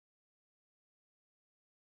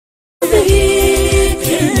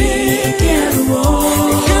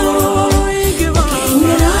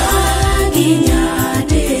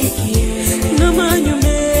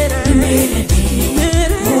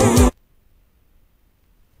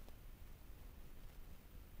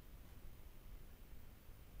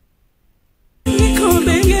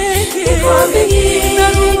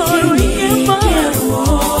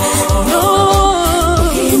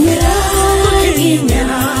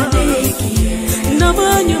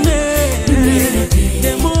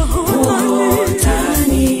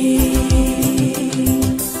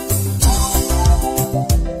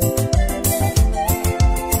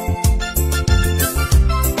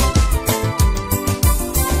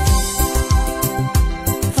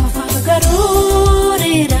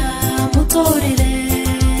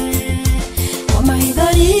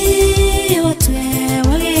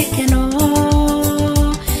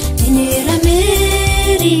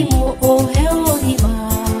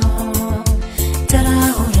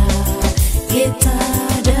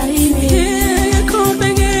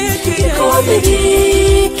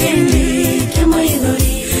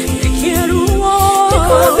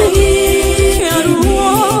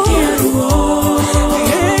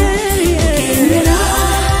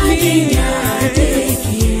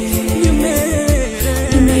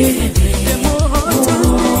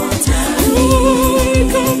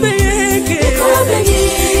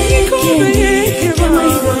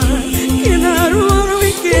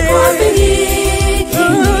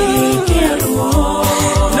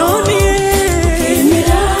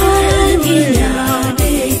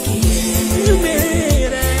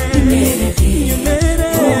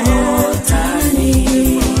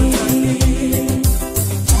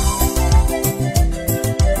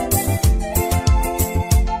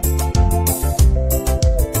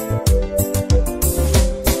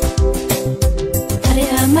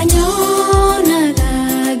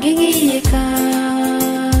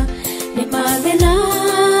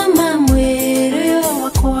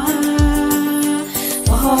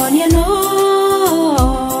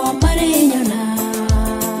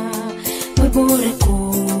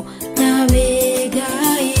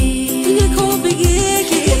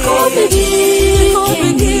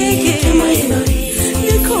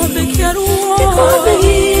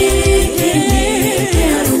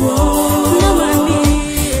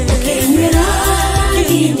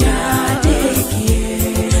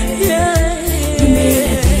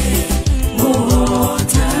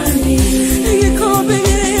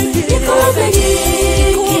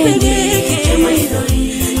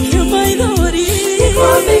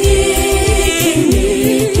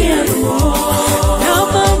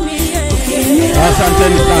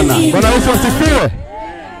Asanteni sana. Bwana Yesu asifiwe.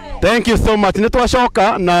 Thank you so much.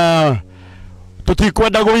 Nitwashoka na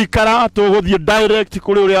tutikwenda guikara tuguthie direct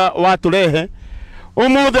kuri uria waturehe.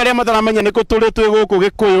 Umuthe aria mataramenya niko turi twi guku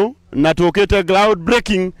Gikuyu na tukite ground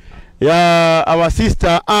breaking ya our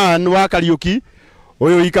sister Ann wa Kariuki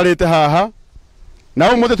uyu ikarite haha.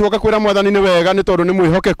 Na umuthe twoka kwira mwathani ni wega ni tondu ni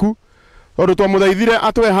mwihokeku. Tondu twamuthaithire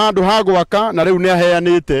atwe handu ha gwaka na riu ni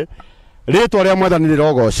aheanite ritwa ria mwathani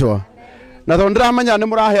rirogocwa. Na tondu ndiramenya ni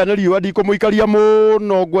muraheana riwa ndikumuikaria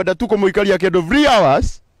muno ngwenda tu kumuikaria kindu 3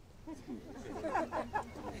 hours.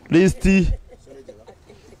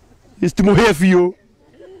 List muhefio.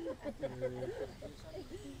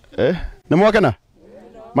 Ni mwakena?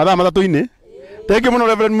 Mathaa mathatu ini. Thank you muno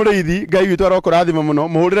Reverend Muriithi, Ngai witu arokurathima muno.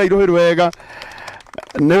 Muhurira iruhiru wega.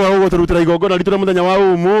 Newe uguturutira igongona ritu muthenya wa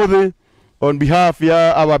umuthi on behalf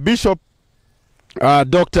ya our bishop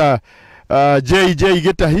Dr. JJ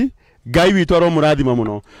Gitahi. Ngai witu aromurathima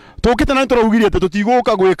muno. Tukite na turarugirie ati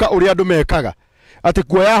tutiguka gwika uria andu mekaga. Ati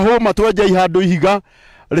kuoya homa twenja ihandu ihiga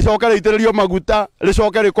ricoka riitiririo maguta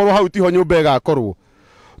ricoka rikorwo hau tiho nyumba igakorwo.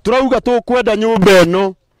 Turauga tukwenda nyumba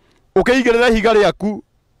eno ukiigirira ihiga riaku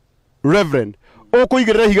Reverend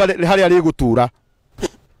ukuigirira ihiga haria rigutura.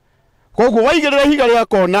 Koguo waigirira ihiga ria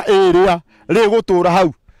kona area rigutura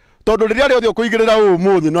hau. Tondu riria riothe ukuigirira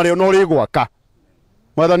umuthi na rio no rigwaka.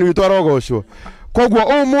 Mwathani witu arogocwo. Koguo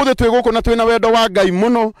umuthi twi guku na twina wendo wa Ngai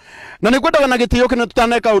muno na nikwendaga na gitio kine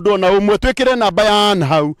tutaneka undu na umwe twikire namba ya Ann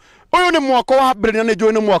hau. Uyu ni mwako wa mbere na ni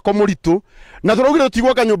njui ni mwako muritu na turaugire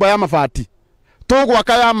tutigwaka nyumba ya mabati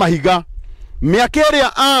tugwaka ya mahiga. Miaka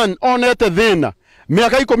iria Ann onete thina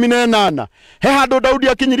miaka 18 he handu Daudi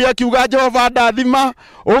akinyiria akiuga Jehova ndathima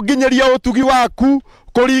unginyeria utugi waku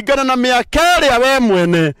kuringana na miaka iria we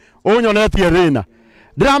mwene unyonetie thina.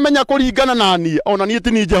 Ndiramenya kuringana nani ona nie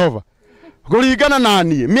ti ni Jehova. Kuringana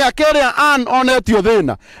nani miaka iria Ann onetio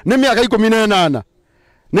thina ni miaka 18.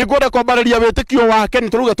 Nikwenda kwambariria witikio wake ni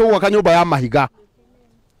turuga tugwaka nyumba ya mahiga.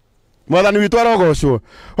 Mwathani witu arogocwo.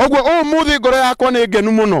 Koguo umuthi ngoro yakwa ni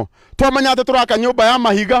ngenu muno. Twamenya ati turaka nyumba ya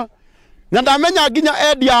mahiga. Na ndamenya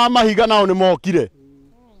nginya endia ya mahiga nao ni mokire.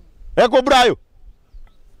 Eko Brayo.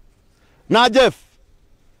 Na Jeff.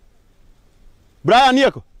 Brian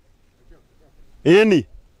yeko. Ini.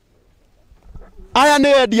 Aya ni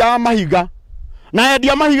endia ya mahiga. Na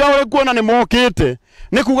endia mahiga ore kuona ni mokite.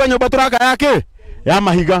 Ni kuga nyumba turaka yake ya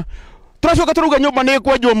mahiga. Turacoka turuga nyumba ni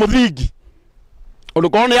kwenjwo muthingi.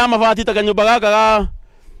 Ulukone ya mabati ta nyumba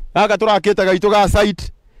gaka turakite gaitu ga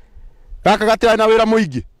site. Gaka gatira na wira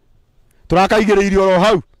muingi. Turakaigire ro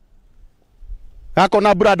hau. Gako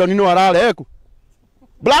na Brandon ni warare eku.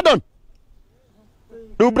 Brandon.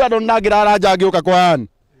 Du Brandon nagira araja agiuka kwa Ann.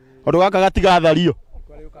 Odo gaka gatiga thario.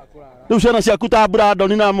 Du ciana ciaku ta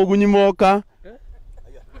Brandon na mugunyi moka.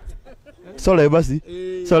 Sole basi.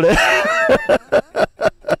 Sole.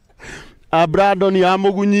 Brandon ya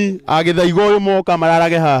mugunyi agithaigo uyu moka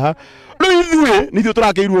mararage haha. Riu ithue nithio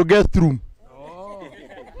turakeirwo guest room.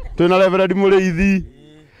 Twina Reverend Muriithi.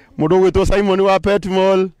 Mundu gwitwo Simon wa Pet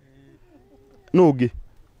Mall. Nungi.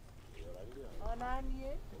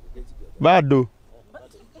 Bado.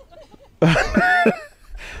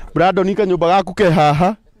 Brandon nika nyumba gaku ke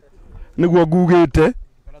haha. Niguo ngugite.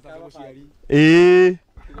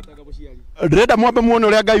 Ndrenda mwambe muone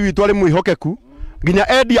uria Ngai witu ari mwihokeku. Nginya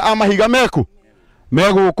endia a mahiga meku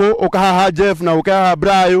meguku ukahaha Jeff na ukahaha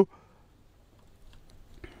Brayo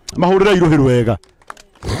mahurira iruhiru wega.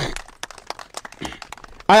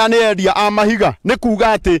 Aya ni endia a mahiga ni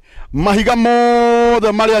kuga ati mahiga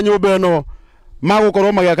mothe maria nyumba eno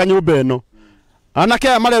magukorwo magiaka nyumba eno anake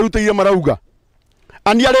aya maria rutire marauga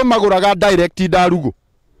ani ari maguraga direct Darugu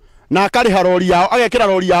na akari harori yao agekira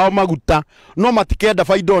rori yao maguta no matikenda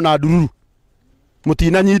faida na ndururu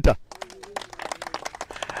mutina nyita.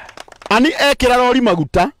 Ani ekira rori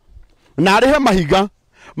maguta na arihe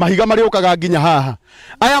mahiga mari ukaga nginya haha.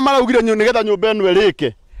 Aya maraugire nyu nigetha nyumba eno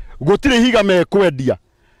erike gutire higa mekwendia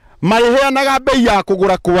mariheanaga bei ya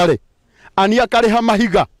kugura kware. Ani akariha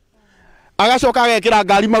mahiga agacoka agekira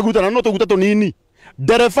ngari maguta na no tuguta tunini.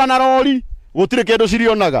 Ndereba na rori gutire kindu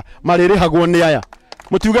cirionaga maririhagwo ni aya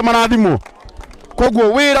mutiuge marathimwo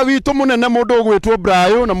koguo wira witu munene mundu ugwitwo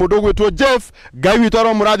Brayo na mundu ugwitwo Jeff Ngai witu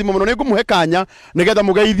aro murathimo muno ningumuhe kanya nigetha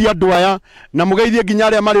mugeithie andu aya na mugeithie nginya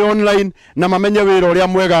aria mari online na mamenye wira uria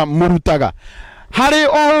mwega murutaga hari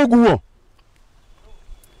o uguo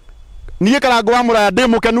niye karango wa muraya ndi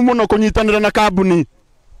mukenu muno kunyitanira na kambuni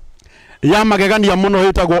ya magegania muno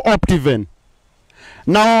itagwo Optiven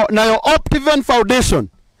nayo Optiven Foundation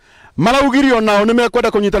maraugirio nao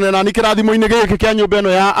nimekwenda kunyitanira na nikirathimo-ini giki kia nyumba ino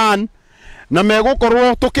ya Ann na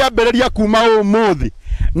megukorwo tukiambiriria kuma umuthi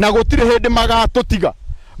na gutire hindi magatutiga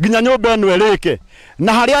nginya nyumba ino irike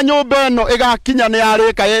na haria nyumba ino igakinya ni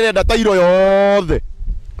yarika yerenda tairo yothe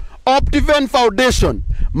Optiven Foundation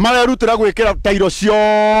marerutira gwikira tairo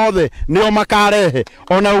ciothe nio makarehe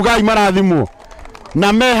ona ugai marathimwo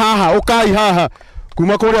na me haha ukai haha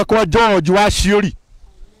kuma kuria kwa George wa Ciuri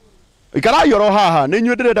ikarai oro haha ni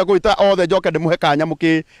nyue ndirenda gwita othe njoke ndimuhe kanya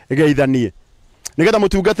mukigeithanie nigetha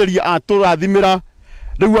mutungatiri aturathimira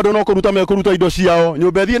riu andu no kuruta me kuruta indo ciao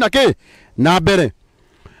nyumba thie na ki na mbere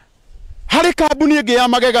hari kambuni ingi ya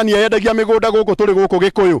magegania yendagia migunda guku turi guku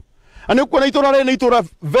Gikuyu ani kuona itura ri ni itura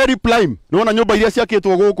very prime nona nyumba iria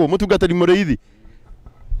ciakitwo guku mutungatiri muriithi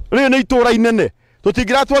ri ni itura inene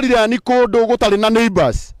tutingiratwarire ni kundu gutari na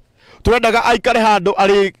neighbors turendaga aikare handu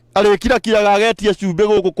ari kira agetie cumbe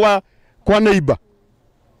guku kwa neighbor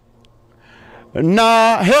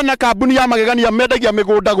na hena kambuni ya magegania mendagia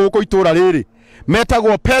migunda guku itura riri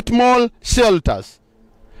metagwo Pet Mall Shelters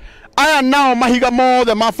aya nao mahiga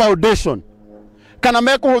mothe ma foundation kana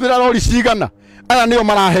mekuhuthira rori cigana aya nio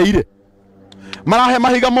maraheire marahe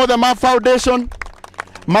mahiga mothe ma foundation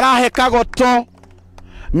marahe kagoto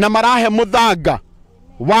na marahe muthanga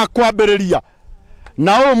wa kwambiriria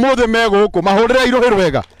na mothe meguku mahurira iruhi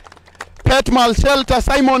rwega Pet Mall Shelter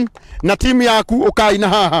Simon na timu yaku ukai na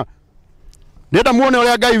haha ndenda muone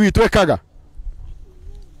uria Ngai witu ekaga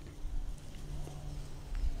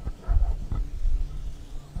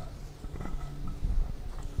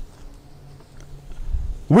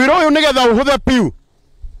wiro uyu nigetha uhuthe piu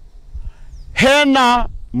hena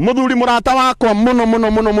muthuri murata wakwa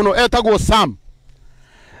muno etagwo Sam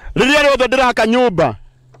riria riothe ndiraka nyumba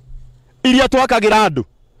iria twakagira andu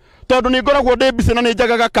tondu ni ngoragwo ndi bisi na ni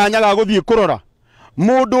njagaga kanya ga guthie kurora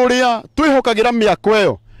mundu uria twihokagira miako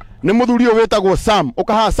iyo ni muthuri uyu wetagwo Sam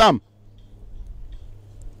ukaha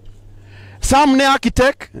Sam ni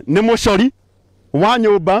architect ni mucori wa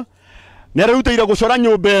nyumba ni arutire gucora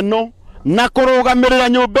nyumba ino na kurugamirira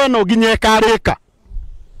nyumba ino nginya ikarika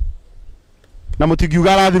na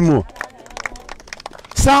mutingiuga rathimwo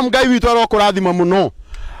Sam Ngai witu arokurathima muno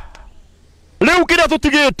riu kiria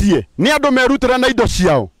tutigitie ni andu merutira na indo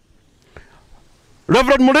ciao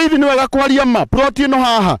Reverend Muriithi ni wega kwaria ma plot ino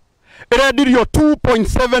haha irendirio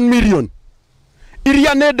 2.7 million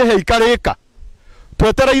iria nende ikarika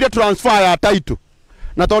twetereire transfer ya title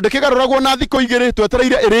na tondu kigaruragwo na thiko igiri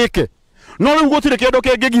twetereire irike no riu gutire kindu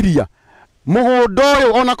kingigiria mugunda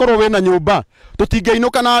uyu ona korwo wina nyumba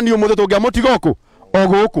tutingeinuka na ni umuthe tungiamutigoku o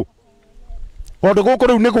guku ondu guku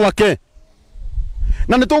riu ni gwake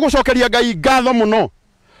na nitugucokeria Ngai ngatho muno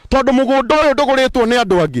tondu mugunda uyu nduguritwo ni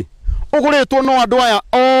andu angi uguritwo no andu aya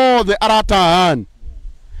othe arata Ann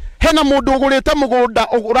hena mundu ugurite mugunda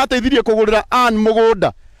urateithirie kugurira Ann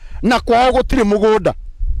mugunda na kwao gutire mugunda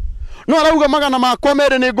no arauga magana makwa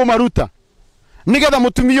mere ni ngumaruta nigetha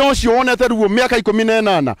mutumia ucio wonete ruo miaka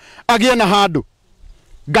 18 agie na handu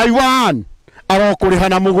Ngai wa Ann arokuriha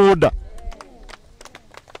na mugunda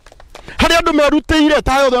hari andu merutire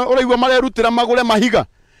tayo uraigwa marerutira magure mahiga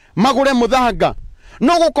magure muthanga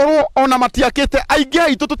no gukorwo ona matiakite aingi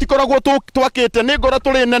aitu tutikoragwo twakite ni ngora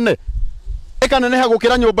turi nene ekaneneha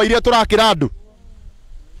gukira nyumba iria turakira andu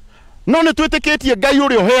no ni twitikitie Ngai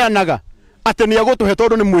uri uheanaga ati ni agutuhe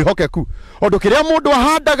tondu ni mwihokeku ondu kiria mundu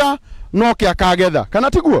ahandaga no kia kagetha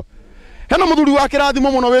kana tiguo hena muthuri wa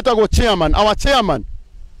kirathimo muno wetagwo our chairman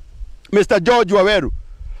Mr George Waweru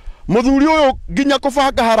muthuri uyu nginya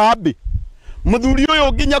kubanga harambi muthuri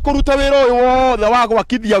uyu nginya kuruta wira uyu wothe wa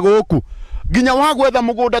gwakithia guku nginya wa gwetha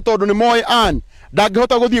mugunda tondu ni moi Ann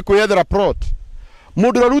ndangihota guthie kwiyethera plot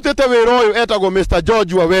mundu rutete wira uyu etagwo Mr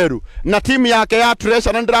George Waweru na timu yake ya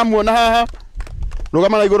treasurer ndiramuona haha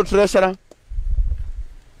rugama na iguru treasurer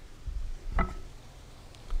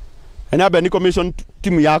ena be ni commission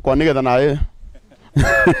timu yakwa nigetha nae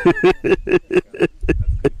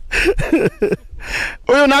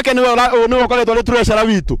uyu nake ni ukoretwo ri treasurer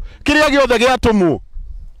witu kiria giothe giatumwo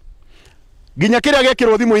nginya kiria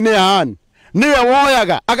gekirwo thimu-ini ya Ann niwe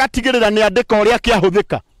woyaga agatigirira ni andika uria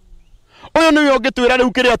kiahuthika uyu niwe ungitwira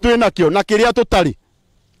riu kiria twinakio na kiria tutari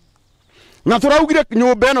na turaugire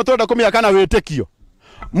nyumba eno twenda kumiaka na witikio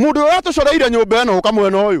mundu watucoreire nyumba eno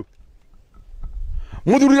ukamwena uyu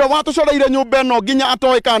muthurire watucoreire nyumba eno nginya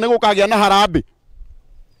atoe kana gukagia na harambe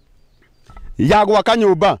ya gwaka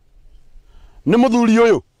nyumba ni muthuri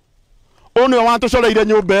uyu one watucoreire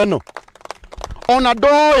nyumba eno ona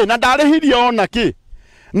ndoe na ndarihirie ona ki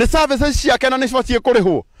ni services ciake na nibacie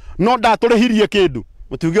kurihwo no ndaturihirie kindu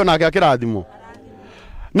mutugi onake akirathimo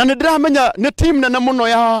na ndiramenya ni team nene muno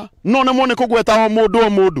ya no ne mone kugweta o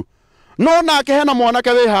mundu no nake hena mwanake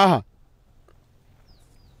wi haha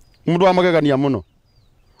mundu amagegania muno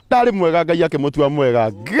ndari mwega ngai yake mutua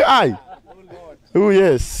mwega guy oh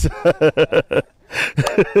yes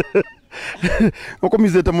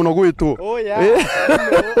ukomizete muno gwitwo oh yeah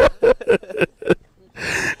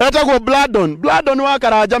etagwo Bladon wa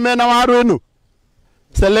Karanja mena waru ino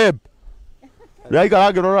celeb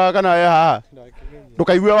raikagirora kana ye haha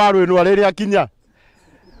ndukaigwe waru ino ariri akinya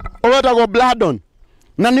owetagwo Bladon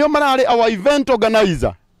na nio marari our event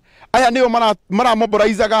organizer aya nio mara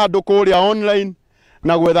mobilize ga andu kuria online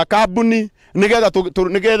na gwetha kambuni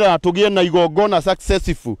nigetha tugie na igongona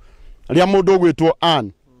successful ria mundu gwitwo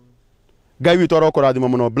an ngai witu arokurathima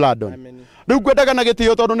muno Bladon riu kwendaga na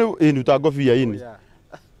gitio tondu ni nduta ngobia ini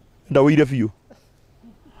ndawire biu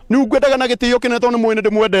riu kwendaga na gitio kine tondu mwene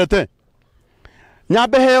ndimwendete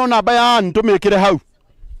nyambe heo namba ya an tumikire hau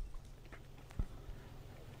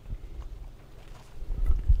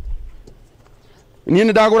ni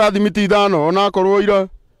ndagura thimiti 5 ona akorwo ira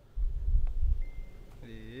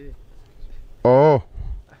oh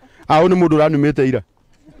au ni mundu ranumite ira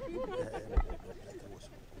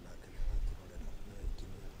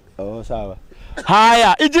oh sawa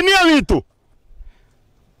haya engineer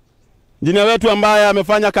wetu ambaye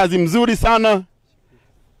amefanya kazi mzuri sana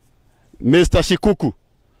Mr. Shikuku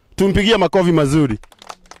tumpigie makofi mazuri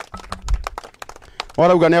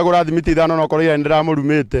ora ugani agura thimiti 5 no korira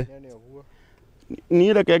ndiramurumite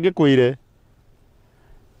ni reke ngikwire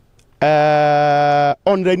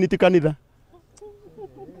online tikanitha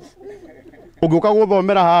ugiuka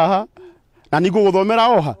guthomera haha na nigu guthomera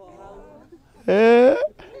oha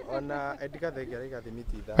ona edika thegera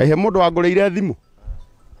thimiti 5 aihe mundu wangurire thimu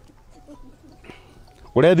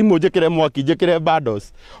ure thimu njikire mwaki njikire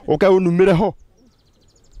bundles ukaunumire ho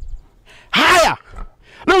haya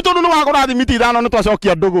riu tondu ni wagura thimiti 5 ni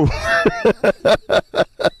twacokia ndugu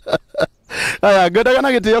haya ngendaga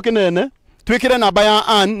na gitio kinene twikire namba ya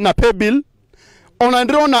an na paybill ona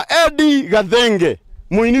ndirona Edi Gathenge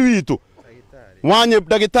muini witu wanye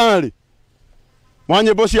dagitari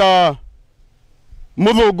wanye bosia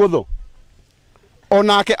muthungutho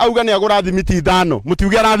onake auga ni agura thimiti 5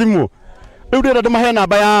 mutiuge arathimwo riu ndira ndimahe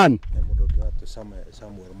namba ya an mundu ngatu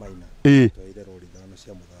Samuel Maina twaire rori 5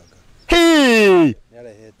 cia muthanga ni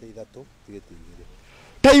arehete 3 tigiti 2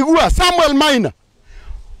 taigua Samuel Maina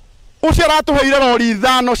ucio ratuheire rori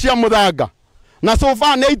 5 cia muthanga na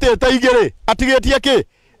sofa ni aitete 2 atigetie ki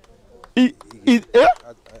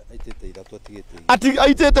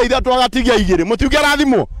aitete 3 agatigia 2 mutiuge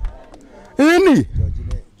arathimwo ini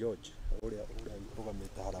George uria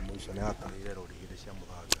ugamita hara muico ni ataire rori 2 cia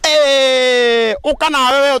muthanga ukana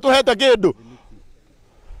wewe utuhete kindu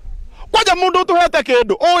kwaja mundu utuhete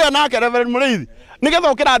kindu uya nake Reverend Muriithi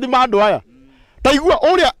nigetha ukirathima andu aya taigua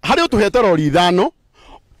uria hari utuhete rori 5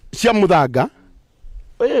 cia muthanga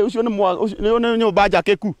ucio ni nyumba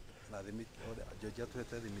njakeku na thimiti George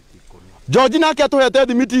atuhete thimiti 10 George nake atuhete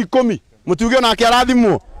thimiti 10 mutiuge nake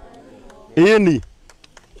arathimwo ini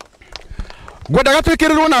ngwendaga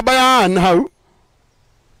twikirirwo namba ya an hau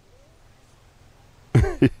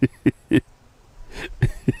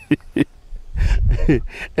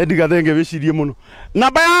Edi Gathenge wicirie muno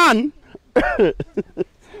namba ya an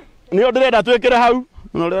ni ndirenda twikire hau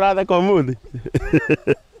no uratheka umuthi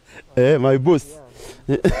my boss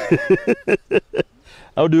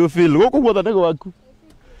how do you feel guku guotha ni gwaku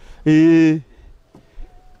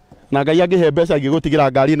na ngai angihe mbeca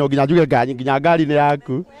ngigutigira ngari no nginya njuge nginya ngari ni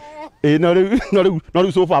yaku no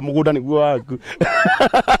riu sofa mugunda niguo waku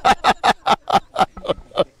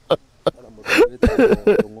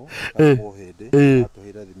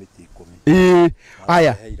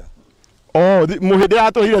aya muhinde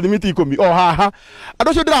atuhire thimiti 10 o haha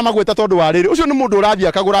andu cio ndiramagweta tondu wa riri ucio ni mundu urathia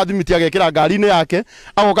akagura thimiti agekira ngari-ini yake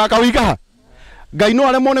agoka akawigaha ngai no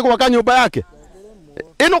aremwo ni gwaka nyumba yake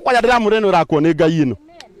ino kwaya ndiramureno irakwo ni ngai ino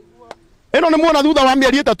ni muona thutha wa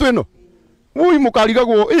mieri 3 ino ui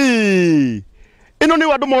mukarigagwo ino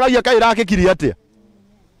ni andu moragia kai rakikiri atia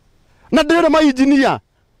na ndire ma engineer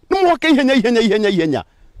ni mwoke ihenya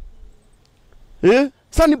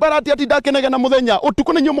Sani barati ati ndakenege na muthenya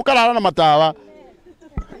utuku ni nyu mukarara na matawa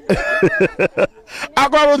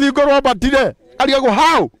Akwa ruthingo rwa batire. Aria go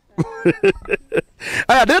how?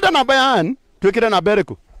 Aya ndenda namba ya an. Twikire namba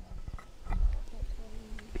iriku?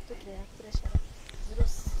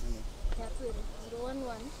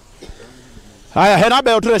 Aya he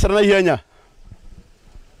namba yo turecera na ihenya.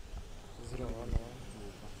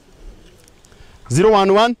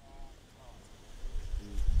 011.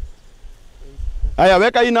 Aya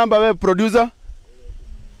weka hii namba we producer.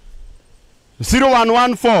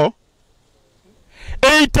 0114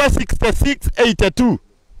 86682.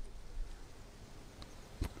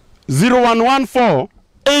 0114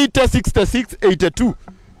 86682.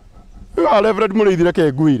 Alfred Mureithire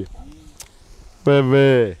ke nguire.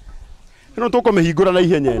 Bebe. Ino tuko mehingura na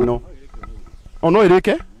ihenya ino. Ono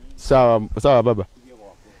irike? Sawa, sawa baba.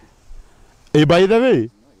 By the way,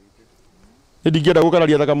 ndingienda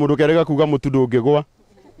gukararia thaka mundu kerega kuga mutundu ngigwa.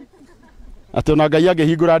 Ati ona Ngai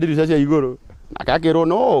angihingura ndirisha cia iguru. Akakirwo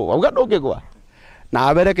no, auga ndungigwa. Na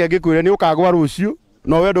abereke ngikwire ni ukagwa rucio,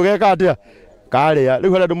 no we ndugeka atia? Karia,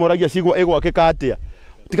 riu hara ndumuragia cigwa igwakika atia?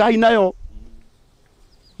 Tigai nayo.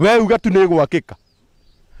 We uga tu ni igwakika.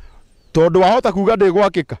 Tondu wahota kuga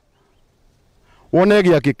ndigwakika. Wone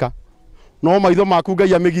giakika. No maitho maku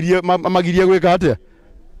Ngai amagirie gwika atia?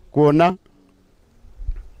 Kuona.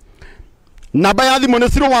 Namba ya thimu ni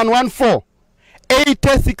 0114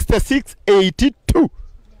 86682.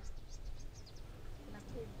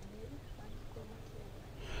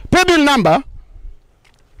 Paybill number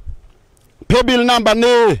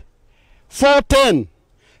ni 410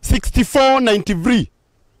 6493.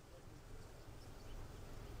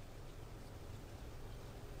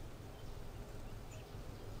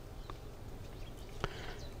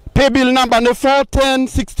 Paybill number ni 410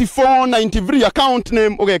 6493. Account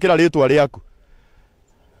name ugekira ritwa riaku.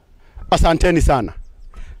 Asanteni sana.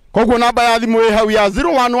 Koguo namba ya thimu hau ya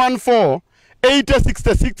 0114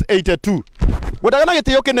 86682. Gudagana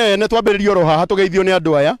gitio kinene twambiririo ro haha tugeithio ni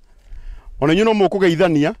andu aya. Ona nyuno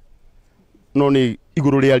mukugeithania no ni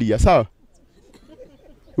iguru ria ria sawa.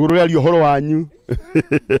 Iguru ria ria horo wanyu.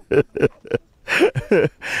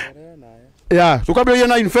 Ya, tukambiriria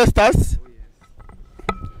na investors.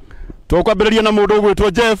 Tukambiriria na mundu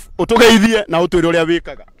gwitwo Jeff, utugeithie na utwire uria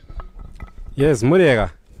wikaga. Yes, muriega.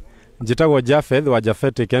 Njitagwo Jafeth wa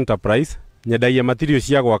Japhetic Enterprise. Nyendagia material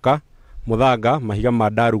cia gwaka, muthanga, mahiga ma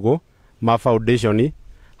ndarugo, ma foundation,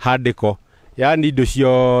 handiko. Yani indo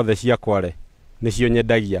ciothe cia kware nicio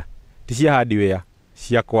nyendagia. Ti cia hardware,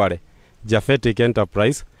 cia kware. Japhetic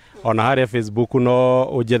Enterprise. Ona haria Facebook no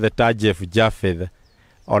ujethe ta Jeff Jafeth.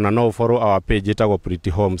 Ona no follow our page itagwo Pretty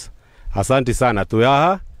Homes. Asante sana tu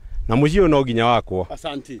haha. Na mucio no ginya wakwa.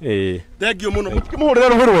 Asante. Thank you muno. Mutikimurire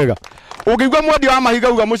ruhuru wega. Ungigwa mwadi wa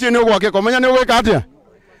mahiga uga mucio ni ugwake komenya ni ugweka atia?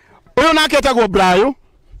 Uyu nake etagwo Brayo.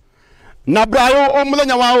 Na Brayo o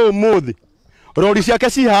muthenya wa umuthi. Rori ciake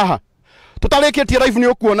ci haha. Tutarikitie live ni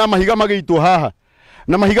ukuona mahiga magitwo haha.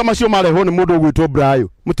 Na mahiga macio marehwo ni mundu ugwitwo Brayo.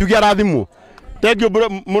 Mutiugi arathimwo. Thank you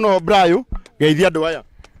muno Brayo. Geithia andu aya.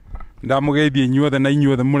 Ndamugeithie inyuothe na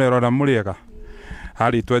inyuothe murerora muriega.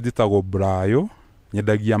 Hari twenditagwo Brayo.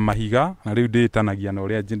 Nyendagia mahiga na riu nditanagia na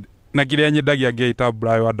uria na kiria nyendagia ngeita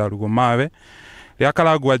Brayo andarugo mawe ria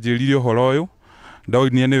karangwa njiririo horo uyu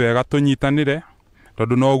ndaunie ni wega tunyitanire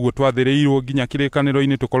tondu no uguo twathiriirwo nginya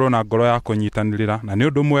kirikaniro-ini tukorwo na ngoro ya kunyitanirira na ni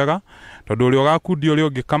undu mwega tondu uria ugakundio uria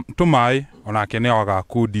ungi tumai onake ni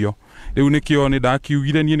agakundio riu nikio ni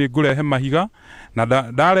ndakiugire nie ni ngurehe mahiga na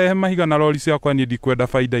ndarehe mahiga na lori ciakwa ni ndikwenda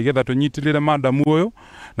faida igetha tunyitirire madamu uyu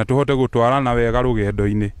na tuhote gutwarana wega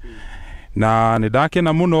rugendo-ini. Na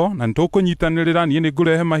nindakena muno na nitukunyitanirira nie ni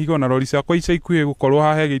ngurehe mahiga na lori ciakwa ica ikuhi gukorwo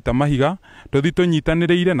hahe gita mahiga tuthi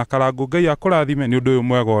tunyitaniriire na karangu Ngai akurathime ni undu uyu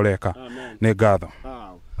mwega ureka. Ni ngatho.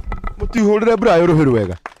 Mutihurire Brayo ruhiru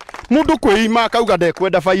wega. Mundu kwima akauga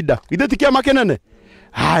ndekwenda faida. Ithe tikiama kinene.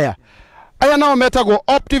 Haya. Aya nao metagwo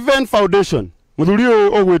Optiven Foundation. Muthuri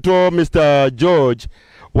uyu ugwitwo Mr. George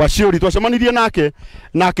Waciuri twacemanirie nake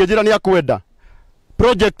na akinjira ni akwenda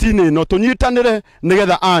project ini no tunyitanire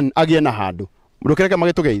nigetha an agie na handu murukereke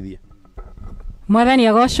magitugeithia. Mwathani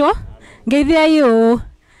agocwo ngeithia yu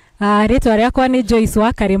ritwa riakwa ni Joyce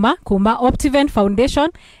wa Karima kuma Optiven Foundation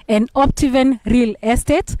and Optiven Real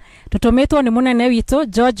Estate. Tutumitwo ni munene witu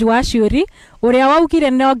George Waciuri uria waugire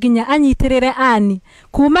no nginya anyitirire ani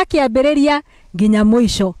kuma kiambiriria nginya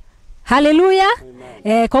mwisho. Hallelujah.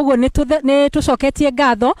 Koguo ni tucoketie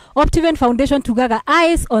ngatho. Optiven Foundation tugaga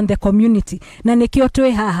eyes on the community na nikio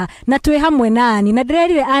twi haha na twi hamwe na ani na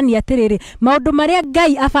ndirerire ani atiriri maundu maria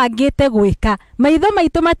Ngai abangite gwika maitho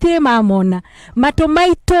maitu matire mamona matu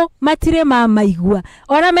maitu matire mamaigua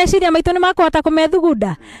ora meciria maitu ni makuhota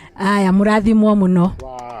kumethugunda. Aya murathimwo muno.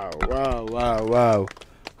 Wow.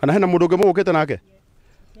 Kana hena mundu ungi mugukite nake?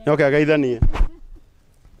 Nyoke agaithanie.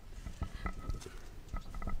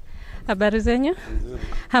 Habari zenyu?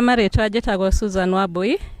 Hamaretwa njĩtagwo Susan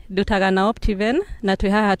Wambui, ndutaga na Optiven na twĩ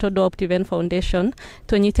haha tondũ Optiven Foundation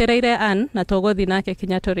tũnyitĩrĩire Ann na tũgũthiĩ nake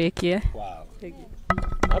kinya tũrĩkie.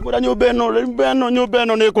 Amura nyũmba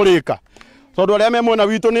ĩno nĩ kũrĩka. Tondũ arĩa me mwena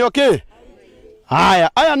witũ nĩ okay.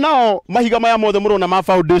 Aya nao mahiga maya mothe mũrona ma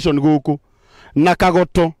foundation gũkũ na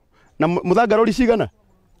kagoto na mũthanga rori cigana?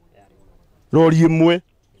 Rori ĩmwe.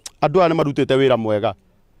 Andũ aya nĩ marutĩte wĩra mwega.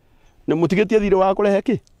 Nĩ mũtigĩtie thirĩ wa kũrehe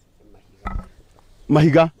kĩ?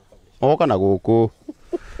 Mahiga oka na gũkũ.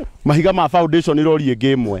 Mahiga ma foundation rori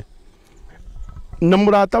ĩngĩ ĩmwe. Na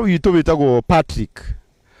mũrata witũ wĩtagwo Patrick,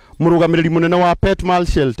 mũrũgamĩrĩri mũnene wa Petmal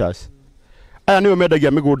Shelters. Aya nĩo mendagia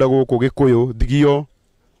mĩgũnda gũkũ Gĩkũyũ, Thigio,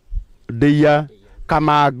 Ndeia,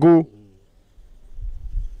 Kamangu.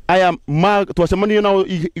 Aya twacemanirie nao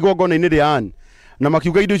igongona-inĩ rĩa Ann na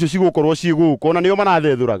makiuga indo icio cigũkorwo ciĩ gũkũ, ona nĩo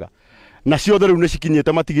marathethũraga. Na ciothe rĩu nĩ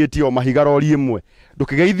cikinyĩte matigĩtie o mahiga rori ĩmwe.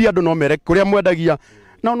 Ndũkĩgeithia andũ no mere kũrĩa mwendagia.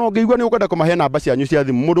 Na no ngĩigua nĩ ũkwenda kũmahe namba cianyu cia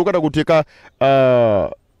thimũ. Mũndũ ũkwenda gũtuĩka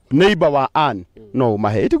neighbor wa Ann no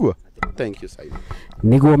mahe tiguo. Thank you Simon.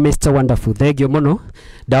 Niguo Mr Wonderful, thengio muno.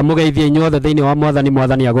 Ndamugeithia inyuothe thiini wa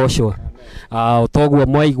mwathani agocwo. Toguo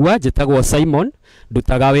mwaigua njĩtagwo Simon,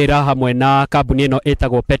 ndutaga wĩra hamwe na kambuni ĩno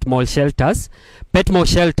ĩtagwo Petmal Shelters. Petmal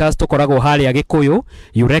Shelters tũkoragwo harĩa Gĩkũyũ,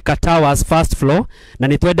 Eureka Towers first floor, na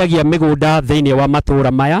nĩ twendagia mĩgũnda thĩinĩ wa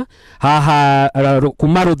matũũra maya haha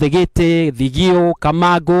kuma Rũthĩgĩtĩ, Thigio,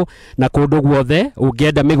 Kamangu na kũndũ guothe.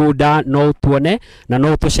 Ũngĩenda mĩgũnda no tuone na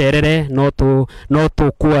no tũcerere, no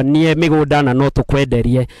tũkuonie mĩgũnda na no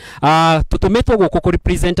tũkwenderie. Tũtũmĩtwo gũkũ kũ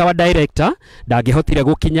represent our director, ndangĩhotire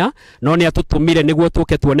gũkinya no nĩ atũtũmire nĩguo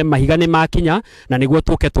tũke tuone mahiga nĩ makinya na nĩguo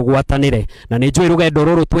tũke tũgwatanĩre. Na nĩ njũĩ rũgendo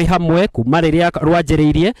rũrũ twĩ hamwe kuma rĩrĩa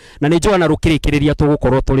rwanjĩrĩirie, na nĩ njũĩ na rũkĩrĩkĩrĩria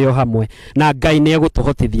tũgũkorwo tũrĩ o hamwe, na Ngai nĩ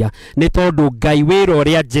egũtũhotithia nĩ tondũ Ngai wĩra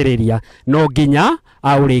ũrĩa anjĩrĩria no nginya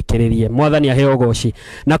aũrĩkĩrĩrie. Mwathani aheo goci.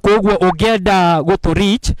 Na koguo ũngĩenda gũtũ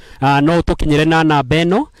reach no tũkinyĩre na namba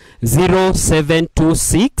ĩno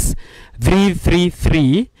 0726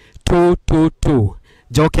 333 222.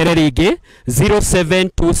 Jokere rĩngĩ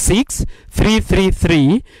 0726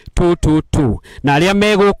 333 222. Na arĩa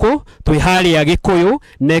me gũkũ twĩ harĩa Gĩkũyũ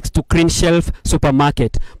next to Clean Shelf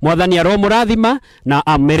Supermarket. Mwathani aromũrathima na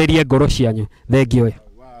amererie ngoro cianyu. Thengio. Wow.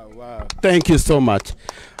 Thank you so much.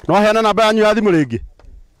 No heana namba yanyu ya thimũ rĩngĩ.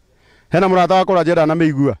 Hena mũrata wakwa ũranjenda na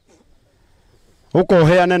mĩigua.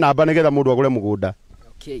 Ũkoheane namba nĩgetha mũndũ agũre mũgũnda.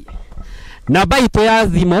 Okay. Namba itũ ya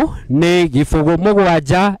thimũ nĩ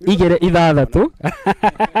 0776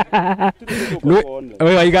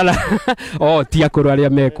 Wewe waigana ti akũrũ arĩa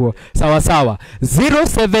mekuo. Sawa sawa.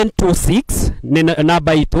 0726 nĩ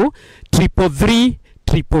namba itũ 333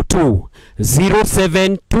 222.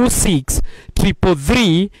 0726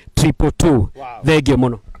 333 222. Thengio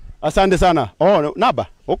mũno. Asante sana. Namba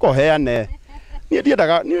ũkoheane. Niĩ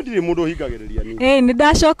ndirĩ mũndũ ũhingagĩrĩria niĩ. Nĩ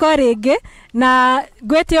ndacoka rĩngĩ na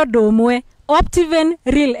ngwĩte ũndũ ũmwe. Optiven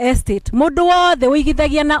Real Estate. Mũndũ wothe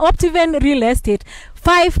ũigithagia na Optiven Real Estate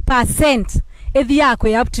 5% ĩthiaga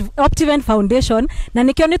kwĩ Optiven Foundation, na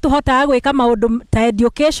nĩkĩo nĩ tũhotaga gwĩka maũndũ ta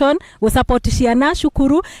education, gũsupport ciana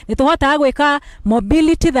cukuru, nĩ tũhotaga gwĩka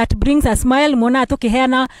mobility that brings a smile, mona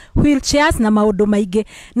tũkĩheana wheelchairs na maũndũ maingĩ.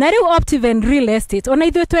 Na rĩu Optiven Real Estate ona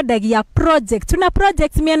ithuĩ twendagia project, tuna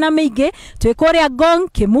project mĩena mĩingĩ, twĩ kũrĩa Ngong,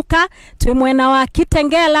 Kimuka, twĩ mwena wa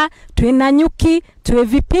Kitengela, twĩ Nanyuki, twĩ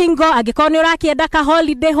Vipingo, angĩkorwo nĩ ũrakĩenda ka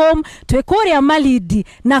holiday home, twĩ kũrĩa Malindi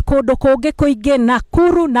na kũndũ kũngĩ kũingĩ,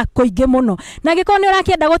 Nakuru na kũingĩ mũno. Na angĩkorwo nĩ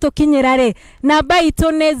ũrakĩenda gũtũkinyĩra rĩ, namba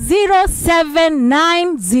itũ nĩ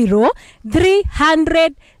 0790 300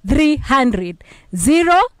 300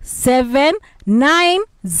 0790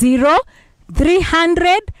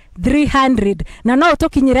 300 300. Na no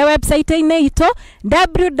ũtũkinyĩre website-inĩ itũ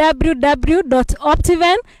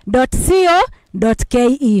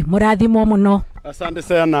www.optiven.co.ke. Mũrathimwo mũno. Asante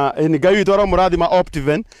sana. Ni Ngai witũ aromũrathima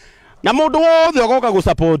Optiven. Na mũndũ wothe ũgoka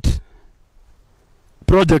gũ-support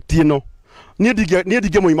project ĩno. Niĩ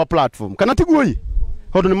ndingĩmũima platform. Kana tiguo ĩ?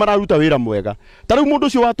 Tondũ nĩ mararuta wĩra mwega. Ta rĩu mũndũ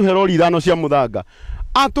ũcio watũhe rori 5 cia mũthanga.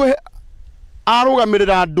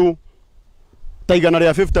 Arũgamĩrĩra andũ ta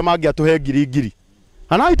 150 mangĩatũhe ngiri.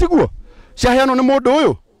 Ana tiguo? Ciaheanwo nĩ mũndũ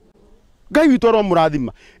ũyũ. Ngai witũ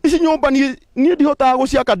aromũrathima. Ici nyũmba niĩ ndihotaga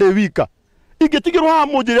gũciaka ndĩ wika. Ingĩtigĩrwo haha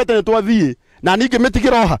mũnjĩre atĩ nĩ twathiĩ na ningĩ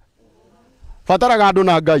mĩtigĩro ha. Bataraga andũ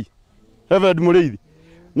na Ngai. Reverend Mũrĩithi.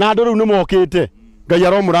 Na andũ rĩu nĩ mokĩte. Ngai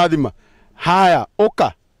aromũrathima. Haya,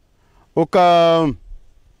 ũka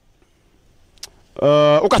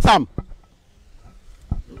Sam.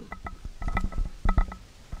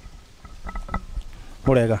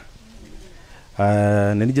 Murega.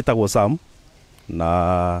 Nĩ njĩtagwo Sam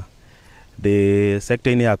na the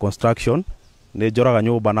sector ya construction nĩ njoraga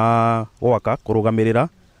nyũmba na gwaka kũrũgamĩrĩra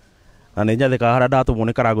na nĩ nyathĩkaga harĩa ndatũmwo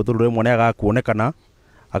nĩ Karagũ rĩmwe nĩ agakuonekana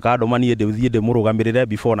akandũma niĩ ndĩthiĩ ndĩmũrũgamĩrĩre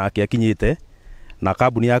before nake akinyĩte na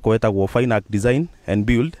kambuni yakwa ĩtagwo Fine Art Design and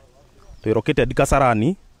Build twĩ located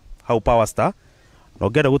Kasarani hau Power Star na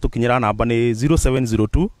ũngĩenda gũtũkinyĩra namba nĩ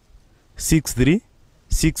 0702 63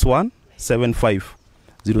 6175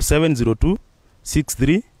 0702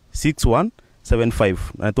 63 6175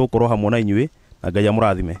 na tũkorwo hamwe na inyuĩ na Ngai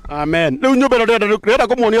amũrathime. Amen. Rĩu nyũmba ĩno ndĩrenda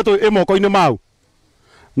kũmuonia tũ ĩmoko-inĩ mau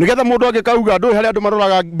nĩgetha mũndũ angĩkauga ndũĩ harĩa andũ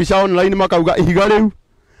maroraga mbica online makauga ihiga rĩu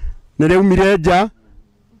nĩ rĩaumire nja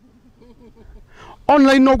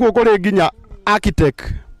online noguo kũrĩ nginya architect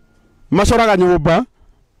macoraga nyũmba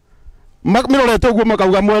mĩrorete ũguo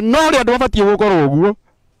makauga no rĩ andũ mabatiĩ gũkorwo ũguo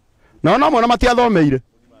na ona mwana matiathomeire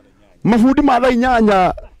mabundi ma thaa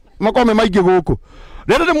inyanya makome maingĩ gũkũ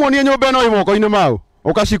rĩrĩa ndĩmuonie nyũmba ĩno ĩmoko-inĩ mau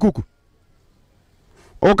ukashikuku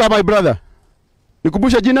oka my brother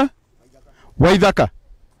nikumbushe jina Waithaka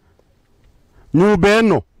nyũmba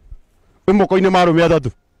ĩno ĩmoko-inĩ ma arũme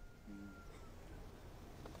atatũ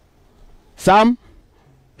Sam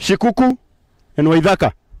Shikuku and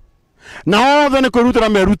Waithaka na othe nĩ kwĩrutĩra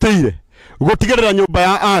merutĩire gũtigĩrĩra nyũmba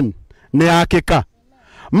ya Ann nĩ yakĩka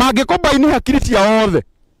mangĩkombaini hakiri cia othe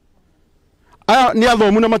aya nĩ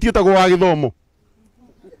athomu na matiĩtagwo wa gĩthomo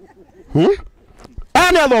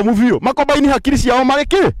aya nĩ athomu biũ makombaini hakiri ciao marĩ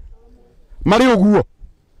kĩ marĩ ũguo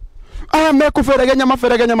aya mekũberegenya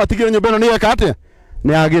maberegenya matigĩre nyũmba ĩno nĩ yeka atĩa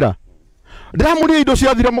nĩ yagĩra ndĩramũria indo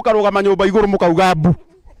ciathire mũkarũgama nyũmba igũrũ mũkauga mbu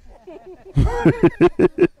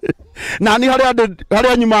na ni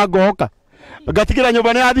harĩa nyuma ngoka ngatigĩra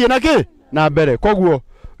nyũmba nĩ yathiĩ na kĩ na mbere koguo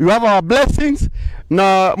you have our blessings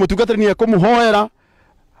na mũtungatĩri nĩ ekũmũhoera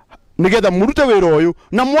nĩgetha mũrute wĩra ũyũ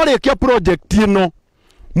na mwarĩkia project ĩno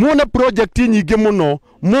muone project nyingĩ mũno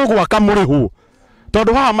mũgwaka mũrĩhwo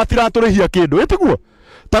tondũ haha matiratũrĩhia kĩndũ ĩtiguo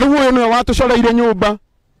ta rĩu ũyũ nĩwe watũcoreire nyũmba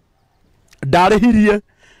ndarĩhirie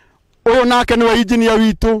ũyũ nake nĩwe engineer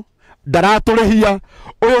witũ ndaratũrĩhia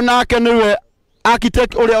ũyũ nake nĩwe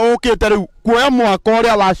architect ũrĩa ũkĩte rĩu kuoya mwaka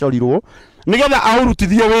ũrĩa wacorirwo nĩgetha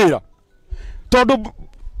aũrutithie wĩra tondũ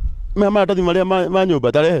maratathi marĩa ma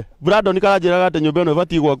nyũmba tarehe Brandon karanjĩraga atĩ nyũmba ĩno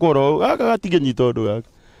ĩbatiĩ gwakwo ro gaka gatige nyita ũndũ gaka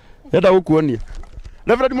enda gũkuonia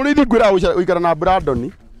Reverend Mũrĩithi ngwĩra ũikara na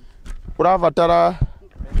Brandon ũrabatara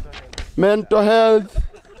mental health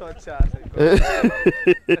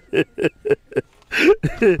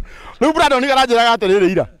rĩu Brandon karanjĩraga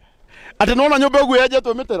atĩrĩrĩ ira atĩ nona nyũmba ũguo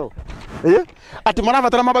yenjetwo mĩtero atĩ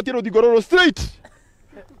marabatara mabatie rũthingo rũrũ straight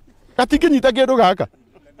gatingĩnyita kĩndũ gaka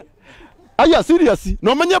aya serious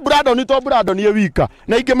no menye Brandon to Brandon ye wika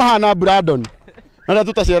na ingĩ mahana Brandon na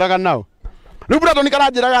tutaceraga nao rĩu Brandon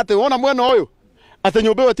karanjĩraga atĩ wona mwena ũyũ atĩ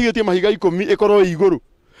nyũmba ĩyo ĩtigĩtie mahiga 10 ĩkorwo igũrũ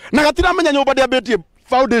na gatiramenya nyũmba ndĩambĩtie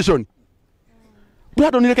foundation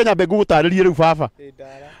Brandon nĩ Kenya mbegu gũtarĩrie rĩu baba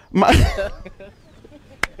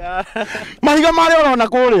mahiga marĩa ũrona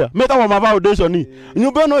kũrĩa metagwo ma foundation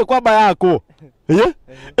nyũmba ĩno ĩkwamba yakwo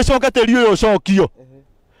ĩcoke tĩri ũyũ ũcokio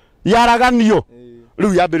yaraganio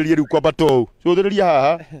rĩu yambĩrĩrie rĩu kwamba to cũthĩrĩria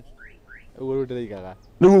haha ũguo ndĩraigaga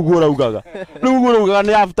rĩu ũguo ũraugaga rĩu ũguo ũraugaga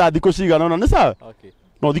nĩ after thikũ cigana ũna nĩ sawa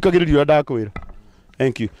no thikagĩrĩria ũrĩa ndakwĩra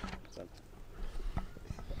thank you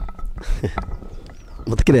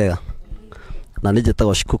mũtikĩrega na nĩ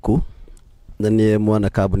njĩtagwo Shikuku na nĩ mwana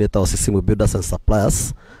kambuni ĩtagwo Sisimu Builders and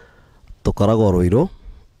Suppliers tũkoragwo Rũirũ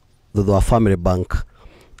thutha wa Family Bank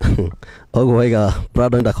ũguo waiga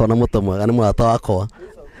Brandon ndakona mũtwe mwega nĩ mũrata wakwa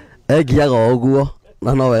engiaga ũguo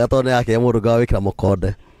na no wega tondũ nĩyake mũndũ ngawĩkĩra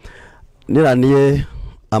mũkonde niĩ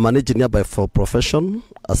I'm an engineer by for profession,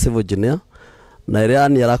 a civil engineer na ĩrĩa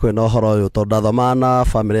niĩ arakwĩna ũhoro ũyũ tondũ ndathomana na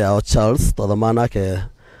family yao Charles twathomana nake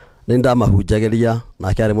nĩ ndamahunjagĩria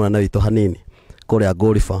nake arĩ mũnene witũ hanini kũrĩa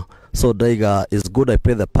Gorifa so ndaiga is good I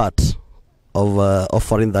play the part of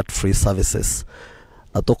offering that free services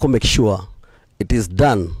to make sure it is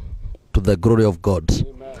done to the glory of God.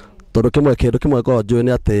 Tondũ kĩndũ kĩmwe kwa njũĩ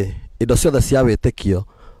nĩ atĩ indo ciothe cia wĩtĩkio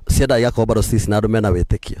ciendaga igakorwo bado cici na andũ mena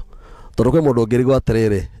wĩtĩkio tondũ kwĩ mũndũ ũngĩrigwo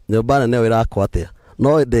atĩrĩrĩ nyũmba nene ĩyo ĩrakwo atĩa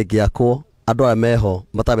no ndĩngĩakwo andũ arĩa meho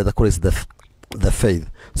matambĩte kũraise the faith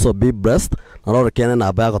so be blessed na no rekene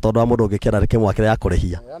namba yakwa tondũ wa mũndũ ũngĩkĩra reke mwakĩre ya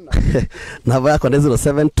kũrĩhia namba yakwa nĩ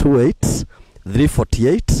 0728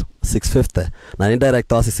 348 650 na nĩ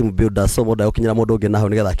director wa Sisimu Builders so mũndũ agũkinyĩra mũndũ ũngĩ naho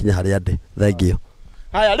nĩgetha akinye harĩa ndĩ thank you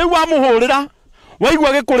haya rĩu wamũhũrĩra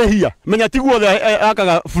waigua gĩkũrĩhia menya tiguo othe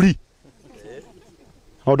akaga free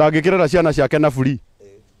o ndangĩkĩrĩra ciana ciake na free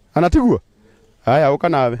ana tiguo haya ũka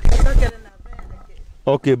nawe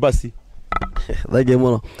okay basi Thank you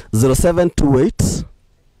muno. 0728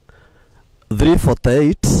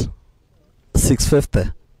 348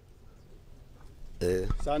 650.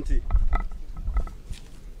 Santi.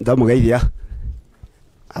 Ndamugeithia.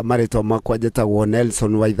 Amaretwa makwa njĩtagwo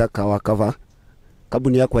Nelson Waithaka wa Kava.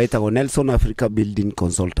 Kambuni yakwa ĩtagwo Nelson Africa Building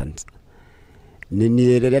Consultants.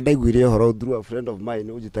 Nini rĩrĩa ndaiguire ũhoro through a friend of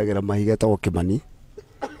mine ũnjĩtagĩra mahiga etagwo Kĩmani.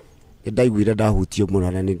 Ndaiguire ndahutio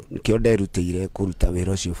mũno na nĩkĩo nderutĩire kũruta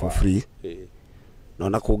wĩra ũcio for free. No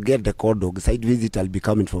na kũngĩenda kondo side visit I'll be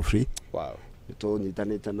coming for free. Wow.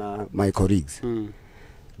 Tũnyitanĩte na my colleagues.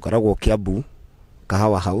 Ngoragwo Kiambu,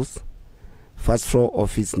 Kahawa House, first floor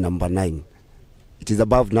office number 9. It is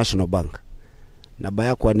above National Bank. Namba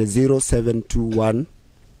yakwa ni 0721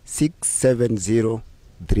 670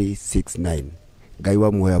 369. Ngai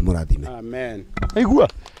wa muoya mũrathime. Amen. Aigua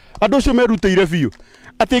andũ acio merutĩire biũ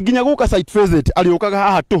atĩ nginya gũka site visit arĩũkaga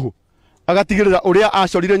haha tũhũ agatigĩrĩra ũrĩa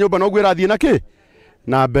acorire nyũmba noguo ĩrathiĩ na kĩ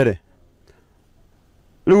na mbere.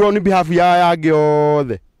 Rĩu on behalf ya angĩ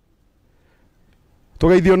othe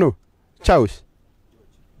tũgeithio nũ Charles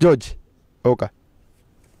George oka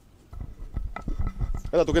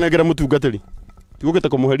ega tũkenengera mũtungatĩri tigũkĩte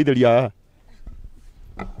kũmũherithĩria haha.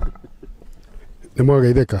 Nĩ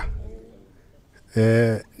mwageithĩka.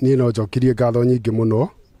 Niĩ no njokirie ngatho nyingĩ mũno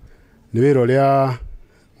nĩ wĩra ũrĩa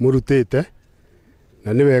mũrutĩte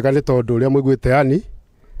na nĩ wega nĩ tondũ ũrĩa mũiguĩte yani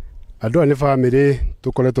andũ aya nĩ bamĩrĩ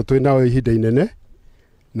tũkoretwo twĩ nao ihinda inene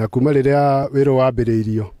na kuma rĩrĩa wĩra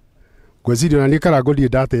wambĩrĩirio ngwĩciria na niĩ karango ndirĩ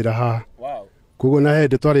ndatĩra haha. Koguo na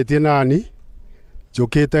hĩndĩ twarĩtie nani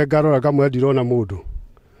njũkĩte ngarora kamwe ndirona mũndũ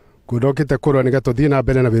kũndokĩte kũrora nĩgetha tũthiĩ na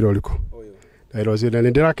mbere na wĩra ũrĩkũ. Wĩra ũcio na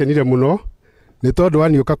nĩ ndĩrakenire mũno nĩ tondũ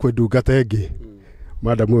waniũka kwĩ ndungata ĩngĩ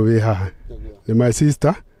madamu wĩ haha nĩ my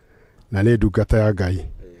sister na nĩ ndungata ya Ngai.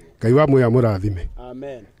 Ngai wa muoya mũrathime.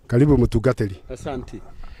 Amen. Karibu mũtungatĩri. Asante.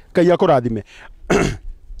 Ngai akũrathime.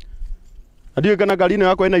 Adiyo kana gari ĩno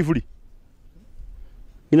yakwa ĩna iburi.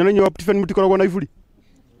 Nginya nĩ nyuo Optifen mũtikoragwo na iburi.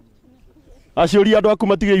 Aciũria andũ aku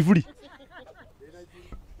matige iburi.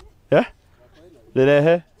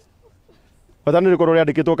 Rĩrehe. Watani rĩkorwo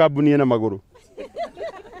rĩandĩkĩtwo kambuni ĩna magũrũ.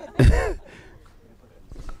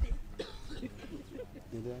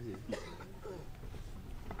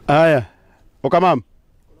 Aya. Okamam.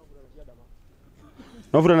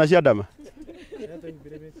 No fura na ciadama.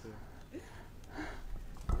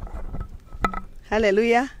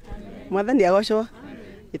 Hallelujah. Mwathani agocwo.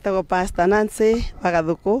 Itagwo Pastor Nancy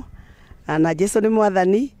Wagathuku. Na Jesu nĩ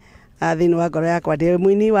mwathani. Thĩinĩ wa ngoro yakwa ndĩ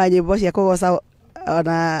mũini wa nyĩmbo cia kũgoca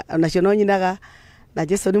ona cio no nyinaga. Na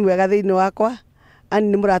Jesu nĩ mwega thĩinĩ wakwa.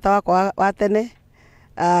 Ani nĩ mũrata wakwa wa tene.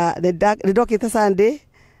 Nĩ ndokĩte Sunday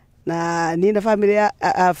na niĩ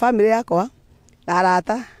na family yakwa na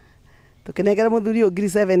arata tũkĩnengera mũthuri ngiri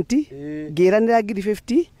 70 ngĩranĩra ngiri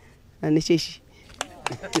 50 na nĩcio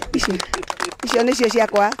icio nĩcio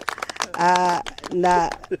ciakwa na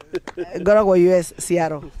ngoragwo US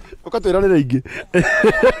Seattle. Ũkatwĩranĩra ingĩ.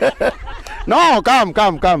 No,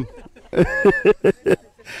 come.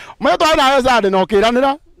 Mwe twana Sunday no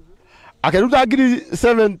kĩranĩra akĩruta ngiri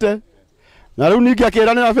 70 na rĩu ningĩ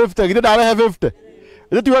akĩranĩra 50 githĩ ndarehe 50.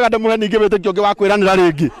 Nĩ tuaga ndamũhe ningĩ wĩtĩkio ũngĩ wa kwĩranĩra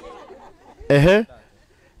rĩngĩ.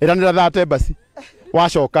 Iranĩra thate basi.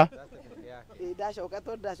 Wacoka. Ndacoka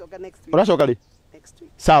tondũ ndacoka next week. Ũracoka rĩ? Next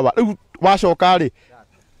week. Sawa. Rĩu wacoka rĩ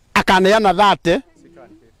akaneana thate.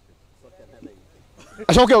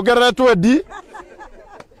 Acoke ongerere 20.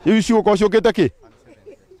 Rĩu ciũka ciũkĩte kĩ?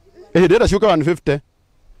 Ndĩrenda ciũke 150.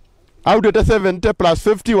 Audite 70 plus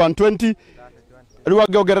 50 120. Rĩu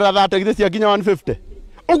angĩongerera thate githĩ cia nginya 150.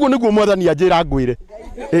 Ũguo nĩguo mwathani anjĩra ngwĩre.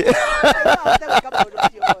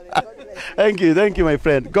 Thank you my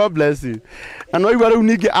friend. God bless you. And waigua rĩu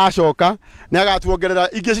ningĩ acoka nĩ agatuongerera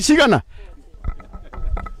ingĩ cigana.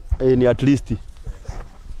 Ni at least.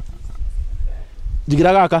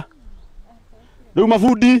 Jigira gaka. Rĩu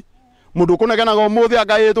mabundi mũndũ kũnegenaga ũmũthĩ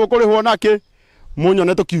angaĩtwo kũrĩhwo nake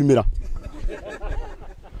mũnyone tũkiumĩra.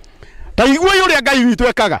 Ta igua ũrĩa Ngai witũ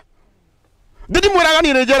ekaga. Ndimwĩraga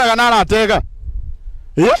niĩ nĩ njeraga na aratega.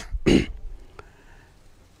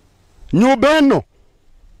 Nyũmba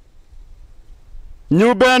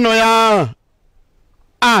ĩno ya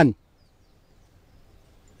Ann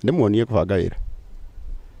ndĩmuonie kũbanga wĩra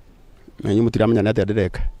na inyuĩ mũtiramenya nĩ atĩa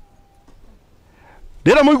ndĩreka.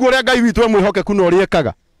 Ndĩra mũigua ũrĩa Ngai witũ mwĩhokeku na ũrĩa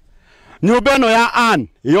ekaga. Nyũmba ĩno ya Ann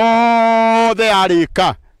yothe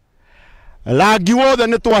yarĩka rangi wothe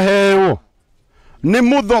nĩ twaheo nĩ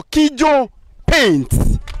Mũthokinjo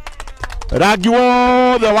Paints. Rangi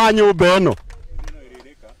wothe wa nyũmba ĩno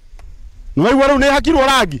nĩ waigua rĩu nĩ hakirwo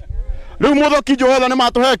rangi. Rĩu Mũthokinjo wothe nĩ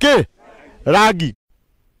matũhe kĩ rangi.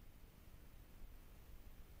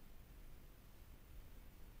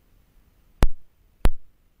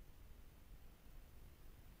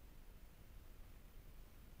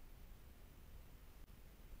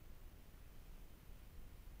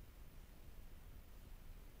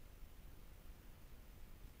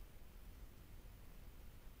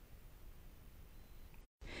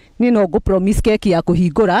 ni no go promise keki ya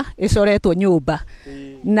kuhingura icoretwo nyumba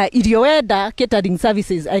na irio wenda catering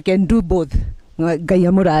services I can do both. Ngai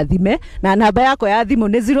amurathime na namba yako ya thimu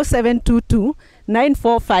ni 0722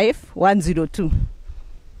 945 102.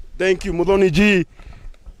 Thank you Muthoni G,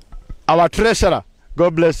 our treasurer.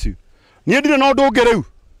 God bless you. Niĩ ndirĩ na ũndũ ũngĩ rĩu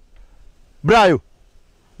Brayo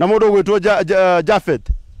na mũndũ ũgwĩtwo Jafet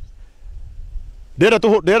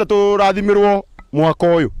ndĩrenda tũrathimirwo mwaka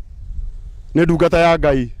ũyũ nĩ ndungata ya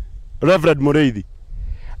Ngai Reverend Mũrĩithi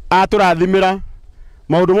atũrathimĩra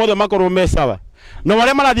maũndũ mothe makorwo me sawa na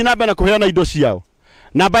wale marathiĩ na mbere kũheana indo ciao.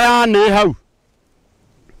 Namba ya nĩ hau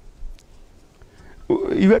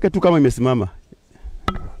iweke tu kama imesimama.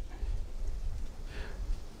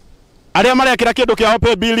 Arĩa marekĩra kĩndũ kĩao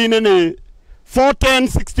pay bill-inĩ nĩ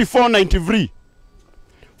 4106493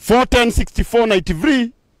 4106493.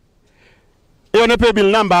 Iyo nĩ pay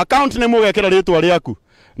bill number. Account nĩ mũgekĩra rĩtwa rĩaku.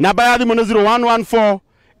 Namba ya thimũ nĩ 0114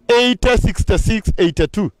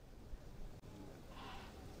 86682.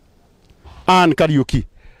 Ann Kariuki.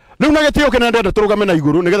 Rĩu na gĩtĩo kĩnene ndĩrenda tũrũgame na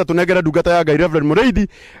igũrũ nĩgetha tũnengere ndungata ya Ngai Reverend Mũrĩithi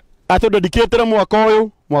atũdedicate mwaka ũyũ,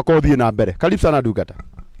 mwaka ũthiĩ na mbere. Karibu sana ndungata.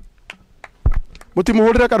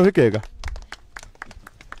 Mũtimũhũrĩre karũhĩ kega.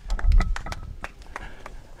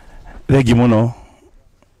 Thengi mũno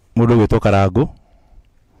mũndũ gwĩtwo Karangũ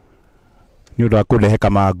nĩ ũndũ wa kũndehe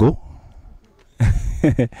kamangũ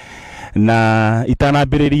na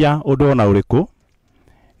itanambĩrĩria ũndũ ona ũrĩkũ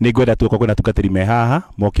nĩ ngwenda tu kwĩna tungatĩri me haha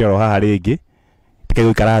moke oro haha rĩngĩ tike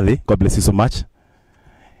gũikara thĩ. God bless you so much.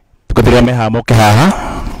 Tungatĩri me haha moke haha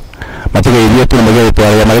matugeithie tu na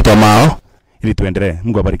magĩtwa mao ili tuendelee.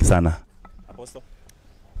 Mungu abariki sana.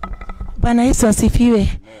 Bwana Yesu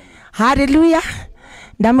asifiwe. Hallelujah.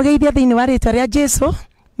 Ndamugeithia thĩinĩ wa rĩtwa rĩa Jesu.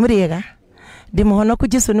 Mũrĩega. Ndĩ mũhonoku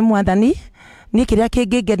Jesu nĩ mwathani. Niĩ kĩrĩa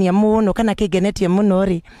kĩngĩngenia mũno kana kĩngenetie mũno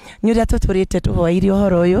rĩ nĩ ũrĩa tũtũrĩte tũhoeire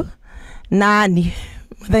ũhoro ũyũ na ni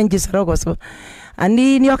mũthenya Jesu rogoco.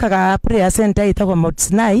 Ani nĩokaga prayer center ĩtagwo Mount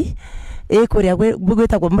Sinai kũrĩa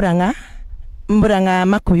gwĩtagwo Murang'a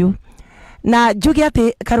Makuyu. Na njuge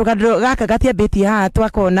atĩ karũgano gaka gatiambĩtie haha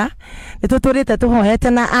twakona nĩ tũtũrĩte tũhoete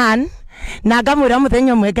na Ann na ngamwĩra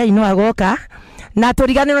mũthenya ũmwe Ngai no agoka na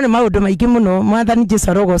tũriganĩrwo nĩ maũndũ maingĩ mũno mwathani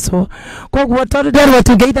Jesu arogocwo. Koguo tondũ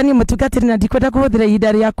tungeithanie mũtungatĩri na ndikwenda kũhũthĩra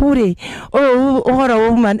ihinda rĩaku rĩ ũyũ ũhoro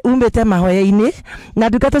umĩte mahoya-inĩ na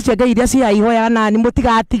ndungata cia Ngai iria ciaihoya nani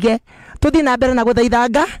mũtigatige tũthiĩ na mbere na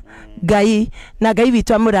gũthaithanga Ngai na Ngai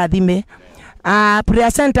witũ amũrathime.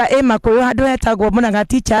 Prayer center Makuyu handũ hetagwo Murang'a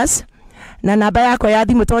Teachers na namba yako ya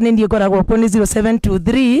thimũ tondũ nĩ niĩ ngoragwo kuo nĩ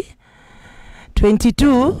 0723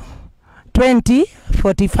 22 20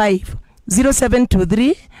 45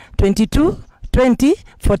 0723 22 20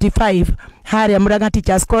 45 harĩa Murang'a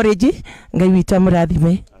Teachers College. Ngai witũ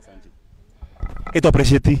amũrathime. Ito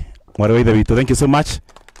appreciate mwari wa ithe witũ. Thank you so much.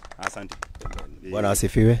 Asante. Bwana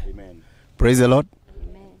asifiwe. Praise the Lord.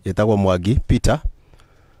 Yetagwo Mwangi Peter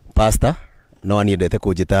pastor no aniendete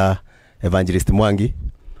kũnjĩta evangelist Mwangi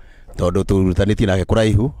tondũ tũrutanĩtie nake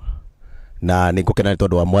kũraihu na nĩ ngũkena nĩ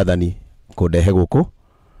tondũ wa mwathani kũndehe gũkũ.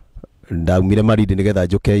 Ndaumire Marindi nĩgetha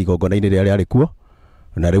njoke igongona-inĩ rĩrĩa rĩarĩ kuo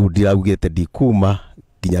na rĩu ndiraugĩte ndikuma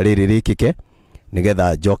nginya rĩrĩ rĩkĩke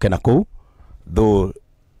nĩgetha njoke na kũu though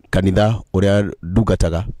kanitha ũrĩa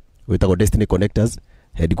ndungataga wĩtagwo Destiny Connectors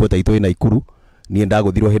headquarter itũ ĩ Naikuru niĩ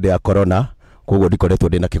ndagũthirwo hĩndĩ ya corona koguo ndikoretwo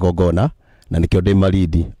ndĩ na kĩgongona na nĩkĩo ndĩ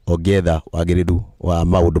Marindi ongetha wagĩrĩru wa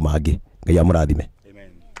maũndũ mangĩ. Ngai amũrathime.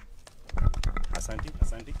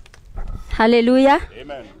 Asante. Hallelujah.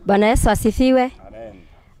 Amen. Bwana Yesu asifiwe. Amen.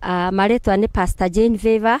 Marĩtwa nĩ Pastor Jane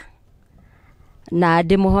Favor na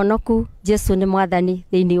ndĩ mũhonoku. Jesu nĩ mwathani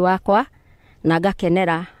thĩinĩ wakwa na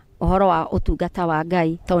ngakenera ũhoro wa ũtungata wa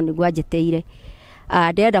Ngai tondũ nĩguo anjĩtĩire.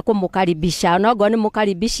 Ndĩrenda kũmũkaribisha no ngo nĩ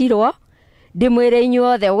mũkaribishirwo ndĩmwĩre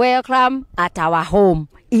inyuothe welcome at our home,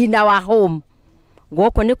 in our home.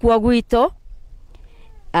 Gũkũ nĩkuo gwitũ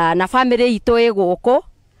na family itũ ĩ gũkũ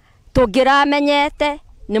tũngĩramenyete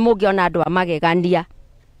nĩ mũngĩona andũ a magegania.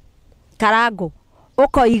 Karangũ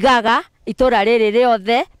ũkoigaga itũra rĩrĩ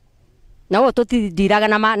rĩothe na gũkũ tũtindiraga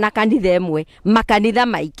na kanitha ĩmwe makanitha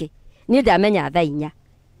maingĩ niĩ ndamenya thaa 4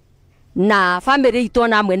 na family itũ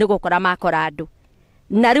na amwe nĩ gũkora makora andũ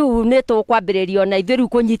na rĩu nĩ tũkwambĩrĩrio na ithuĩ rĩu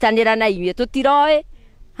kũnyitanĩra na inyuĩ tũtiroĩ.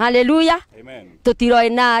 Hallelujah. Amen.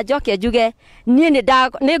 Tũtiroĩ na njoke njuge niĩ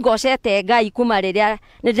nĩ ngocete Ngai kuma rĩrĩa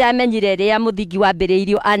nĩ ndamenyire rĩrĩa mũthingi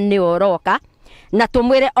wambĩrĩirio nĩ oroka na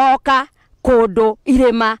tũmwĩre oka kũndũ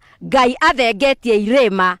irĩma Ngai athengetie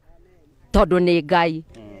irĩma tondũ nĩ Ngai.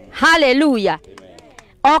 Hallelujah.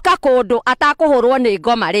 Oka kũndũ atakũhũrwo nĩ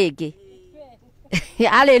ngoma rĩngĩ.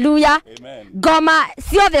 Hallelujah. Ngoma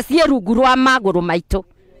ciothe ciĩ rungu rwa magũrũ maitũ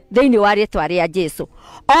thiini wa ritwa ria Jesu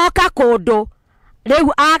oka kundu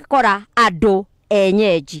riu akora andu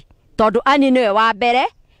enyeji tondu ani niwe wa mbere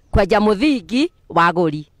kwenja muthingi wa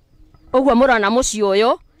guri uguo murona muci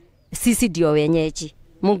uyu sisi ndio wenyeji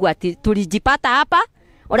Mungu ati tulijipata hapa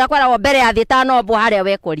ora kwara mbere ya thitano mbo haria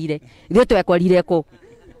wekorire ithu twekorire ku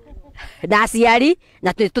na aciari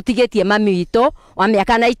na tutigetie mami witũ wa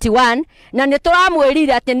mĩaka 91 na nĩ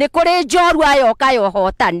tũramwĩrire atĩ nĩ kũrĩ njorua yoka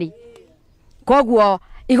yohotani koguo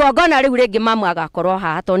igongona rĩu rĩngĩ mamu agakorwo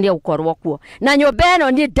haha tondũ nĩ egũkorwo kuo na nyũmba ĩno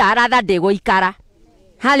niĩ ndaratha ndĩgũikara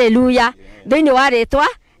haleluya thĩinĩ wa rĩtwa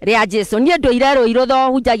rĩa Jesu niĩ ndũire rũirũ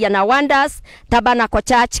hunjagia na Wonders Tabernacle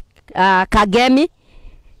Church Kagemi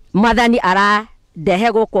mwathani arandehe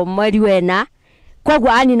gũkũ mweri wena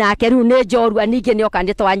koguo ani nake riu nĩ njorua ningĩ nĩ oka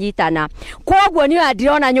nĩ twanyitana koguo niĩ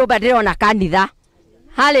ndirona nyũmba ndirona kanitha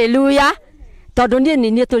haleluya tondu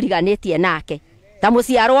niĩ tũriganĩtie nake ta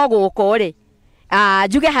mũciarwo gũkũ rĩ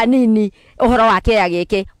njuge hanini ũhoro wa kĩrĩa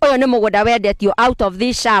gĩkĩ ũyũ nĩ mũgũnda wendetio out of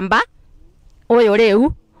this shamba ũyũ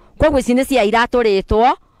rĩu koguo ici nĩ cia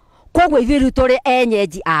iratũrĩtwo koguo ithuĩ rĩu tũrĩ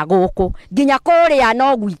enyeji a gũkũ nginya kũrĩa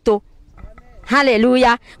no gwitũ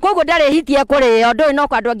haleluya koguo ndarĩhitie kũrĩo ndũĩ no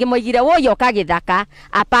kwandũ angĩ moigire woyoka gĩthaka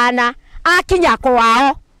apana akinya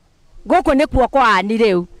kwao gũkũ nĩ kuo kwani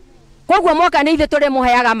rĩu koguo moka nĩ ithuĩ tũrĩ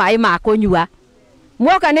mũheaga maĩ ma kũnyua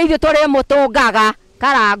moka nĩ ithuĩ tũrĩ mũtũngaga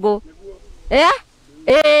karangũ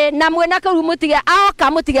na mwena kũu mũtige aoka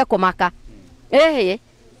mũtige kũmaka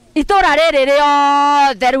itũra rĩrĩ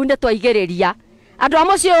rĩothe rĩu nĩ twaigĩrĩria andũ a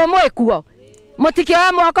mũciĩ ũyũ mwĩkuo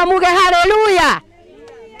mũtikĩoe moko muge haleluya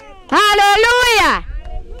haleluya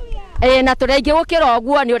na tũrĩngĩ gũkĩra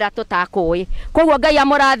ũguo nĩ ũrĩa tũtakũĩ koguo Ngai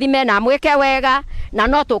amũrathime na mwĩke wega na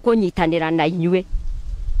no tũkũnyitanĩra na inyuĩ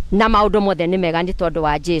na maũndũ mothe nĩ mega nĩ tondũ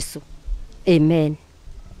wa Jesu amen.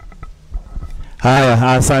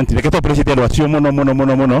 Haya, asante. Reke tũappreciate andũ acio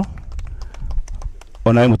mũno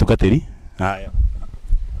onawe mũtungatĩri. Haya,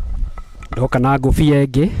 ndoka na ngũbia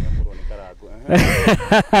ĩngĩ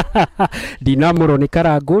ndinamũrwo nĩ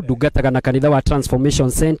Karangũ ndungataga na kanitha wa Transformation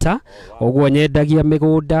Center ũguo nyendagia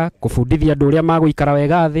mĩgũnda kũbundithia andũ ũrĩa magũikara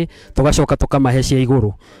wega thĩ tũgacoka tũkamahe cia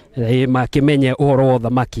igũrũ makĩmenye ũhoro wa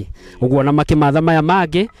ũthamaki ũguo na makĩmatha maya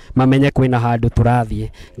mangĩ mamenye kwĩna handũ tũrathiĩ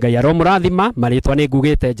Ngai aromũrathima marĩtwa nĩ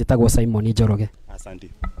ngugĩte njĩtagwo Simon Njoroge. Asante.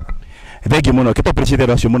 Thank you mũno. Kĩtũappreciate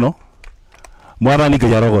andũ acio mũno. Mwathani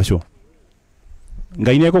Ngai arogocwo.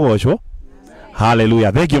 Ngai nĩ ekũgocwo.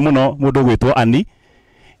 Hallelujah. Thank you mũno mũndũ gwĩtwo Ani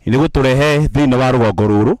nĩ gũtũrehe thĩinĩ wa rũgongo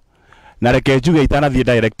rũrũ na reke njuge itanathiĩ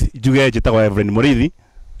direct njuge njĩtagwo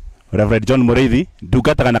Reverend John Mũrĩithi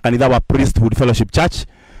ndungataga na kanitha wa Priesthood Fellowship Church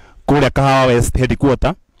kũrĩa Kahawa West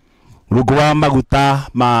headquarter rungu wa maguta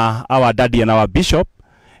ma our daddy and our bishop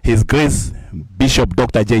His Grace Bishop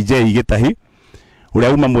Dr. JJ Gĩtahi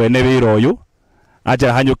ũrĩa uma mwene wĩra ũyũ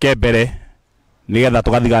aja hanyũke mbere nĩgetha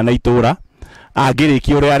tũgathigana na itũra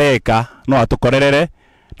angĩrĩkia ũrĩa areka no atũkorerere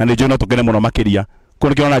na nĩ njũĩ no tũkene mũno makĩria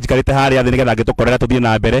kũrĩ kĩona njikarĩte harĩa thĩ nĩgetha angĩtũkorera tũthiĩ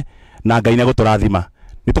na mbere na Ngai nĩ gũtũrathima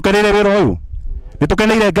nĩ tũkeneire wĩra ũyũ nĩ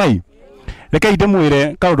tũkeneire Ngai rekei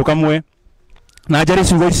ndĩmwĩre kaũndũ kamwe na njari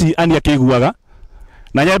ciugo ici Ani akĩiguaga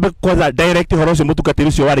na nyambe kwanza direct horo ũcio mũtungatĩri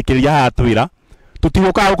ũcio warĩkĩrĩria haha twĩra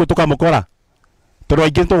tũtigũkaga gũkũ tũkamũkora tondũ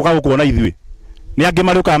aingĩ tũgũka gũkuona ithuĩ nĩ angĩ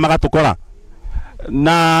marĩũkaga magatũkora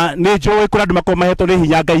na nĩ njũĩ kũrĩ andũ makorwo mahetwo nĩ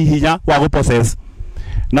hinya Ngai hinya wa gũpossess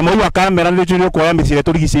na mũi wa kamera nĩ njũĩ kuoya mĩciĩ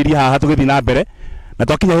tũrigicĩirie haha tũgĩthiĩ na mbere na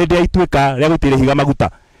twakinya hĩndĩ ya ituĩka rĩa gũitĩrĩria higa maguta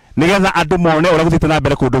nĩgetha andũ mone ũrĩa gũthiĩte na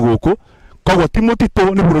mbere kũndũ gũkũ koguo ti mũtitũ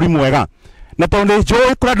nĩ bũrũri mwega na tondũ nĩ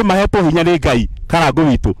njũĩ kũrĩ andũ mahetwo hinya nĩ Ngai Karangũ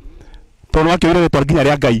witũ tondũ wakĩũire rĩtwa nginya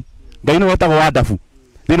rĩa Ngai nĩ wetagwo Wonderful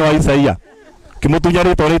thĩinĩ wa Isaia kĩmũtunya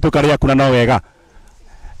rĩtwa rĩtuĩka rĩaku na no wega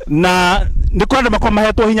na nĩ kũrĩ andũ makorwo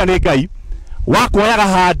mahetwo hinya nĩ Ngai wa kuoyaga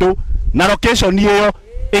handũ na location ĩyo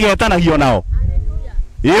ĩgetanagio nao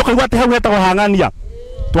kaigua atĩ hau hetagwo hang'ania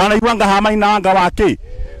twanaiguanga hamaina wanga wake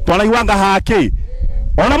twanaiguanga hake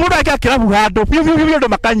ona mũndũ ake akĩrabu handũ biũ andũ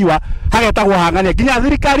makanyua hagetagwo hang'ania nginya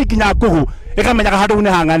thirikari nginya ngũgũ ĩkamenyaga handũ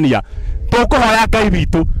nĩ hang'ania tũkũhoya Ngai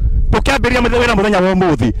witũ tũkĩambĩrĩria wĩra mũthenya wa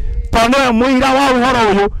ũmũthĩ tondũ nĩwe mũira wa ũhoro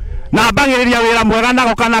ũyũ na mbagĩrĩria wĩra mwega na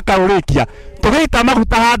goka na karũrĩkia tũgĩita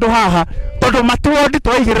maguta handũ haha tondũ matuondi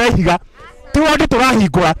twaigĩrĩra ihiga tuondi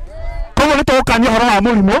tũrahingũra koguo nĩ tũgũkania ũhoro wa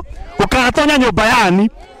mũrimũ ũkanatonya nyũmba yani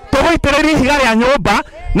tũgũitĩrĩria ihiga rĩa nyũmba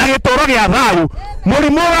na gĩtũũro gĩa thayũ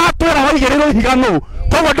mũrimũ ũratwĩra waigĩrĩrwo ihiga nũ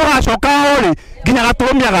koguo ndũgacoka ũrĩ nginya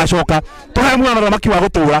gatũrũmi agacoka tũhe muoyo na ũthamaki wa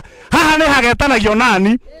gũtũũra haha nĩ hagetanagio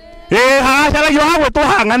nani hagacaragio hagwĩtwo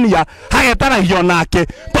hang'ania hagetanagio nake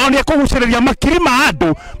tondũ nĩ ekũgucĩrĩria makiri ma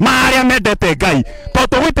andũ marĩa mendete Ngai tondũ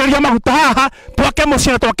tũgũitĩrĩria maguta haha twake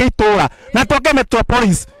mũciĩ na twake itũũra na twake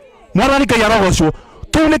metropolis mwathani Ngai arogocwo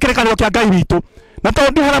kiu nä kä rä kanä kä ngai witå na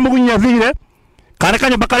tondå hara må gunyia thire kana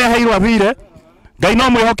kanyå karä a heirwo thire ngai no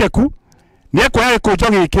mwä hokeku nä ekuoya gä kå njo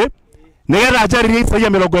gä kä nä getha njaririe Isaia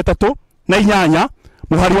 38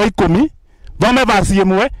 må hari wa 10 thome basi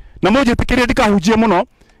ĩmwe na må njä tä kä rie ndikahunjie må no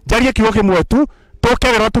njarie kiugo kä mwe tu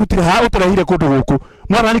tåkegerwo tå rutire ha å tå rehire kå ndå gå kå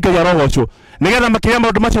mwathani ngai arogocwo nä getha makä ria maå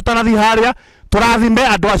ndå macio tanathi harä a tå rathime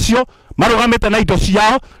andå acio marugamä te na indo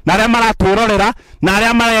ciao na arä a maratwä rorera na arä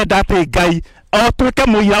a marenda atä ngai o twä ke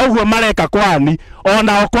må ira å guo mareka kwani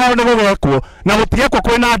onao kwao nä gå gekwo na gå tigekwo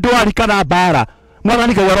kwä na ndwari kana mbara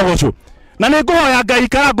mwathani ngai arogocwo na nä ngå hoya ngai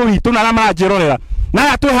karangå witå na arä a maranjä rorera na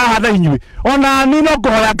aya twä haha tha inyuä ona ni no ngå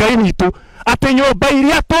hoya ngai witå atä nyå mba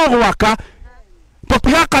iria tå gwaka tå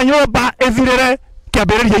tigaka nyå mba ä thirä kä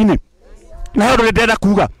ambä rä ria-inä na he å ndå nä ndenda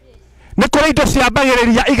kuga nä kå rä indo ciambagä rä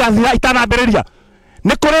ria igathira itanambä rä ria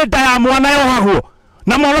nä kå rä nda ya mwana yohagwo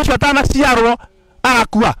na mwana å cio atanaciarwo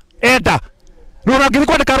agakua enda rä u ngä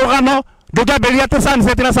kwandä ka rå gano ndå ngä ambä rä ria atä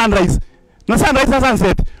sunset na sunrise na sunrise na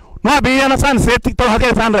sunset no ambä rä ria na sunset tondå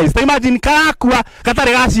hakä sunrise ta imagine karakua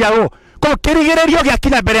gatarä gaciarwo koguo kä rigä rä rio gä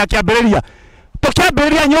akinya mbere ya kä ambä rä ria tå kä ambä rä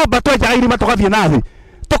ria nyåmba twenjaga irima tå gathiä na thä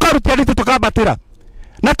tå karutia nditå tå kambatä ra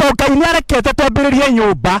na to ngai nä arekete twambä rä rie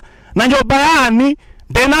nyåmba na nyåmba yani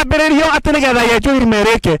ndenambä rä rio atä nä getha yenjwo irima ä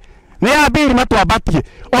rä ke nä yambä irima twambatie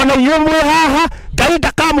ona inyuä mwä haha ngai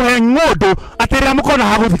ndakamå he ng'å ndå atä rä a må kona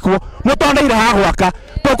hagå thikwo må tondeire ha gwaka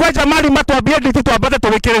tå kwenja marima twambie nditi twambate tå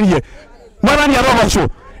gä kä rä rie mwathani arogocwo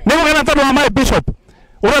nä gå gena tondå wa my bishop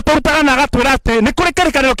å rä a tå rutaga na agatwä ra atä nä kå rä kä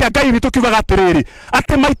rä kanä kä a ngai witå kiugaga atä rä rä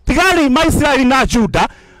atä maitigari ma Isiraeli na Juda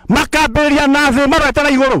makambä rä ria na thä marorete na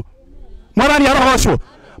igå rå mwathani arogocwo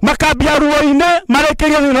makambia ruo-inä marä kä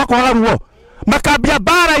rie thä wa kwaga ruo makambia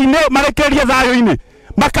mbara-inä marä kä rie thayå-inä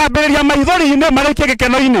makambä rä ria maithori-inä marä kie gä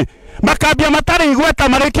keno-inä makambia matarä igweta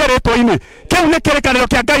marä kie rä two-inä kä u nä kä rä kanä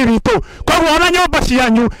kä a ngai witå koguo ona nyå mba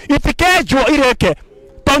cianyu itikenjwo irä ke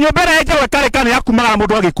to nyå mba ä rä a enjagwo ä karä kanä ya kumagara må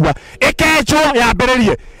ndå agä kua ä kenjwo yambä rä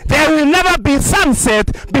rie there will never be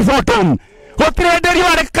sunset before dawn gå tirä ndä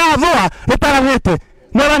riũa rä kathũa rä tarathä te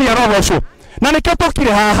mwathani arogocwo na nä kä tå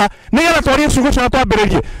kire haha nä getha twarie ciugo cio na twambä rä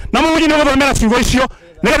rie na må munyi nä gå thomera ciugo icio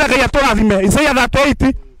nä getha ngai atå rathime Isaia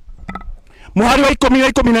 38 må hari wa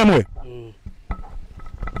 10 na 11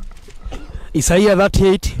 Isaia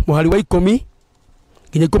 38 muhari wa 10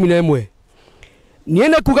 nginya 11 niĩ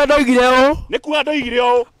nĩ kuga ndoigire ũũ nĩ kuga ndoigire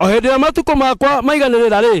ũũ o hĩndĩ ĩrĩa matukũ makwa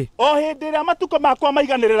maiganĩrĩra rĩ o hĩndĩ ĩrĩa matukũ makwa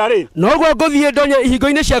maiganĩrĩra rĩ noguo ngũthiĩ ndonye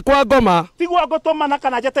ihingo-inĩ ciakwa ngoma tiguo ngũtũmana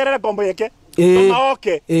kana njeterere ngombo yake tũma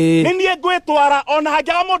oke nĩ niĩ ngwĩtwara ona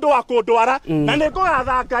hangĩaga mũndũ wa kũndwara na nĩ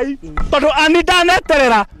ngũgatha ngai tondũ ani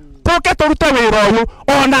ndaneterera tũke tũrute wĩra ũyũ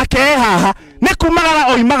onake e haha nĩ kumagara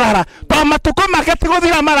oimagara to matukũ make ti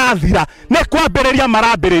gũthira marathira nĩ kwambĩrĩria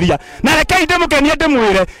marambĩrĩria na rekei ndĩmũkenie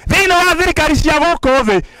ndĩmwĩre thĩinĩ wa thirikari cia gũkũ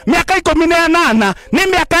thĩ mĩaka 18 nĩ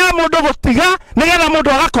mĩaka ya mũndũ gũtiga nĩgetha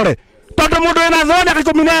mũndũ agakore tondũ mũndũ wĩna thoni mĩaka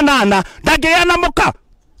 18 ndangĩgĩa na mũka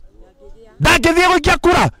ndangĩthiĩ gũikia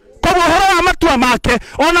kura koguo ũhoro wa matua make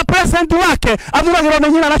ona president wake athuragĩrwo nĩ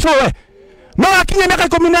nyina na cũwe no akinye mĩaka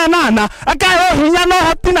 18 akahe hinya no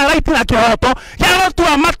hoti na right na kĩhoto gĩa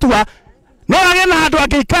gũtua matua no agĩe na handũ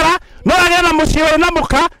angĩikara no agĩe na mũciĩ wĩ na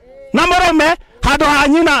mũka na mũrũme handũ ha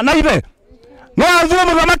nyina na ithe no athure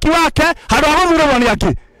mũthamaki wake handũ ha gũthurĩrwo nĩ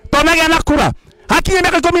angĩ to nĩagĩa na kura hakinye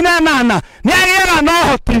mĩaka 18 nĩ agĩaga na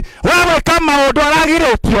ũhoti wa gwĩka maũndũ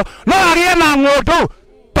aragirĩtio no agĩe na ng'ũndũ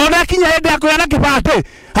to nĩakinya hĩndĩ ya kũgĩa na kĩbandĩ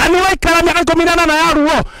hani waikara mĩaka 18 ya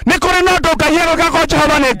ruo nĩ kũrĩ na ũndũ ngai egwĩka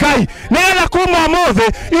Jehova nĩ ngai nĩgetha kuma ũmũthĩ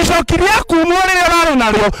icoki rĩa kumwo rĩrĩa ũrarĩ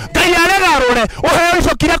narĩo ngai arĩgarũre ũheo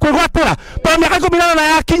icoki rĩa kwĩgwatĩra to mĩaka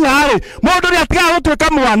 18 yakinya-rĩ mũndũ nĩ atigaga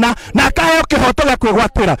gũtuĩka mwana na akaheo kĩhoto gĩa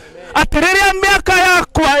kwĩgwatĩra atĩ rĩrĩa mĩaka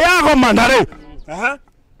yakwa yagomana-rĩ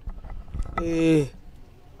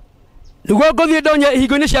nĩguo ngũthiĩ ndonye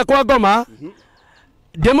ihingo-inĩ ciakwa ngoma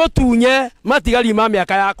ndĩmũtunye matigari ma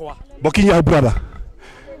mĩaka yakwa bokinya hau brother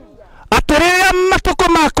atĩ rĩrĩa matukũ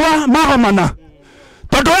makwa magomana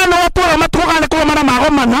tondũ we nĩ watwara matukũ nĩ kũgomana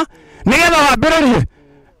magomana nĩgetha wambĩrĩrie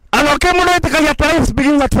anoke mũndũ wĩtĩkagia atĩ life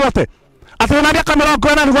begins at 40 atĩ wĩna mĩaka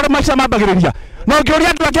 40 nĩguo maica mambagĩrĩria no ngĩũria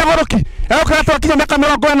andũ angĩ agũrũki egũkĩra twakinya mĩaka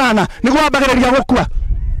 40 nĩguo wambagĩrĩria gũkua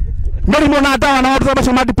mĩrimũ na ndawa na maũndũ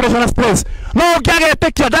macio ma depression na stress no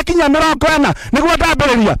ũngĩagetĩkia ndakinya 40 nĩguo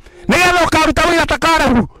ndambĩrĩria nĩgetha ũkaruta wĩra ta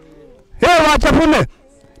Kalebu wa Jefune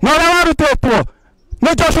na ũrĩa warutĩtwo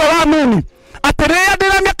nĩ Joshua wa Nuni atĩ rĩrĩa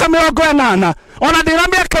ndĩna mĩaka 80 ona ndĩna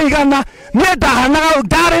mĩaka 100 niĩ ndahanaga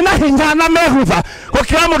ndarĩ na hinya na mehutha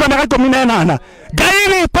gũkĩra mũndũ wa mĩaka 18 ngai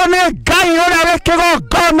witũ nĩ ngai ũrĩa wĩ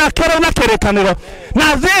kigongona kĩrĩ na kĩrĩkanĩro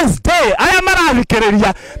na this day aya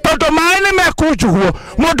marathikĩrĩria tondũ maĩ nĩ mekunjugwo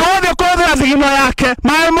mũndũ wothe ũkũhũthĩra thigino yake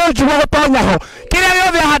maĩ mũnjugwo gũtonya ho kĩrĩa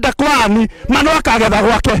gĩothe ahanda kwani mano akagetha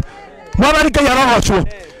gwake mwathani Ngai arogocwo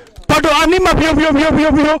tondũ anima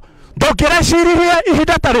biũ ndũngĩrecirie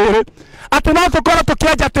ihinda ta rĩrĩ atĩ no tũkorwo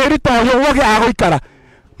tũkĩenja tĩri ta ũyũ ũgĩaga gũikara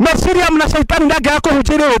meciria na caitani ndangĩaga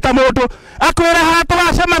kũhunjĩria wĩ ta mũndũ akwĩra haha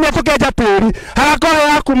tũgacemania tũkenja tĩri hagakorwo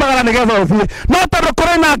ya kumagara nĩgetha ũthiĩ no tondũ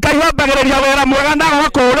kũrĩ na Ngai wambagĩrĩria wĩra mwega na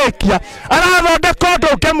agakũũrĩkia arathondeka ũndũ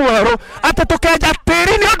ũngĩ mwerũ atĩ tũkenja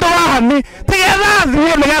tĩri nĩ ũndũ wa hani tigetha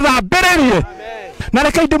thiĩ nĩgetha mbĩrĩrie na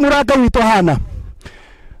reke ndĩmwĩra Ngai witũ hana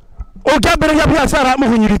ũngĩambĩrĩria biacara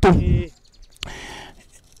mũgunyiritũ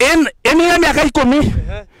ĩnĩ mĩaka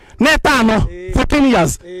 15 14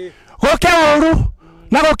 years gũke ũru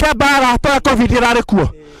na gũke mbara toya covid ĩrarĩ kuo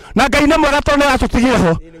na Ngai nĩ mwega tondũ nĩratũtigire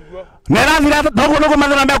ho na ĩrathira thoguo nĩguo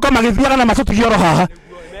mathĩna mekwo magĩthiaga na macũtigie oro haha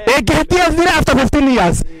ĩngĩhĩtia thire after 15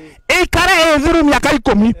 years ĩikare ĩthiru mĩaka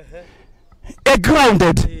 10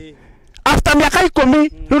 grounded after mĩaka 10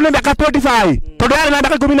 rĩu nĩ mĩaka 25 tondũ yarĩ na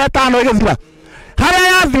mĩaka 15 ĩgĩthira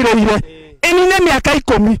harĩa yathirĩire ĩnine mĩaka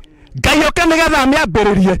 10 Ngai oke nĩgetha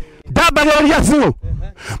amĩambĩrĩrie ndambagĩrĩria zero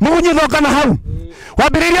mũgunyithongana hau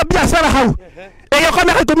wambĩrĩria biacara hau ĩgĩũka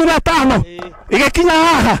mĩaka 15 ĩgĩkinya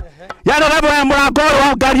haha yarĩ level ya mũrango ũyũ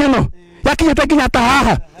wa ngari ĩno yakinyĩte nginya ta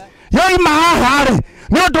haha yoima haha rĩ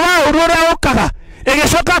nĩ ũndũ wa ũru ũrĩa ũkaga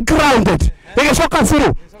ĩgĩcoka grounded ĩgĩcoka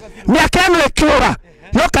zero mĩaka ĩno ĩkĩũra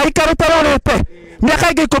yoka ikarĩte rorĩte mĩaka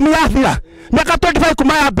ĩngĩ 10 yathira mĩaka 25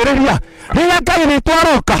 kuma yambĩrĩria rĩrĩa Ngai witũ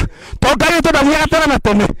aroka to Ngai witũ ndathiaga tene na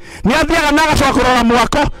tene nĩ athiaga na agacoka kũrora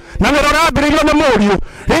mwako na wĩra ũrĩa wambĩrĩirio nĩ mũriũ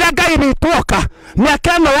rĩrĩa Ngai witũ oka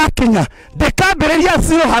mĩaka ĩno yakinya ndĩkambĩrĩria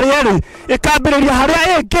zero harĩa ĩrĩ ĩkambĩrĩria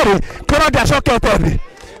harĩa ĩngĩrĩ korwo ndĩacokete thĩ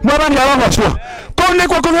mwathani arogocwo kũu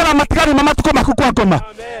nĩkuo kũgĩra matigari ma matukũ maku kwa ngoma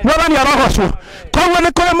mwathani arogocwo koguo nĩ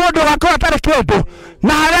kũrĩ mũndũ ũgakorwo atarĩ kĩndũ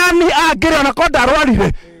na harĩa ni angĩrĩ ona korwo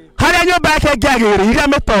ndarwarire harĩa nyũmba yake ĩngĩagĩrĩire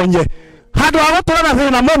amĩtonye handũ ha gũtũra na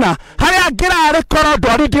thĩna mũna harĩa angĩrarĩ korwo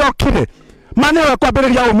ndwari ndĩokire ma nĩwe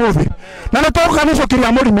kwambĩrĩria ũmũthĩ na nĩ tũgũka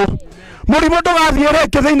nĩcũkĩria mũrimũ ndũgathiĩ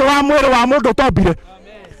rĩngĩ thĩinĩ wa mwĩrĩ wa mũndũ ũtombire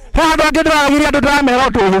he handũ angĩ ndĩraragiria andũ ndĩramera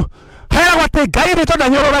ũndũ ũyũ heragwo atĩ Ngai witũ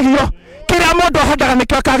ndanyũrũragio kĩrĩa mũndũ ahandaga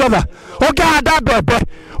nĩkĩo akagetha ũngĩhanda mbembe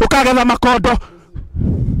ũkagetha makondo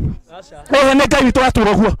nĩ Ngai witũ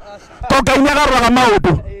atũra ũguo to Ngai nĩagarũraga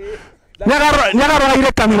maũndũ nĩagarũra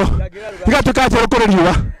irekanĩro igatuĩka njerũ kũrĩ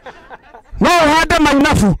riũa no ũhande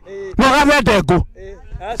mainabu na ũgathe ndengũ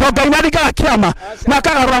to Ngai nĩaringaga kĩama na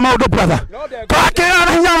akagarũra maũndũ brother twakĩrĩra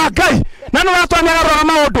na hinya wa Ngai na nĩ watwa nĩagarũraga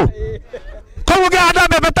maũndũ koguo ũngĩhanda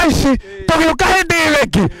mbembe ta ici tũgĩũka hĩndĩ ĩyo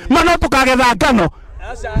ĩngĩ ma no tũkagetha ngano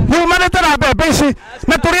yumanĩte na mbembe ici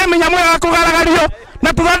na tũrĩe mĩnyamũ ya kũgaragario na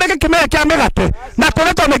tũthondeke kĩmera kĩa mĩgate na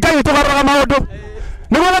tũrĩ to nĩ Ngai tũgarũraga maũndũ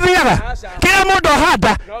nĩguo gũthiaga kĩrĩa mũndũ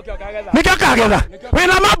ahanda nĩkĩo akagetha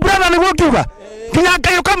wĩna mabrother nĩguo ngiuga nginya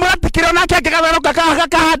Ngai ũkamũratikĩra onake angĩgetha noka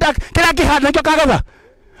kahanda kĩrĩa angĩhanda nĩkĩo akagetha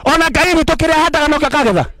ona Ngai witũ kĩrĩa ahandaga nokĩo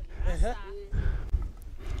akagetha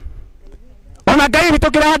ona Ngai witũ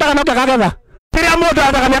kĩrĩa ahandaga nokĩo akagetha kĩrĩa mũndũ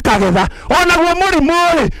ahandaga nĩakagetha onaguo mũrimũ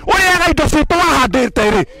rĩ ũrĩaga indo citũ wahandĩte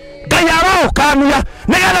rĩ Ngai aroũkania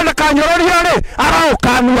nĩgetha ndakanyũrũrio rĩ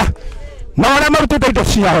aroũkania na ũrĩa marutĩte indo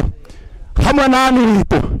ciao hamwe na ani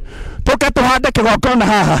witũ tũke tũhande kĩgongona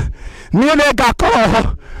haha niĩ nĩ ngakorwo ho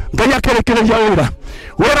Ngai akĩrĩkĩrĩria wĩra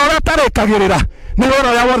ũrĩa ũtarĩkagĩrĩra nĩ wĩra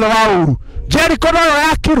ũrĩa wothe wa ũru Jeriko nayo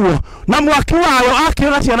yakirwo na mwaki wayo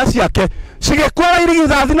akĩra ciana ciake cigĩkũra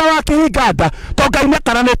irigithathi na wakĩhinga nda to Ngai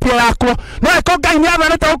nĩakaranĩtie yakwo no ĩko Ngai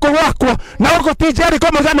nĩathanĩte gũkũ gwakwo na gũkũ ti Jeriko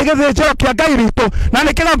mũiga nĩ gĩthĩnjĩro kĩa Ngai witũ na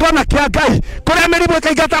nĩ kĩgongona kĩa Ngai kũrĩa mĩrimũ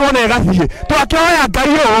ĩkaingatagwo na ĩgathiĩ twakĩhoya Ngai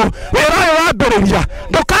ũũ wĩra ũyũ wambĩrĩria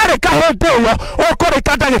ndũkarĩka hĩndĩ ĩyo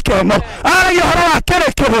ũkũrĩka ndagĩka ĩno aragia ũhoro wa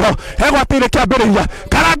kĩrĩkĩrĩro egwatĩire kĩambĩrĩria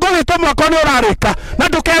karango witũ mwako nĩ ũrarĩka na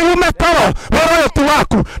ndũkeyume toro wĩra ũyũ ti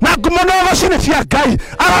waku na ngumo no gũcinĩ cia Ngai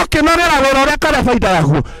arokĩnorera wĩra ũrĩa karĩa baida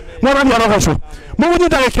yaguo mwathani arogocwo mũgunyi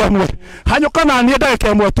ndagĩka ĩmwe hanyũka na niĩ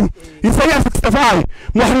ndagĩka ĩmwe tu Isaia 65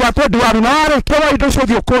 mweri wa 21 na warĩkia wa indo icio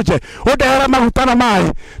ũthiĩ ũkũnje ũndehere maguta na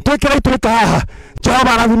maĩ twĩkĩre itũrĩka haha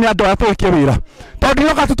Jehova arathime andũ aya tũrĩkie wĩra tondũ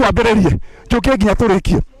nĩoka tu twambĩrĩrie njũke nginya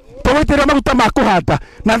tũrĩkie tũgũitĩrĩria maguta ma kũhanda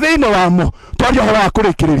na thĩinĩ wamo twaria ũhoro wa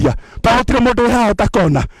kũrĩkĩrĩria tondũ gũtirĩ mũndũ wĩ haha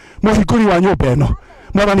ũtakona mũhingũri wa nyũmba ĩno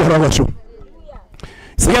mwathani arogocwo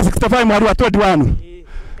Isaia 65 mweri wa 21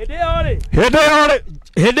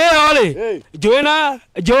 hĩndĩ ĩyo rĩ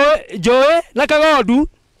njũĩ na kagondu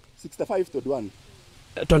 65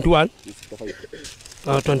 21 21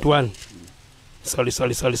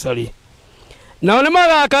 21 sorry nao nĩ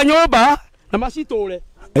magaka nyũmba na macitũre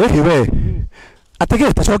we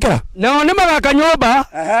atigite cokera nao nĩ magaka nyũmba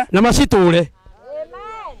na macitũre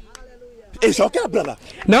cokera brother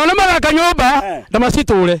nao nĩ magaka nyũmba na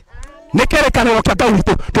macitũre nĩ kĩrĩkanĩro kĩa Ngai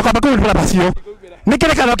witũ tũkamba kũrĩra bacio nĩ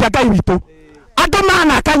kĩrĩkanĩro kĩa Ngai witũ andũ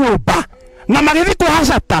manaka nyũmba na magĩthiĩ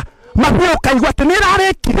kũhacata mabuo kaigua atĩ nĩ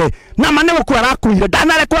ĩrarĩkire na ma nĩ gũkua arakuire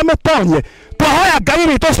ndanarekwo amĩtonye twahoya Ngai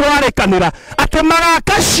witũ ũcio warĩkanĩra atĩ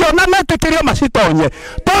magaka cio na metĩkĩrio macitonye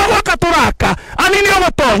tũgũka tũraka ani nĩ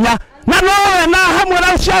ũgũtonya na nowe na hamwe na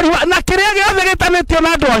ũciari na kĩrĩa gĩothe gĩtanĩtio na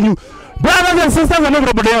andũ anyu brothers and sisters and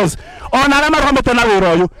everybody else ona arĩa marũgamĩte na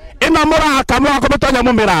wĩra ũyũ ĩno mũraka mũgakũmĩtonya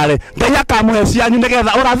mũmĩrare Ngai akamũhe cianyu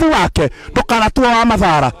nĩgetha ũrathi wake ndũkanatuo wa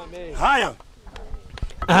mathara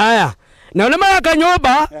haya nao nĩ magaka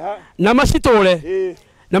nyũmba na macitũre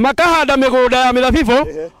na makahanda mĩgũnda ya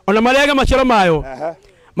mĩthabibũ ona marĩage maciaro mayo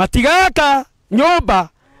matigaka nyũmba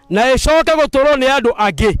na ĩcoke gũtũrwo nĩ andũ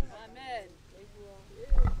angĩ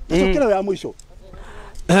ya mũico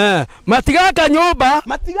matigaka nyũmba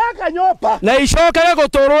na icokere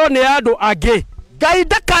gũtũrwo nĩ andũ angĩ Ngai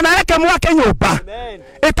ndakanareke mwake nyũmba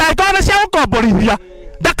ĩtangĩkorwo nĩ cia gũkomborithia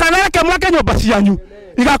ndakanareke mwake nyũmba cianyu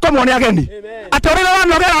igakomwo nĩ ageni atĩ ũrĩrĩ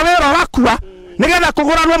wanogera wĩra ũrakua nĩgetha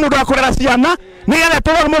kũgũranwo mũndũ wa kũrera ciana nĩgetha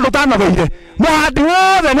tũgũre mũndũ ũtanogeire mũhandi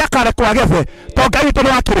wothe nĩ akarekwo agethe to Ngai witũ nĩ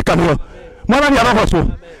wa kĩrĩkanĩro mwathani arogocwo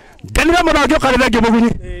ngenire mũno ngĩũka rĩrĩa ngĩ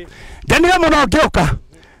mũgunyi ngenire mũno ngĩũka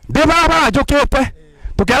ndĩ barabara njũkĩte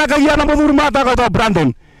tũkĩaragagia na mũthuri matagwo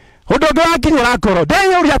Brandon ũndũ ũngĩ wankinyĩra ngoro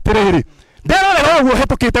ndeyũria atĩrĩrĩ nderorera ũguo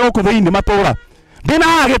hetũkĩte gũkũ thĩinĩ matũra ndĩna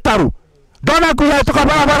haha gĩtarũ ndona ngũkũ yahĩtũka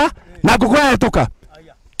barabara na ngũkũ yahĩtũka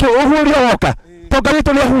ũhurio woka to Ngai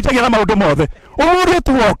witũ nĩ ahunjagia na maũndũ mothe ũhurio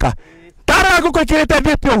tu woka tara ngũkũ ĩkĩrĩte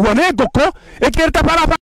thĩti ũguo nĩ ngũkũ ĩkĩrĩte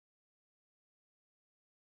barabara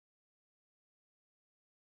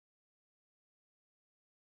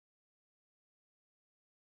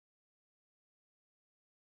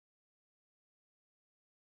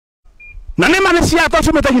na nĩ mani ciato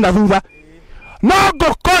cumĩte nyina thutha no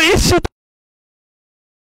ngũkũ ici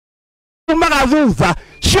umaga thutha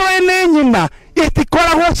cioĩ nĩ nyina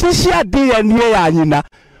itikoragwo ci cia DNA ya nyina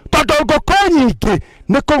tondũ ngũkũ nyingĩ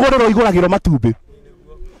nĩ kũgũrĩrwo igũragĩrwo matumbĩ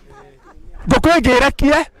ngũkũ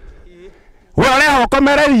ĩngĩrekie we ũreha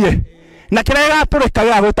ũkomererie na kĩrĩa gĩgatũrĩka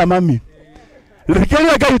gĩgagwĩta mami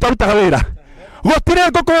rĩkĩrĩa Ngai witũ arutaga wĩra gũtirĩ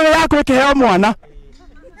ngũkũ ĩrĩ yaku ĩkĩheo mwana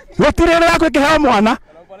gũtirĩ ĩrĩ yaku ĩkĩheo mwana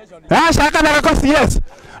acaka na gako CS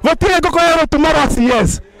gũtirĩ ngũkũ ĩrĩ rũtuma rwa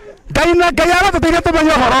CS Ngai aratũteithia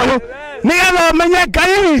tũmenye ũhoro ũyũ nĩgetha ũmenye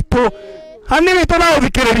Ngai witũ ani witũ na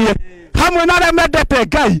ũthikĩrĩrie hamwe na arĩa mendete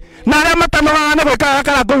Ngai na arĩa matanogaga nĩ gwĩkaga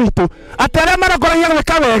karango witũ atĩ arĩa marongoragia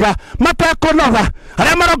gwĩka wega matekũnoga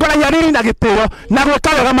arĩa marongoragia riri na gĩtĩo na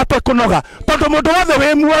gwĩka wega matekũnoga tondũ mũndũ wothe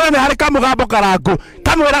wĩ muoyo nĩ harĩ kamũgambo karango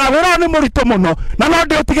kamwĩraga wĩra ũyũ nĩ mũritũ mũno na no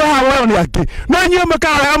ndĩũtige haha woyo nĩ angĩ no inyuĩ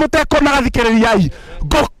mwĩkaga wega mũtekũnoga thikĩrĩriai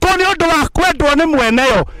ngũkũ nĩ ũndũ wa kwendwo nĩ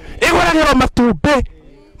mweneyo ĩgũragĩrwo matumbĩ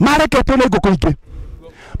mareketwo nĩ ngũkũ ingĩ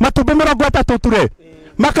matumbĩ 30 ture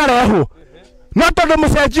makarehwo no tondũ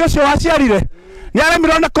mũcenjia ũcio waciarire nĩ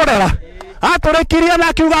aremirwo nĩ kũrera atũrĩkirie na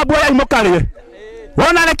akiuga mbuoya imũkarĩe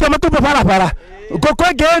wona rekia matumbĩ barabara ngũkũ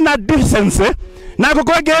ĩngĩ ĩna decency na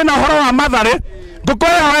ngũkũ ĩngĩ ĩna ũhoro wa matharĩ ngũkũ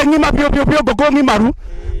ĩyo ng'ima biũ ngũkũ ng'imaru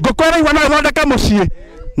ngũkũ ĩraigua no ĩthondeke mũciĩ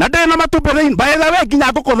na ndĩrĩ na matumbĩ thĩinĩ by the way nginya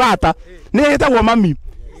ngũkũ thata nĩ ĩtagwo mami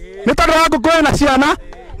nĩ tondũ wa ngũkũ ĩna ciana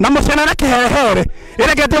na mũciana na kĩherehere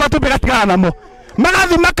ĩrekete matumbĩ gatigana namo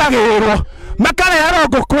magathi makagĩrwo makareherwo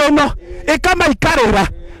ngũkũ ĩno ĩkamaikarĩra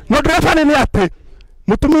no ndĩrebani nĩ atĩ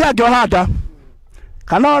mũtumia angĩoha nda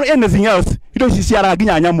kana anything else indo ici ciaraga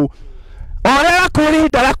nginya nyamũ orera kwĩrĩ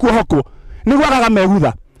ihinda rĩa kuohokwo nĩguo agaga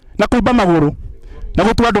megutha na kũimba magũrũ na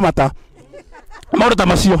gũtua andũ mata maũndũ ta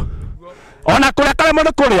macio ona kũrĩa karemwo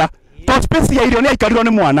nĩ kũrĩa to space ya irio nĩ aikarirwo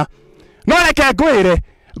nĩ mwana no reke ngwĩre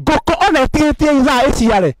ngũkũ ona ĩtigĩtie ithaa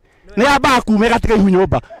ĩciare nĩ yambaga kuma ĩgatiga ihu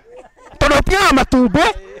nyũmba tondũ ĩtigaga matumbĩ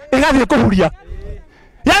ĩgathiĩ kũhuria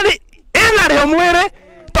yani ĩnarĩo mwĩrĩ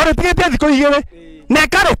tondũ ĩtigĩtie thikũ igĩrĩ na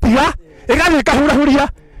ĩkarũtiga ĩgathiĩ ĩkahurahuria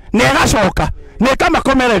na ĩgacoka na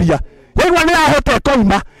ĩkamakomereria yaigua nĩ yahota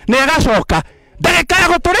ĩkoima na ĩgacoka ndagĩka ya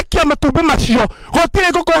gũtũrĩkia matumbĩ macio gũtirĩ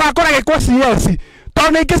ngũkũ gakora gĩkwo CS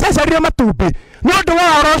tondũ nĩ ingĩcecerire matumbĩ nĩ ũndũ wa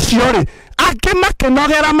ũhoro ũcio rĩ angĩ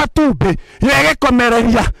makĩnogera matumbĩ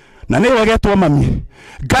yegĩkomereria na nĩ wegetwo mami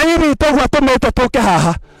Ngai witũ ũguo atũmĩte tũke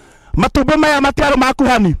haha matumbĩ maya matiarĩ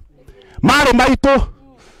makuhani marĩ maitũ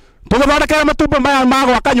tũgĩthondekera matumbĩ maya ma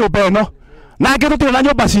gwaka nyũmba ĩno na angĩ tũtirĩ na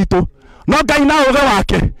nyũmba citũ no Ngai na ũũgĩ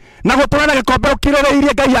wake na gũtũra na gĩkombe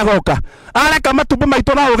ũkirĩrĩirie Ngai agoka areka matumbĩ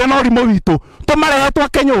maitũ na ũũgĩ na ũrimũ witũ tũmarehe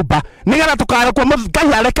twake nyũmba nĩgetha tũkarekwo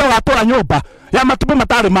Ngai areke watũra nyũmba ya matumbĩ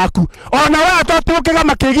matarĩ maku ona we totiũkĩga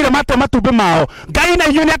makĩgire mate matumbĩ mao Ngai na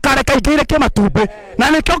inyuĩ nĩakareka ingĩire kĩ matumbĩ na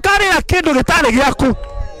nĩkĩo karĩra kĩndũ gĩtarĩ gĩaku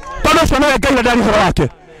tondũ ũcio nĩwe Ngai ndarĩ ũhoro wake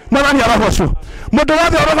Mwathani arogocwo mũndũ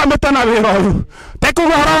wothe ũrũgamĩte na wĩra ũyũ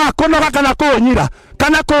tekuga ũhoro wa kũnoga kana kũũnyira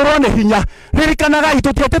kana kũũrwo nĩ hinya ririkanagai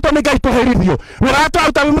tũtietĩtwo nĩ Ngai tũherithio wĩra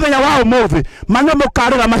twaruta mũthenya wa ũmũthĩ mane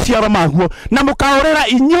mũkarĩra maciaro maguo na mũkaũrĩra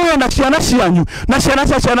inyuĩ na ciana cianyu na ciana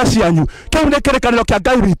cia ciana cianyu kĩu nĩ kĩrĩkanĩro kĩa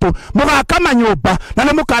Ngai witũ mũgaka manyũmba na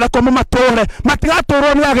nĩ mũkarekwo mũmatũũre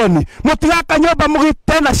matigatũũrwo nĩ ageni mũtigaka nyũmba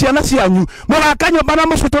mũgite na ciana cianyu mũgaka nyũmba na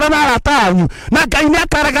mũcitũũre na arata anyu na Ngai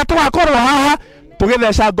nĩakareka tũgakorwo haha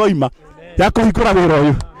tũgĩtheca ngoima ya kũhingũra wĩra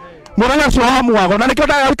ũyũ mũthenya ũcio wa mwago na nĩkĩo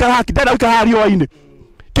ndagũikara haki ndagũikara riũa-inĩ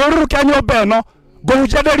kĩruru kĩa nyũmba ĩno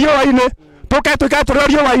ngũhunjia riũa-inĩ tũkae tũrĩ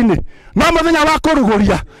riũa-inĩ no mũthenya wa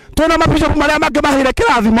kũrugũria twĩna mabishopu marĩa mangĩ maheire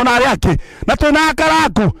kĩrathimo na arĩa angĩ na twĩna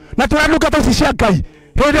akarangu na twĩna ndungata ici cia Ngai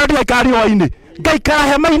hĩndĩ ĩyo ndigaikara riũa-inĩ ngaikara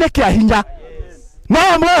hema-inĩ kĩa hinya no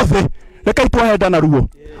ũmũthĩ rekei twohenda na ruo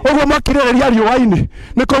ũguo mwakirĩrĩria riũa-inĩ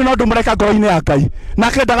nĩ kũrĩ na ũndũ mũreka ngoro-inĩ ya Ngai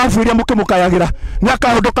nake ndagabuĩria mũkĩmũkayagĩra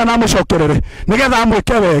nĩakahũndũka na mũcokerere nĩgetha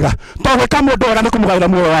amwĩke wega to gwĩka mũndũ wega nĩ kũmũgaĩra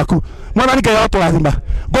muoyo waku Mwathani Ngai otũrathima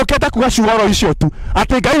ngũkĩte kuga ciugo icio tu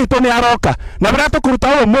atĩ Ngai witũ nĩ aroka na rĩrĩa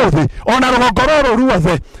tũkũruta ũmũthĩ ona rũgongo rũrũ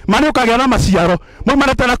ruothe mani ũkagĩa na maciaro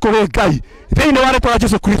maumanĩte na kũrĩ Ngai thĩinĩ wa rĩĩtwa rĩa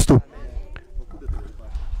Jesũ Kristo.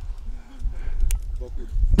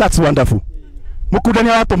 That's wonderful.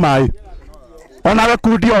 Mũkundania wa tũmaĩ onawe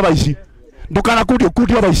kundio thaici ndukana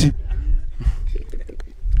kundio thaici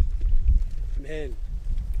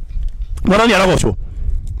Mwathani arogocwo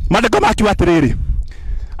mandĩko makiuga atĩrĩrĩ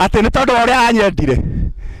atĩ nĩ tondũ wa ũrĩa anyendire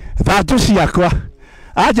thanju ciakwa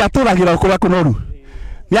anja atũragĩra kũrĩa kũnoru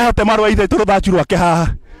nĩahote marũa ithe itũ rũthanju rwake haha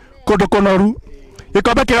kũndũ kũnoru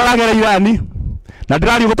gĩkombe kĩrĩa ũragereire na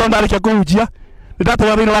ndĩrari gũtondũ ndarĩkia kũhunjia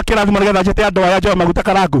nĩndatũra thĩinĩ wa kĩrathimo nĩgetha njĩte andũ aya njoe maguta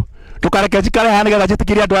karangu tukareke njikare haha nĩgetha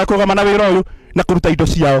njĩtĩkĩrie andũ aya kũrũgama na wĩra ũyũ na kũruta indo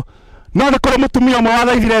ciao no nĩ kũrĩ mũtumia ũmwe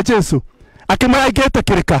wathaithire Jesũ akĩmwĩra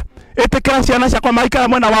ingĩtĩkĩrĩka ĩtĩkĩra ciana ciakwa maikara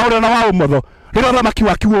mwena wa ũrĩo na wa ũmotho rĩrĩa ũthamaki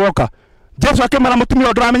waku woka Jesũ akĩmwĩra mũtumia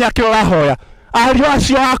ũyũ ndũramenya kĩ ũrahoya ariũ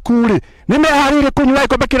acio aku-rĩ nĩmeharĩirie kũnyua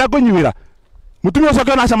gĩkombe kĩrĩa ngũnyuĩra mutumia ũcio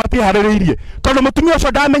akĩona aca matiĩharĩrĩirie tondũ mutumia ũcio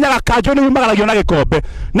ndamenyaga kanjũ nĩ yumagaragio na gĩkombe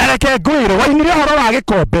na reke ngwĩre wainire ũhoro wa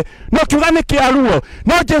gĩkombe no kiuga nĩ kĩa ruo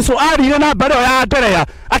no Jesũ arire na mbere ĩyo ya Anderea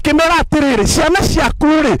akĩmera atĩrĩrĩ ciana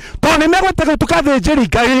ciaku-rĩ tondũ nĩmegũte gũtuka thĩnjĩri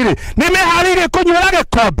Ngai-rĩ nĩmeharĩirie kũnyuĩra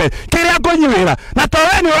gĩkombe kĩrĩa ngũnyuĩra na to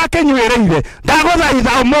we nĩ ũrakĩnyuĩrĩire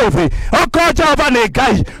ndagũthaitha ũmũthĩ okorwo Jehova nĩ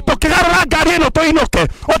Ngai tũkĩgarũra ngari ĩno tũinũke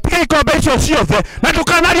ũtige ikombe icio ciothe na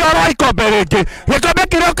ndũkanarie ũhoro wa ikombe rĩngĩ gĩkombe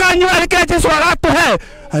kĩrĩa ũkanyua rĩkĩrĩa Jesũ agatũhe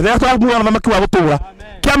rĩrĩa twamuoya mũthamaki wa gũtũũra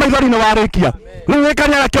kĩa maithori-inĩ warĩkia rĩu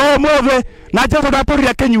gĩkania kĩo ũmũthĩ na Jesũ ndatũrire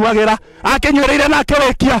akĩnyuagĩra akĩnyuĩrĩire na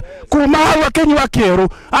akĩrĩkia kuma hau akĩnyua kĩerũ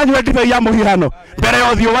anyue ndibei ya mũhihano mbere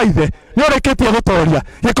ya ũthiũ wa ithe nĩ ũrĩkĩtie gũtoria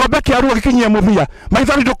gĩkombe kĩa ruo gĩkinyie mũthia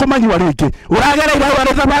maithori ndũkũmanyua rĩngĩ ũragereire hau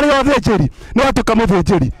arĩ thabarĩ ya ũthĩnjĩri nĩ watuĩka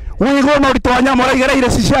mũthĩnjĩri wĩigwo na ũritũ wa nyama ũraigereire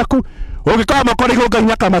ci ciaku ũngĩkorwo moko nĩ igũrũ Ngai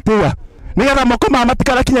nĩakamatĩĩa nĩgetha moko maya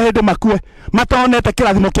matikanakinya hĩndĩ makue matonete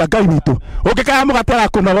kĩrathimo kĩa Ngai witũ ũngĩkaya mũgate wa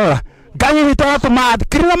kũnorora Ngai witũ agatũma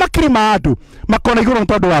kiri na makiri ma andũ makona igũrũ nĩ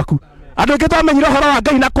tondũ waku andũ aingĩ twamenyire ũhoro wa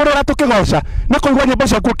Ngai na kũrũra tũkĩgoca na kũigua nyĩmbo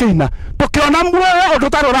ciaku ũkĩina tũkĩona muoyo ũndũ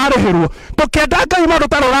ũtarĩ ũrarĩhĩrwo tũkĩenda Ngai maũndũ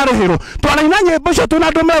ũtarĩ ũrarĩhĩrwo twanaina nyĩmbo icio twĩna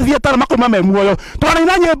andũ methiĩtara makoma me muoyo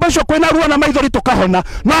twanaina nyĩmbo icio kwĩna ruo na maithori tũkahona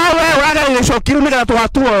no we ũragereire icoki rĩu nĩgetha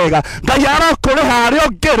tũgatuo wega Ngai arokũrĩha harĩa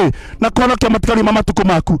ũngĩrĩ na kũhonokia matikari ma matukũ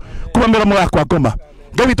maku kuma mĩromo yakwa ngoma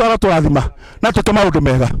Ngai witũ arotũrathima na tũke maũndũ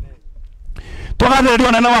mega twagathĩrĩria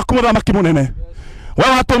ũnene waku mũthamaki mũnene we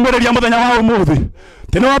watũmĩrĩria mũthenya wa ũmũthĩ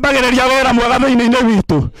tene wambagĩrĩria wĩra mwega thĩinĩ-inĩ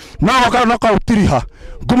witũ no woka no kaũtiriha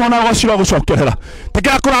ngumo na gocira gũcokerera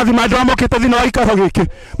tekera kũrathima andũ amũkĩte thĩinĩ wa ikaro gĩkĩ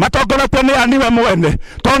matongoretio nĩ aniwe mwene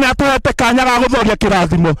tondũ nĩ atũhete kanya ga gũthoria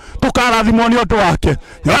kĩrathimo tũkarathimwo nĩ ũndũ wake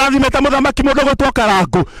nĩwarathimĩte mũthamaki mũndũ gwĩtwo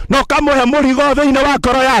Karangũ no ũkamũhe mũrigo thĩinĩ wa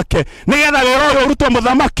ngoro yake nĩgetha wĩra ũyũ ũrutwo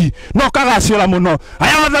mũthamaki no ũkagacĩra mũno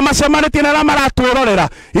aya othe macemanĩtie na arĩa maratwĩrorera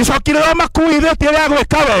icoki rĩrĩa makuithĩtie rĩa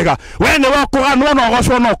gwĩka wega we nĩwe ũkũganwo na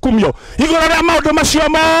ũgocwo na ũkumio igũrũ rĩa maũndũ macio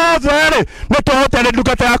mothe-rĩ nĩ tũhote nĩ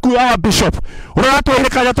ndungata yaku ya bishop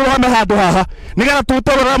ũratwĩrĩkanya tũrũgame handũ haha nĩgetha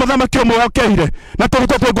tũrute wĩra mũthamaki ũmwe okeire na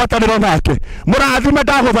tũrute twĩ ngwatanĩro nake mũrathime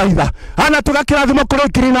ndagũthaitha ana tũgakĩrathimo kũrĩ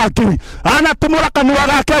ngiri na ngiri ana tũmũra kanua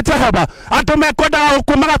gake Jehova andũ mekwendaga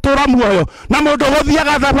gũkua magatũũra muoyo na mũndũ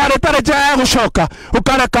gũthiaga thabarĩ ĩtarĩ njĩra ya gũcoka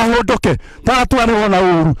ũkareka hũndũke taratwanĩrwo na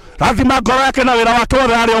ũru rathima ngoro yake na wĩra wake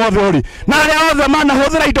wothe harĩa wothe ũrĩ na arĩa othe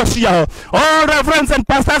manahũthĩra indo ciao all reverends and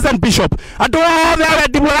pastors and bishop andũ othe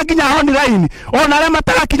awendi mwega nginya online ona arĩa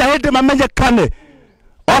matagakinya hĩndĩ mamenyekane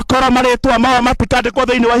okoro maritwa mao matikandikwo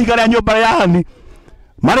thiini wa ihiga ria nyumba yani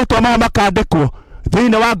maritwa mao makandikwo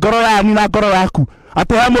thiini wa ngoro yani na ngoro yaku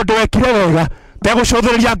ati he mundu wekire wega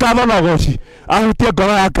tegucuthiriria ngatho na goci ahutie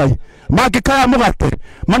ngoro ya Ngai mangikaya mugate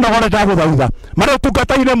manogore ndaguthaitha mari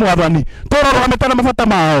utungata-ine mwathani turoromete na mabata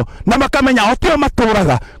mao na makamenya otio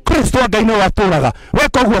maturaga Kristo Ngai ni waturaga we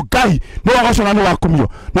koguo Ngai ni wagocona ni wakumio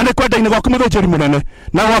na ni kwenda-ine gwaku muthĩnjĩri munene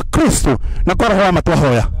na gwa Kristo na kwa roho wa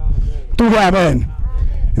matwahoya tuge amen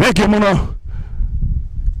thengio muno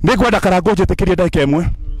ni kwenda karangu njitikirie ndagĩka ĩmwe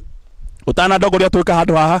utanandogoria twĩka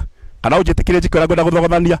handũ haha kana unjitikirie njikwĩra ngwenda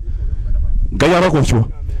gũthogothania Ngai arogocwo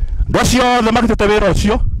andũ ciothe marutĩte wĩra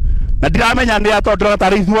ũcio na ndiramenya nĩ atondora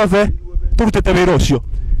tarĩ ithuothe turutĩte wĩra ũcio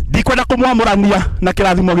ndikwenda kũmwamũrania na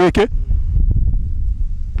kĩrathimo gĩkĩ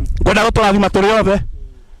ngwenda gũtũrathima tũrĩ othe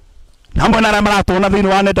hamwe na arĩa maratũona thĩinĩ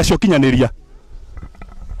wa nenda cia ũkinyanĩria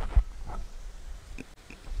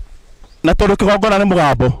na tondũ kĩgongona nĩ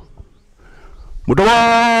mũgambo mũndũ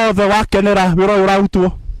wothe wakenera wĩra ũyũ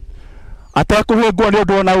ũrarutwo atekũhĩngwo nĩ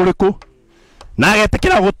ũndũ ona ũrĩkũ na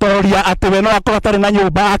agetĩkĩra gũtoria atĩ we no akorwo atarĩ na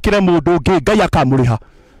nyũmba akĩre mũndũ ũngĩ Ngai akamũrĩha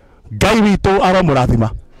Ngai witũ aromũrathima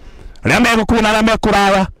arĩa megũkuhĩ na arĩa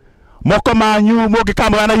mekũraya moko manyu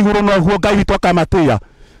mũngĩkamũoya na igũrũ noguo Ngai witũ akamatĩĩa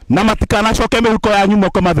na matikanacoke mĩhuko yanyu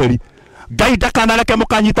moko matheri Ngai ndakanareke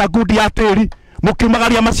mũkanyita ngundi ya tĩri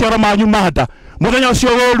mũkiumagaria maciaro manyu manda muthenya ũcio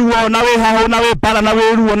wĩruo na wĩhaho na wĩmbara na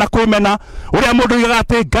wĩruo na kwĩmena ũrĩa mũndũ oigaga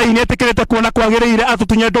atĩ Ngai nĩetĩkĩrĩte kuona kwagĩrĩire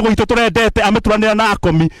atũtunye ndũgũ itũ tũrendete amĩturanĩra na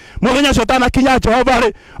akomi muthenya ũcio ũtanakinya Jehova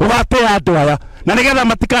rĩ ũgatĩĩa andũ aya na nĩgetha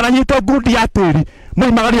matikananyite ngundi ya tĩri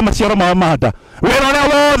mũimagarie maciaro mao manda wĩra ũrĩa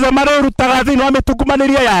wothe marĩrutaga thĩinĩ wa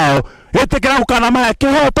mĩtungumanĩrie yao ĩtĩkĩra gũkanamahe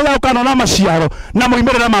kĩhoto gĩa gũkanona maciaro na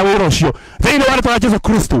moimĩrĩra ma wĩra ũcio thĩinĩ wa rĩtwa rĩa Jesũ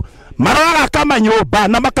Kristo maroraga kama nyũmba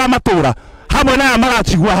na makamatũra hamwe na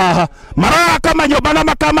magachigua haha maroraga kama nyũmba na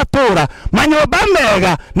makamatũra manyũmba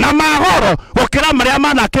mega na magoro gũkĩra marĩa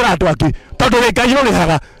manakĩra andũ angĩ tondũ wĩ Ngai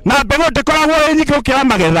ũrĩhaga na mbegũ ndĩkoragwo ĩ nyingĩ gũkĩra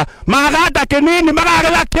magetha maganda kĩnini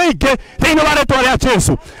magagetha kĩingĩ thĩinĩ wa rĩtwa rĩa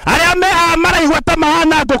Jesũ arĩa mehaha maraigua ta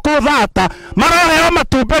mahana ngũkũ thata maroheo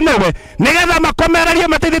matumbĩ nĩwe nĩgetha makomererie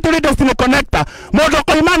mateithie tũrĩ Destiny Connector mũndũ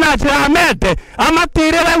koima na njĩra mende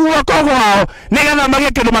amatirĩre guoko gwao nĩgetha magĩe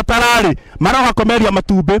kĩndũ matararĩ maroga komeria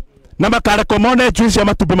matumbĩ na makarekwo mone njui cia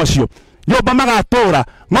matumbĩ macio nyũmba magatũra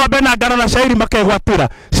ng'ombe na ngano na cairi makegwatĩra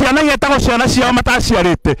ciana igetagwo ciana ciao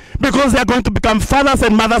mataciarĩte because they are going to become fathers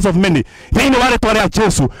and mothers of many thĩinĩ wa rĩtwa rĩa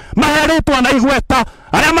Jesũ mahe rĩtwa na igweta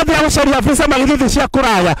arĩa mathiaga gũcaria visa magĩthiĩ thĩ cia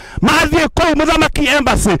kũraya mathiĩ kũu mũthamaki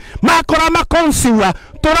embassy makora makonsua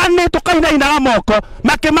tũrani tũkainainaga moko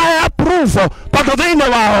makĩmahe approval tondũ thĩinĩ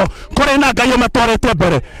wao kũrĩ na Ngai ũmatwarĩte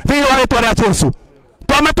mbere thĩinĩ wa rĩtwa rĩa Jesũ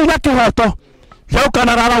twamatunya kĩhoto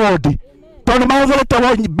gĩaũkana rara wondi tondũ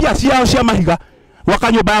mahũthĩrĩte mbia ciao cia mahiga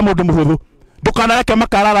gwaka nyũmba ya mũndũ mũhũthũ ndũkanareke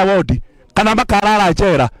makarara wondi kana makarara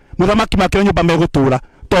njera mũthamaki makĩrĩ nyũmba megũtũra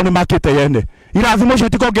tondũ nĩmakĩte yene irathimo icio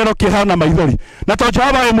itikongerwo kĩeha na maithori na tondũ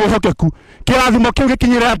Jehova wĩ mwĩhokeku kĩrathimo kĩu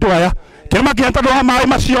gĩkinyĩre andũ aya kĩmakinya tondũ wa maĩ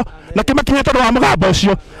macio na kĩmakinya tondũ wa mũgambo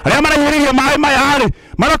ũcio arĩa maraihĩrĩirie maĩ maya rĩ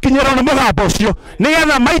marokinyĩrwo nĩ mũgambo ũcio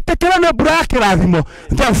nĩgetha maitĩkĩrwo nĩ mbura ya kĩrathimo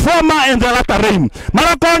the former and the latter rain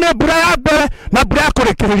marokorwo nĩ mbura ya mbere na mbura ya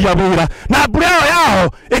kũrĩkĩrĩria wĩra na mbura ĩyo yao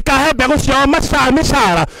ĩkahe mbegũ ciao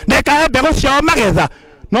mĩcara na ĩkahe mbegũ ciao magetha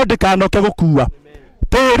no ndĩkanoke gũkua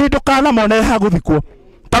tĩri ndũkanamone ha gũthikwo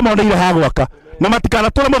tamoneire ha gwaka na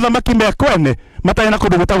matikanatũre mũthamaki mekwene matarĩ na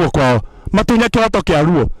kũndũ gwĩtagwo kwao matunye kĩhoto kĩa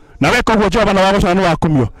ruo na weka ũguo Jehova na wagocana nĩ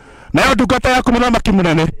wakumio nayo ndungata yaku mũthamaki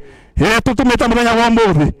mũnene ĩrĩa tũtũmĩte mũthenya wa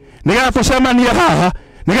ũmũthĩ nĩgetha tũcemanie haha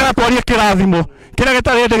nĩgetha twarie kĩrathimo kĩrĩa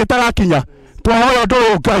gĩtarĩ hĩndĩ gĩtagakinya twahoya ũndũ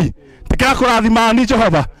ũyũ Ngai tĩkĩra kũrathimani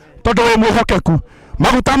Jehova tondũ wĩ mwĩhokeku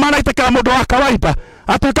maguta manaitĩkĩra mũndũ wa kawaida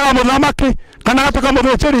atuĩkaga mũthamaki kana atuĩka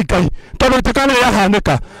mũthĩnjĩri Ngai tondũ ituĩka nĩ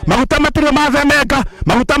rĩahanĩka maguta matirĩ mathemenga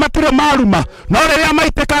maguta matirĩ maruma no rĩrĩa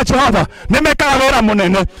maitĩka Jehova nĩ mekaga wĩra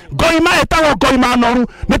mũnene ngoima ĩtagwo ngoima noru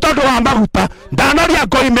nĩ tondũ wa maguta ndanoria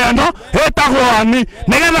ngoima ĩno ĩtagwo ani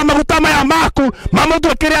nĩgetha maguta maya maku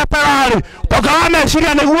mamũtuĩkĩre atararĩ tonga wa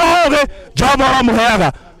meciria nĩguo ũgĩ Jehova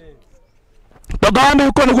ũromũheaga tonga wa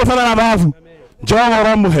mĩhuko nĩguo betha na thahabu Jehova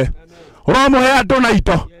ũromũhe andũ na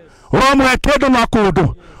indo ũromũhe kĩndũ na kũndũ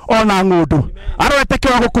ona ng'ũndũ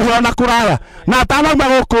aroetĩkĩra gũkũhe ona kũraya na atanauma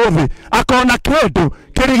gũkũ thĩ akona kĩndũ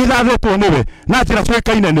kĩrigithathĩtwo nĩwe na njĩra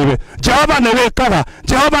ciũĩkaine nĩwe Jehova nĩ wĩkaga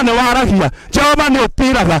Jehova nĩ waragia Jehova nĩ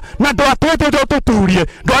ũtiraga na ndwatwĩtĩte ũtũturie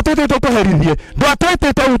ndwatwĩtĩte ũtũherithie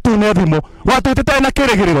ndwatwĩtĩte ũtune thimo watwĩtĩte na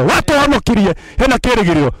kĩrĩgĩrĩro watũhonokirie hena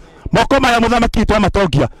kĩrĩgĩrĩro moko maya mũthamaki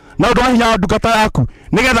twamatongia na ũndũ wa hinya wa ndungata yaku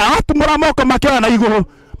nĩgetha atumũra moko makĩoya na igũrũ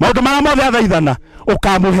maũndũ marĩa mothe athaithana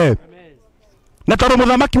ũkamũhe na tondũ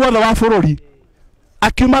mũthamaki wothe wa bũrũri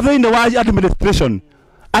akiuma thĩinĩ wa administration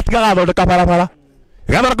atigaga thondeka barabara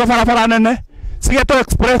igathondeka barabara nene cigetwo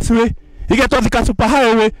expressway igetwo thika super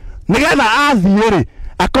highway nigetha athiĩ rĩ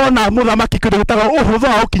akona mũthamaki kĩndũ gĩtagwo ũhũthũ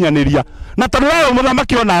wa ũkinyanĩria na tondũ wewe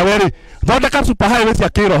mũthamaki onawe rĩ thondeka super highway cia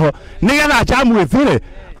kĩroho nigetha jamu ĩthire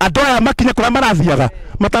andũ aya makinye kũrĩa marathiaga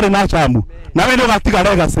matarĩ na jamu nawe nĩ ũgatiga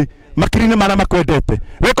legacy makiri-inĩ marĩa makwendete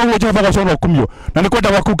wĩka ũguo Jehova gocwo na ũkumio na nĩ kwenda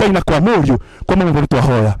gwaku Ngai na kwa mũriũ kwa mũthuri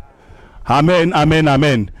twahoya amen amen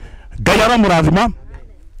amen Ngai aramũrathima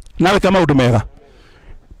na wĩke maũndũ mega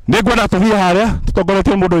nĩ ngwenda tũthiĩ harĩa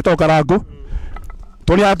tũtongoretio mũndũ wĩtagwo Karangũ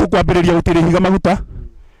tũrĩa tũkwambĩrĩria gũtĩrĩa higa maguta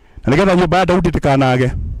na nĩgetha nyũmba ya Daudi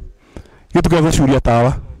ndĩkanage gĩtuge gũcuria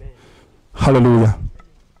tawa haleluya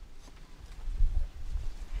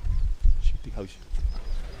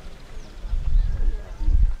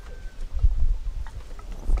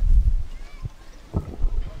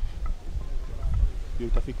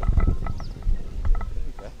Utafika.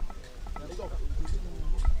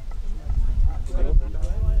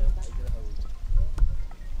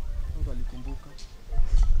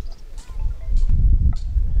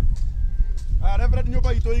 Reverend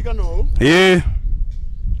nyumba itu igana ũũ.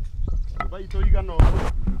 Nyumba itu igana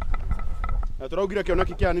ũũ. Na tũraugire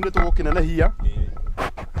kĩoneki kĩa nĩ tũgũkĩnenehia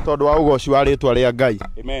tondũ wa ũgoci wa rĩtwa rĩa Ngai.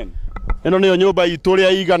 Amen. Ĩno nĩyo nyũmba itu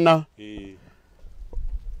rĩa igana.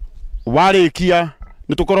 Warĩkia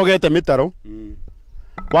nĩ tũkorogete mĩtaro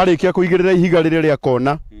warĩkia kũigĩrĩra ihiga rĩrĩa rĩa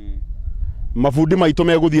kona mabundi maitũ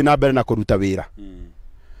megũthiĩ na mbere na kũruta wĩra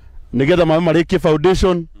nĩgetha marĩkie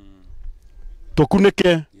foundation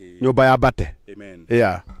tũkunĩke nyũmba ya mbate. Amen.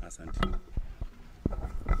 Yeah. Asante.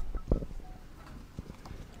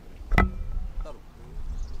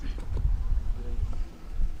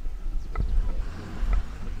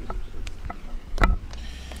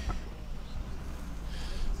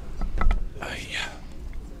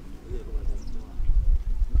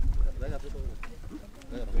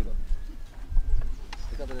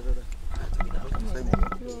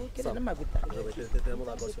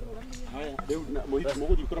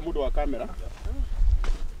 Mũgũthiĩ kũrĩa mũndũ wa kamera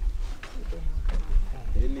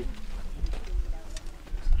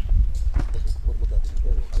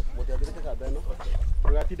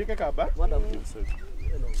ndũgatindĩke kamba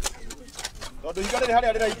tondũ ihiga rĩrĩ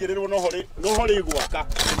harĩa rĩraingĩrĩrwo noho rĩgwaka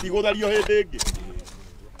rĩtigũthario hĩndĩ ĩngĩ.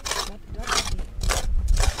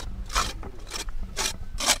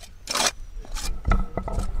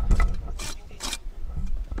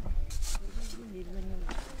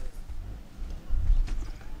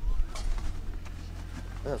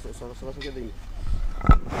 Só que vem.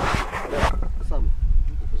 Sam.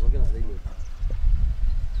 Só que nada aí.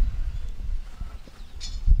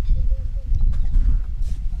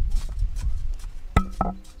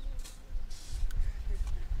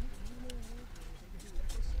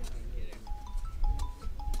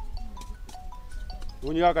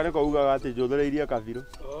 Unya kane ko uga ati jothereirie kabiru.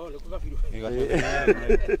 Oh, nĩ kabiru.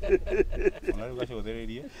 Ona rĩu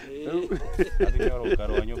gacothereirie. Ati kĩoro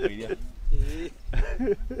ũkarwa nyũmba iria.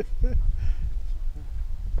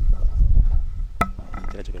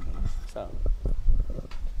 Sawa.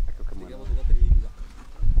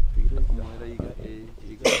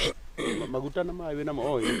 Maguta na maĩ wĩna mo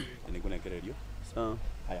oĩ nĩ kũnengererio. Sawa.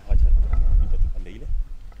 Haya acha tupande ile.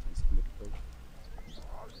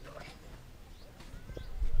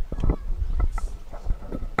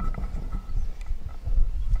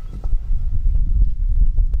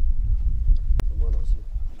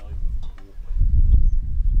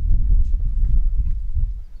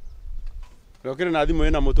 Rokere na thimũ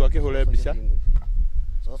ĩna mũtu akĩhũre mbica.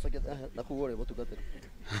 Sasa na kugore botugatĩra.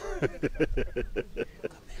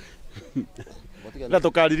 Na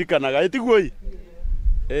tũkaririkanaga ĩtiguoi.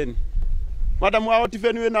 Eni. Madam wa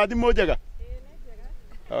Otiven wĩna thimũ njega?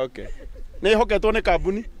 Okay. Nĩ hoketwo nĩ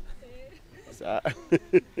kambuni.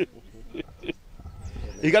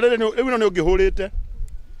 Iga rĩrĩ rĩu nĩ ũngĩhũrĩte.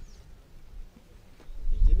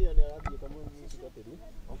 Engineer nĩ arathiĩ kamwe mũtugatĩri.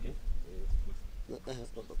 Okay.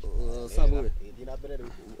 Samuel ndina mbere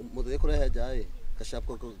mũthĩ kũrehe njaĩ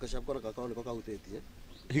kacapko na kakao nĩko kahutĩtie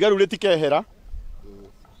ihiga rĩu rĩtikehera.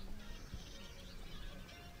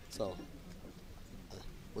 Sawa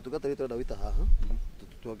mũtugatĩri twenda wĩta haha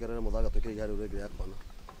tuongerere mũthanga twĩkĩre ihiga rĩu rĩngĩ rĩa kona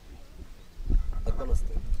akona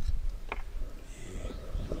step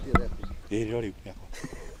rĩrĩ rĩu yakwa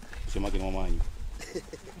ucio magĩmo manyu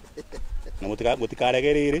na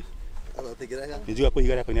mũtikarege rĩrĩ nĩnjuga kwĩ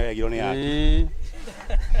ihiga rĩakwa nĩarĩagirwo nĩ yake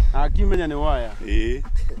akimenya nĩ waya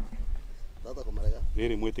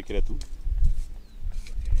rĩrĩ mwĩtĩkĩre tu.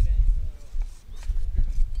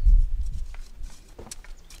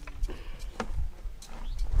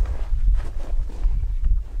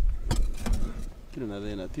 Kile na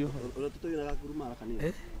thina tio ura tutoinaga kurumara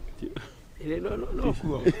kanini no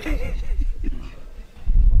kuo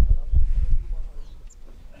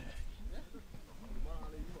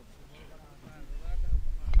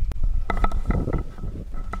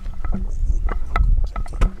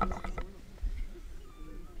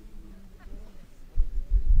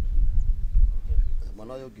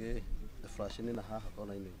mwana uyu ngi flash ni na haha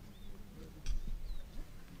kona-ini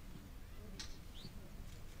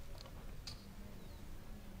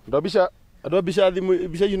ndo bica thimu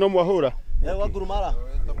bica ino mwahura wa ngurumara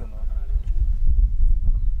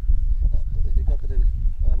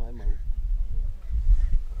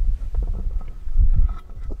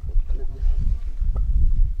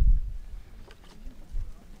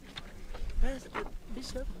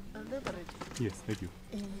Bishop, Yes, thank you.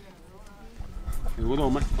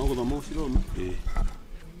 Uguthoma uciroma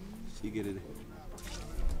cigirire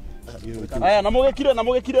aya namugikire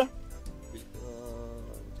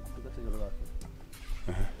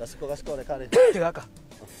gasiko rekare Gaka.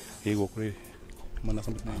 Ego kuri. Mana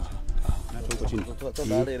sampai nini. Na tuko chini. to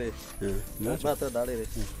darere na to darere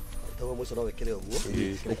to muco no wikire uguo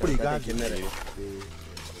ukuri gangi mere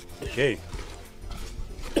Okay.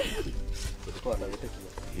 kwa na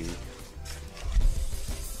witekia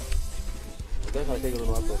Gaka kai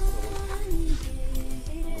no wako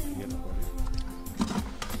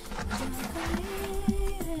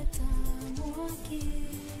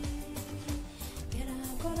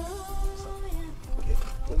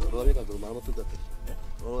Robeka gurumara mutugate.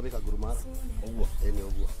 Robeka gurumara. Uguo. Ene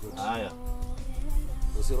uguo. Aya.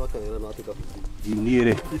 Ucio roka wera no atika.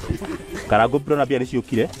 Niire. Karango bro na bia ni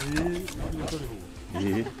ciukire.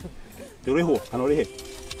 Turiho, kana urihe.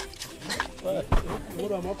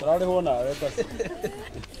 Mura mo tarariho na weta.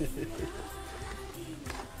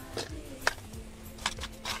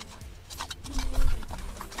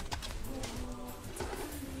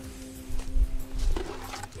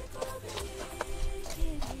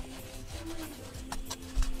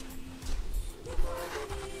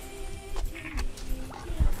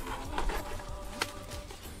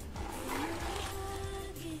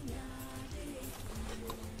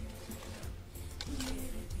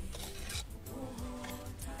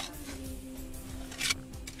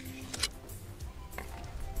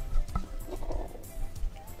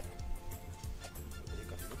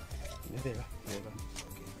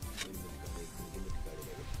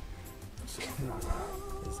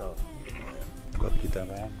 Sawa. Kwa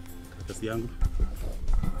kitanga yangu. Karatasi yangu.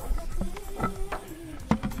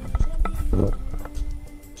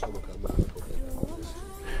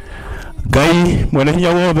 Ngai mwene hinya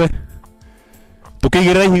wothe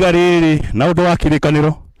tukigirira ihiga riri na undu wa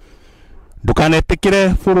kirikaniro ndukanetikire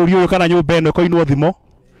bururi uyu kana nyumba ino koinwo thimo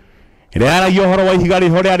ira yaragia uhoro wa ihiga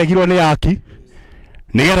riho riaregirwo ni yaki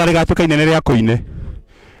nigetha rigatuika inene ria koine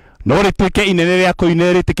no rituike inene ria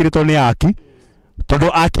koine ritikiritwo ni yaki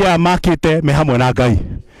tondu aki aya makite me hamwe na Ngai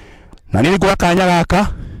na nini ngwa kanya gaka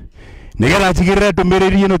nigetha njigirire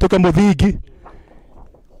ndumiriri ino tuke muthingi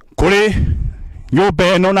kuri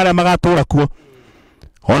nyumba ino na aria magatura kuo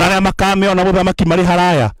ona aria makamiona muthamaki mari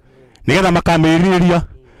haraya nigetha makamiriria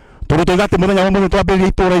tondu tuigate muthenya wa muthenya twambiriria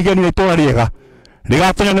itura igeni na itura riega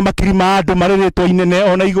rigatonya ni makiri ma andu mariritwo inene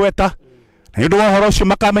ona igweta na ndu wa horo ucio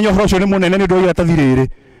makamenya horo ucio ni munene ni ndu wa iratathi riri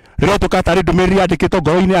riria tukatari ndumiriri yandikitwo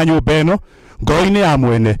ngoro-ini ya nyumba ino ngoro-ini ya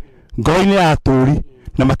mwene ngoro-ini ya aturi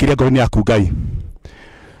na makiria ngoro-ini yaku Ngai.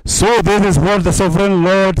 So this is what the sovereign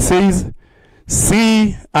Lord says.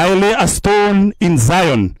 See, I lay a stone in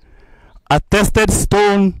Zion, a tested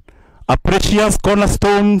stone, a precious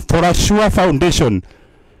cornerstone for a sure foundation.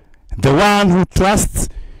 The one who trusts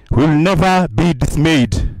will never be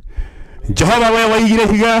dismayed. Jehova we waigire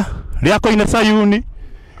higa riako ina Sayuni,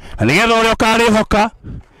 nigetha uria ukarihoka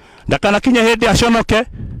ndakanakinya hindi aconoke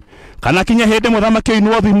kana kinya hindi muthamaki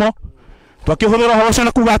oinwo thimo twakihuthira horo ucio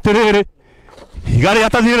na kuga atiriri higa ria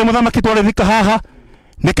tathire muthamaki twarithika haha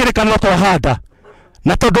nikirikaniro twahanda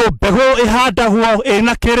na tondu mbegu ihandagwo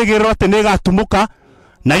ina kirigiriro ati nigatumuka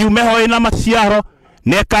na yumeho ina maciaro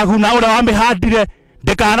nekaguna uria wamihandire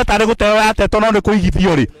ndikahana tari guteo yatetwo no ni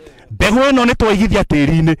kuigithio ri mbegu ino ni twaigithia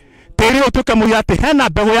tiri-ini tiri utuke muya ati hena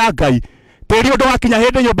mbegu ya Ngai tiri undu wakinya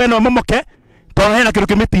hindi nyumba ino momoke tondu hena kindu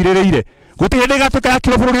kimitiririire guti hindi gatuka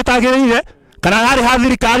yakirwo bururi utagiriire kana hari ha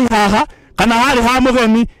thirikari haha kana hari ha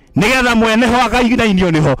muthemi nigetha mwene ho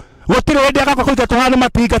agaiginairio niho gutiri hindi agakwa kuingatwo haha ni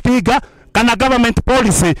matingatinga kana government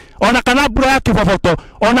policy ona kana mbura ya kiboboto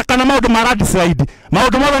ona kana maundu ma landslide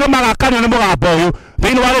maundu mothe ni magakanio ni mugambo uyu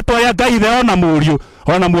thiini wa ritwa ria Ngai the ona muriu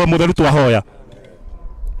ona muo mutheru twahoya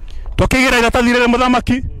tukigira iratathi riri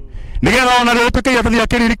muthamaki nigetha ona riri tukigira iratathi ria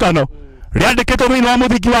kiririkano riandikitwo thiini wa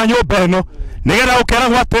muthingi wa nyumba ino nigetha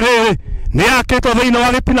ukeragwo atiriri ni yakitwo thiini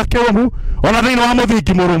wa gitina kiumu ona thiini wa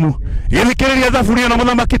muthingi murumu githikiriria thaburi na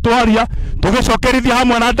muthamaki twaria tugicokerithia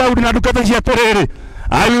hamwe na Daudi na ndungata cia atiriri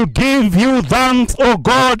I will give you thanks, O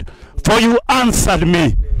God, for you answered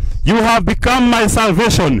me. You have become my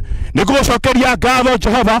salvation. Nigucokeria ngatho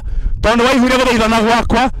Jehova tondu waiguire guthaithana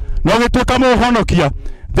gwakwa na ugituika muhonokia.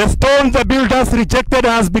 The stone the builders rejected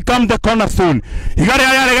has become the cornerstone. Igare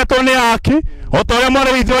aya regetwo ni aki otoria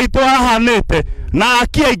mwari withu waitu ahanite na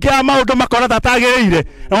aki aingi a maundu makora tatagirire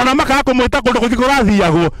ona makaga kumwita kundu kungi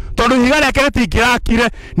kurathiagwo tondu igare ake ritingirakire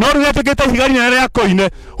no riu etukite igari nene ria koine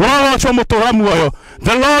urorocwo mutura muoyo.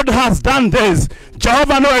 The Lord has done this.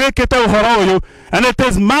 Jehova no egikite uhoro uyu and it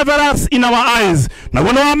is marvelous in our eyes. Na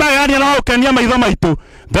guno wa magania na ukenia maitho maitu.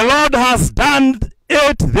 The Lord has done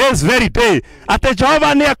it this very day. Ate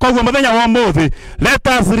Jehova ni akoguo muthenya wa muthi. Let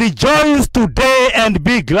us rejoice today and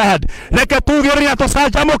be glad. Reke tugiria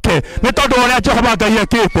tucanjamuke ni tondu uria Jehova Ngai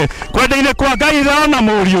ekite kwenda-ini kwa Ngai ithe na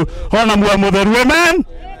muriu ona muoyo mutheru. Amen,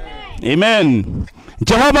 amen.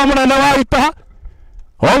 Jehova munene wa ita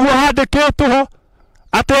oguo handikitwo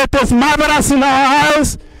ati it is marvelous in our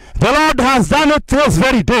eyes. The Lord has done it this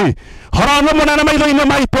very day. Horono munene maitho-ini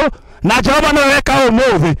maitu na Jehova no weka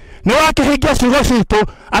umuthi ni wakihingia ciugo citu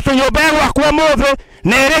ati nyumba gwakwa umuthi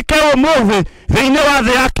na irike umuthi thiini wa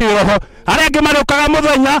thi ya kiroho. Aria angi mariukaga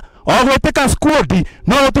muthenya o gwitika skuodi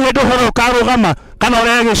no gutire ndu horo ukarugama kana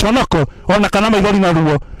urehe giconoko ona kana maithori na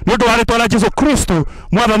ruo ni undu wa ritwa ria Jesu Kristo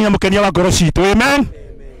mwathani mukenia wa ngoro citu. Amen.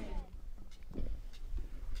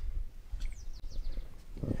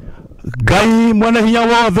 Ngai mwene hinya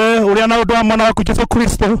wothe uria na undu wa mwana waku Jesu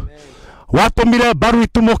Kristo watumire mbaru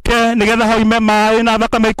itumuke nigetha hoime mai na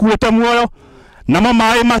thakame ikuite muoyo namo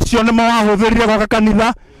mai macio nimo wahuthirire gwaka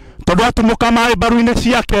kanitha tondu atumuka mai mbaru-ini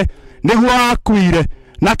ciake niguo akuire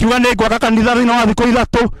na kiuga ni gwaka kanitha thiini wa thiku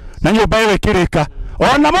ithatu na nyumba iyo ikirika.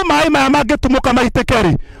 Onamo mai maya mangitumuka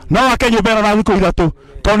maitikeri no wake nyumba ino na thiku ithatu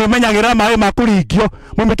tondu umenyagira mai makuringio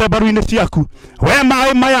mumite mbaru-ini ciaku. We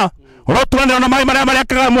mai maya uroturanira na mai maria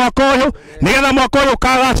mariakaga mwaka uyu nigetha mwaka uyu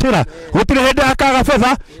ukagacira gutire hindi hakaga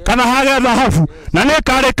betha kana hage thahabu na ni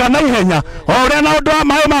karika na ihenya o uria na undu wa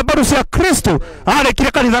mai ma mbaru cia Kristo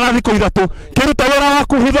arikire kanitha na thiku ithatu kiruta wira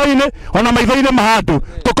waku hitho-ini ona maitho-ini ma andu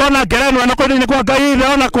tukona ngerenwa na kwenda-ini kwa Ngai ithe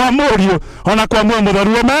ona kwa muriu ona kwa muoyo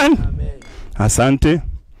mutheru. Amen. Asante.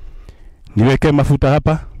 Niweke mafuta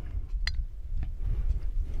hapa.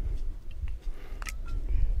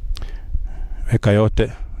 Weka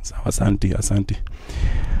yote. Sawa, asante, asante.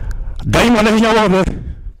 Ngai mwene hinya wothe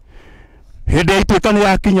hindi ituika ni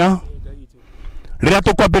yakinya riria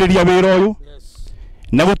tukwambiriria wira uyu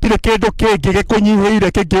na gutire kindu kingi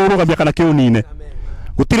gikunyihiire kingiurugamia kana kiunine.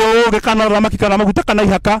 Gutire uge kana ramaki kana maguta kana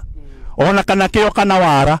ihaka ona kana kio kana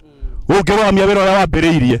wara ungirugamia wira uria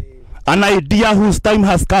wambiriirie. An idea whose time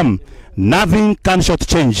has come, nothing can short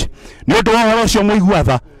change. Ni undu wa horo ucio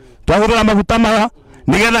muiguatha twahuthira maguta maya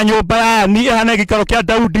nigetha nyumba ya ni ihane gikaro kia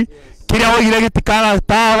Daudi kiria woigire gitikaga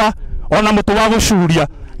tawa ona mutu wa gucuria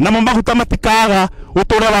na maguta matikaga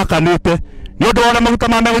uture wakanite ni undu wa maguta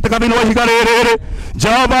ma megutika thiini wa ihiga riri.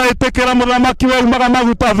 Jehova itikira muthamaki we umaga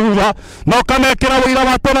maguta thutha na ukamekira wira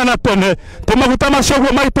wa tene na tene ti maguta macio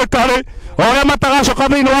guo maitikari oria matagacoka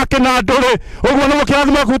thiini wa kinanduri uguo ni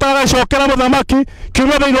mukirathimo aku utagacokera muthamaki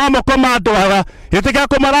kiume thiini wa moko ma andu aya itika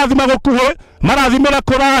kumarathima gukuhi marathimira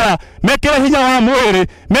kuraya mekire hinya wa mwiri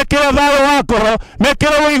mekire thayo wa ngoro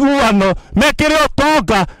mekire uiguano mekire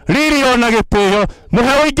utonga riri ona gitio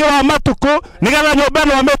muhe wingi wa matuku nigetha nyumba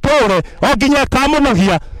ino miture o nginya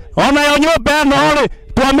ikamunogia ona yo nyumba ino ri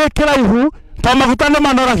twamikira ihu to maguta ni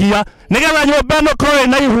manoragia nigetha nyumba ino korwo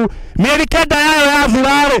ina ihu mieri kenda yayo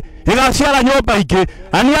yathira ri igaciara nyumba ingi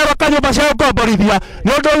ani aroka nyumba cia gũkomborithia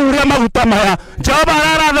ni undu uria maguta maya Jehova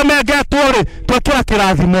arathemengĩtwo ri twĩkĩra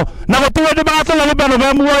kĩrathimo na gũtirĩ hĩndĩ magatũra nyumba ĩno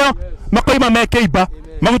me muoyo makoima mekĩimba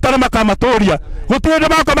maguta nĩ makamatũria gũtirĩ hĩndĩ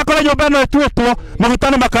magoka makore nyumba ĩno ĩtuĩtwo maguta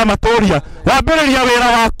nĩ makamatũria. Wambĩrĩria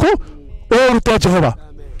wĩra waku ũrute Jehova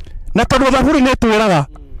na tondũ thaburi nĩ twĩraga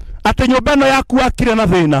atĩ nyumba ĩno yaku wakire na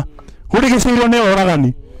thĩna ũrigicĩirio nĩ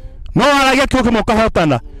oragani no aragia kiugo kĩmwe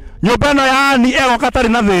ũkahotana. Nyumba ĩno ya Ani egoka atarĩ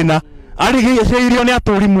na thĩna arigicĩirio nĩ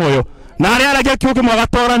atũri muoyo na arĩa aragia kiugo kĩmwe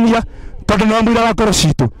agatorania tondu ni mwira wa ngoro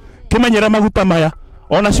citu. Kimenyere maguta maya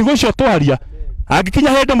ona ciugo icio twaria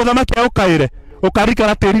angikinya hindi muthamaki aukaire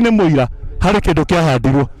ukarikana tiri-ini muira hari kindu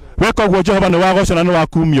kiahandirwo. Weka uguo Jehova ni wagocwo na ni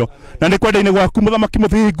wakumio na ni kwenda-ini gwaku muthamaki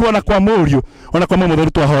muthingu ona kwa muriu ona kwa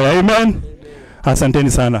mutheru twahoya. Amen.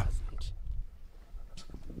 Asanteni sana.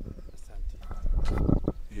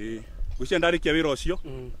 Gucia ndarikia wira ucio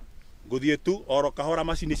nguthie tu oro kahora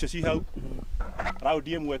macini icio ci hau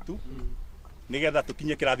raundi imwe tu nigetha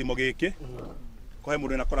tukinye kirathimo giki kohe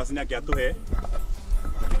mundu na chorus nyake atuhe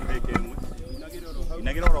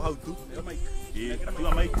inagira oro hau tu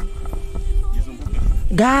tiwa mic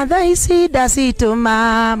Gatha ici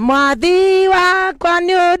ndacitũma mwathi wakwa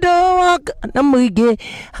nĩ ũndũ na mũingĩ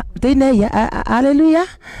thĩinĩ haleluya.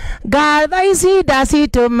 Gatha ici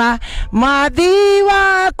ndacitũma mwathi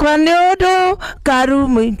wakwa nĩ ũndũ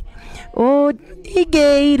karumu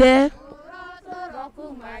ũingĩire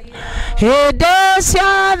hĩndĩ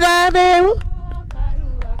ciothe rĩu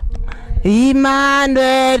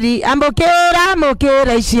Imanueli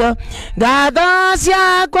amũkĩra icio ngatho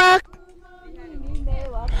ciakwa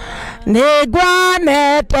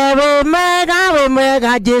nĩngwanete wĩ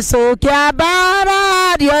mwega Jesu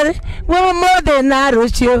kĩambarario ũmũthĩ na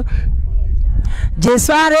rũciũ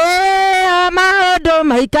Jesu arĩ maũndũ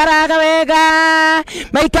maikaraga wega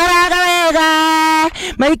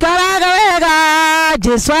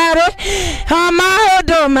Jesu arĩ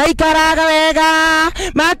maũndũ maikaraga wega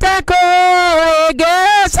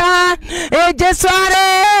matekũĩngĩca Jesu arĩ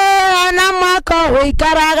na mwako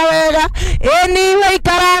wĩikaraga wega ĩni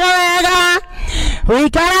wĩikaraga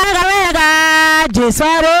wega Jesu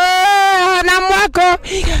arĩ na mwako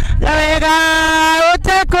wega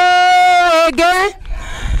ũtekũĩngĩ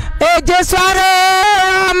Jesu arĩ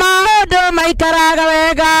maũndũ maikaraga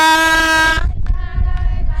wega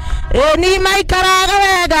ĩni maikaraga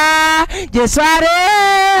wega Jesu arĩ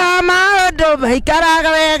maũndũ maikaraga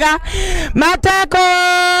wega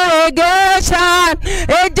matekũĩngĩca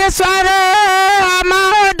Jesu arĩ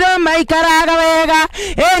maũndũ maikaraga wega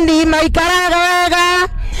ĩni maikaraga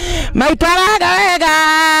wega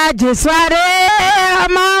Jesu arĩ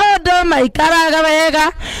maũndũ maikaraga wega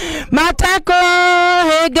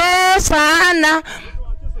matekũĩngĩcana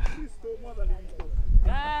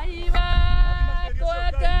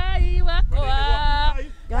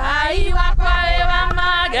Gai wakwa ewa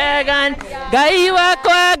magegan Gai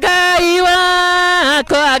wakwa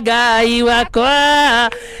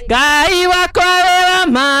ewa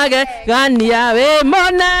magegan ya we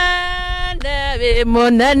monene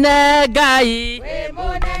Gai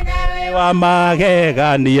wa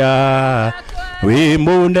magegania we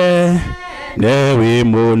monene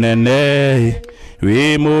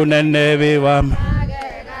we wa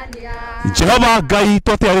Jehova Ngai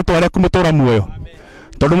twate tware kumutora muoyo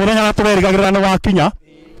tondu muthenya na turerigagirana wakinya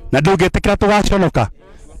na ndungitikira tugaconoka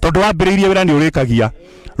tondu wambiriirie wira ni urikagia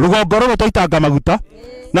rugongo ruru twaitanga maguta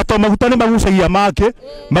na to maguta ni magucagia make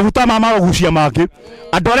maguta magucia make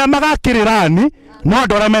andu aria magakirirani no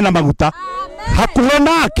andu aria mena maguta hakuhe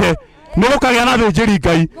nake ni gukagia na thĩnjĩri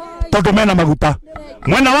Ngai tondu mena maguta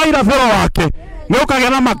mwena wa irathĩro wake ni gukagia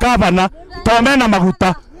na magavana to mena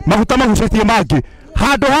maguta magucatie make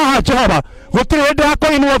handu haha Jehova gutiri hindi ha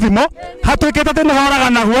kuinwo thimo hatuikite ati ni horaga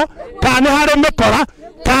naguo kana ni hari mikora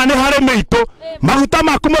kana ni hari miito maguta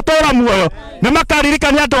maku mutura muoyo ni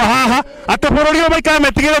makaririkania andu haha ati bururi uyu maikare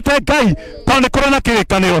metigirite Ngai tondu ni kuri na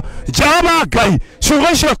kirikaniro Jehova Ngai ciugo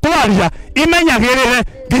icio twaria imenyagirire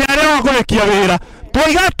nginya riria wagurikia wira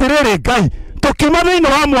twiga atiriri Ngai tukiuma thiini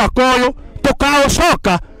wa mwaka uyu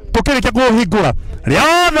tukaucoka tukirikia kuuhingura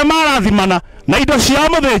riothe marathimana na indo cia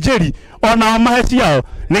mũthĩnjĩri ona mahe ciao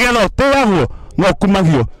nigetha ũtĩagwo na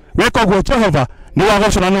ũkumagio weka ũguo Jehova ni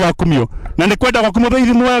wagocona ni wakumio na ni kwenda gwaku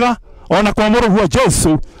mũthĩithi mwega ona kwa mũrũguo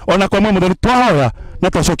Jesu ona kwa muoyo mũtheru twahoya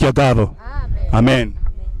na twacokia ngatho amen.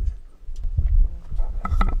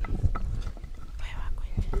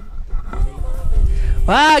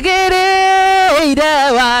 Wagĩrĩire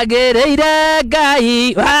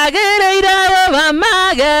Ngai wagĩrĩire wa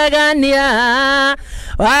magegania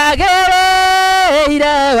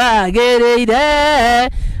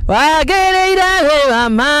wagĩrĩire wa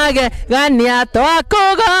magegania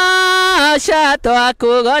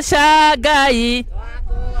twakũgoca Ngai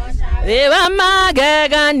wa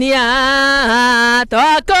magegania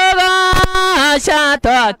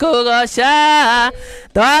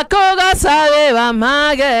twakũgoca wa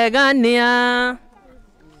magegania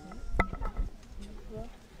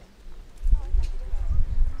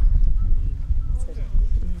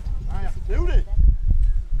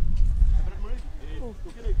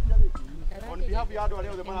andu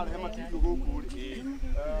aria othe mararehe matirio guku ri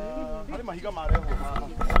hari mahiga mareho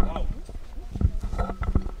haha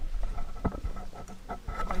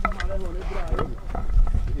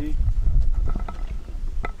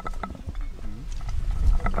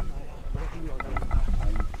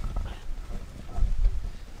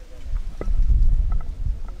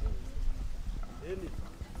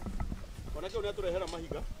onake uria turehera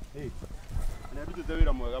mahiga na ndutite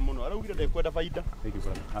wira mwega muno araugire ndekwenda baida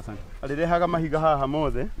arirehaga mahiga haha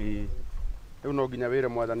mothe riu no nginya wire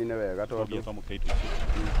mwathani ni wega tondu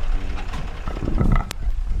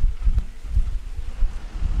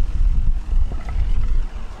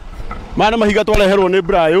mana mahiga twareherwo ni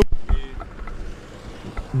Brayo.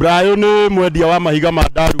 Brayo ni mwendia wa mahiga ma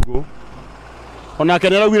Ndarugu, onake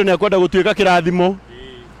nĩ araugire nĩ akwenda gũtuĩka kĩrathimo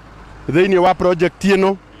thĩinĩ wa project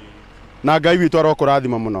ĩno, na Ngai witũ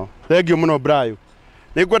arokũrathima mũno. Thengiũ mũno Brayo.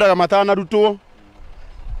 Nĩ ngwendaga matanarutwo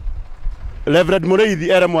Reverend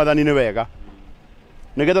Mũrĩithi ere mwathani nĩ wega,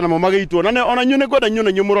 nĩgetha namo magĩitwo. Ona inyuĩ nĩ ngwenda inyuĩ na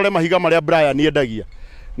inyuĩ mũrore mahiga marĩa Brian endagia,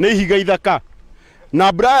 nĩ ihiga ithaka,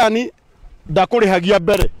 na Brian ndakũrĩhagia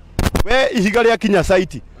mbere. We ihiga rĩa kinya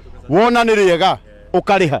site wona nĩ rĩega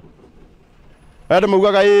ũkarĩha. Andũ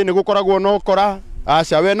maugaga nĩ gũkoragwo no kora.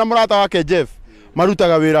 Aca we na mũrata wake Jeff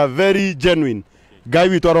marutaga wĩra very genuine. Ngai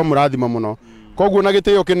witũ aromũrathima mũno. Koguo na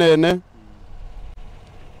gĩtĩo kĩnene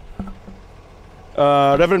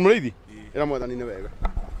Reverend Mũrĩithi ĩra mwathani nĩ wega.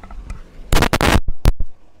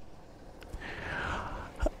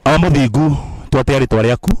 Mũthingu twate rĩtwa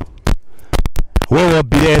rĩaku, we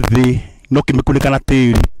wombire thĩ no kĩmĩkunĩka na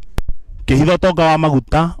tĩri, kĩhitha ũtonga wa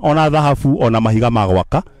maguta ona thahabu ona mahiga ma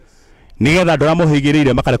gwaka, nĩgetha andũ arĩa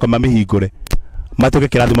mohĩgĩrĩire makarekwo mamĩhingũre matuĩke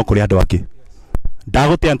kĩrathimo kũrĩ andũ angĩ.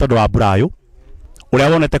 Ndagũtĩa tondũ wa Brayo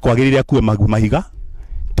ũrĩa wonete kwagĩrĩire akue mahiga,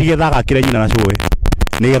 tigetha agakĩre nyina na cũwe,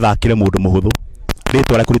 nĩgetha akĩre mũndũ mũhũthũ.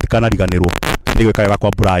 Rĩtwa rĩaku rĩtikanariganĩrwo nĩ gwĩka wega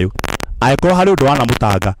kwa Brayo. Angĩkorwo harĩ ũndũ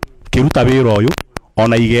wanamũtanga kĩruta wĩra ũyũ,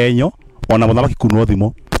 ona igenyo ona mũthamaki kunwo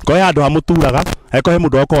thimo, kohe handũ hamũturaga, angĩkorwo he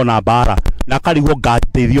mũndũ wakorwo na mbara na akarigwo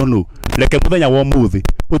ngateithio nũ, reke mũthenya wa ũmũthĩ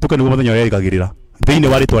ũtuĩke nĩguo mũthenya ũrĩa erĩgagĩrĩra thĩinĩ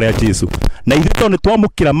wa rĩtwa rĩa Jesũ. Na ithuĩ tondũ nĩ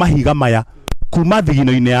twamũkĩra mahiga maya kuma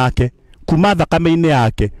thigino-inĩ yake, kuma thakame-inĩ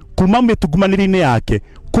yake, kuma mĩtungumanĩri-inĩ yake,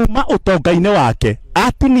 kuma ũtonga-inĩ wake,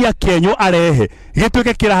 atinia kĩenyũ arehe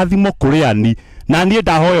gĩtuĩke kĩrathimo kũrĩ ani. Na niĩ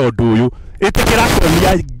ndahoya ũndũ ũyũ ĩtĩkĩra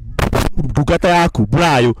kuonia ndungata yaku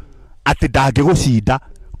Brayo atĩ ndangĩgũcinda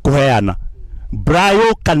kũheana.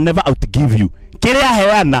 Brayo can never outgive you. Kĩrĩa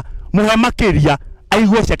heana mũhe makĩria,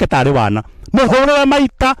 aigue ciake tarĩ wana, mũhũrĩre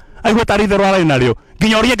maita aigue tarĩ itherũ arĩ narĩo,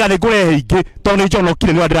 nginya ũrĩa ngathĩ ngũrehe ingĩ tondũ nĩ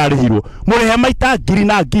njonokire nĩ ndĩrarĩhirwo, mũrĩhe maita ngiri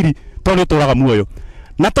na ngiri tondũ nĩ ũtũraga muoyo.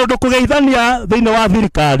 Na tondũ kũgeithania thĩinĩ wa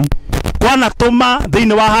thirikari kwanatũma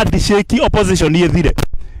thĩinĩ wa handshake opposition ĩthire,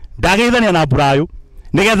 ndageithania na Brayo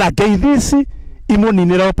nĩgetha ngeithi ici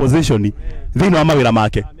imũninĩre opposition thĩinĩ wa mawĩra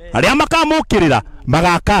make. Arĩa makamũkĩrĩra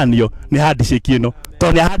magakanio nĩ handshake ĩno,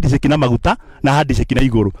 tondũ nĩ handshake na maguta na handshake na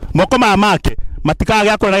igũrũ. Moko maya make matikaga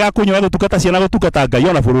gĩakũra na gĩakunywa gũtungata ciana gũtungata Ngai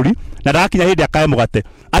ona bũrũri, na ndakinya hĩndĩ akae mũgate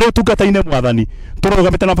arĩ ũtungata-inĩ mwathani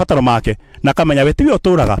tũrũgamĩte na mabataro make, na kamenya we tiwe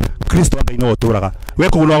ũtũraga, Kristo Ngai no ũtũraga. We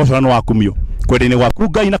kũguo no wagũcora no wakumio kwenda-inĩ gwaku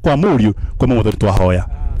Ngai na kwa mũriũ kwa mũthuri twahoya.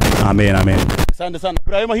 Amen, amen. Asante sana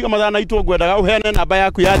Brayo. Mahiga mathana itũ ngwendaga ũheane namba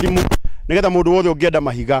yaku ya thimũ nĩgetha mũndũ wothe ũngĩenda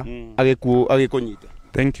mahiga agĩkũnyita.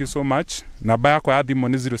 Thank you so much. Namba yako ya thimũ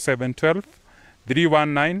nĩ 0712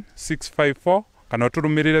 319 654, kana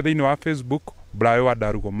ũtũrũmĩrĩre thĩinĩ wa Facebook Brayo wa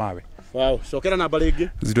Ndarugu mawe. Wow, cokera namba rĩngĩ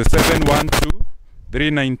 0712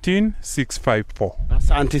 319 654.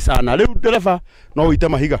 Asante sana. Rĩu ndereba no ũite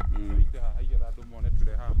mahiga.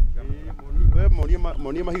 We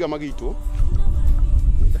monie mahiga magitũ.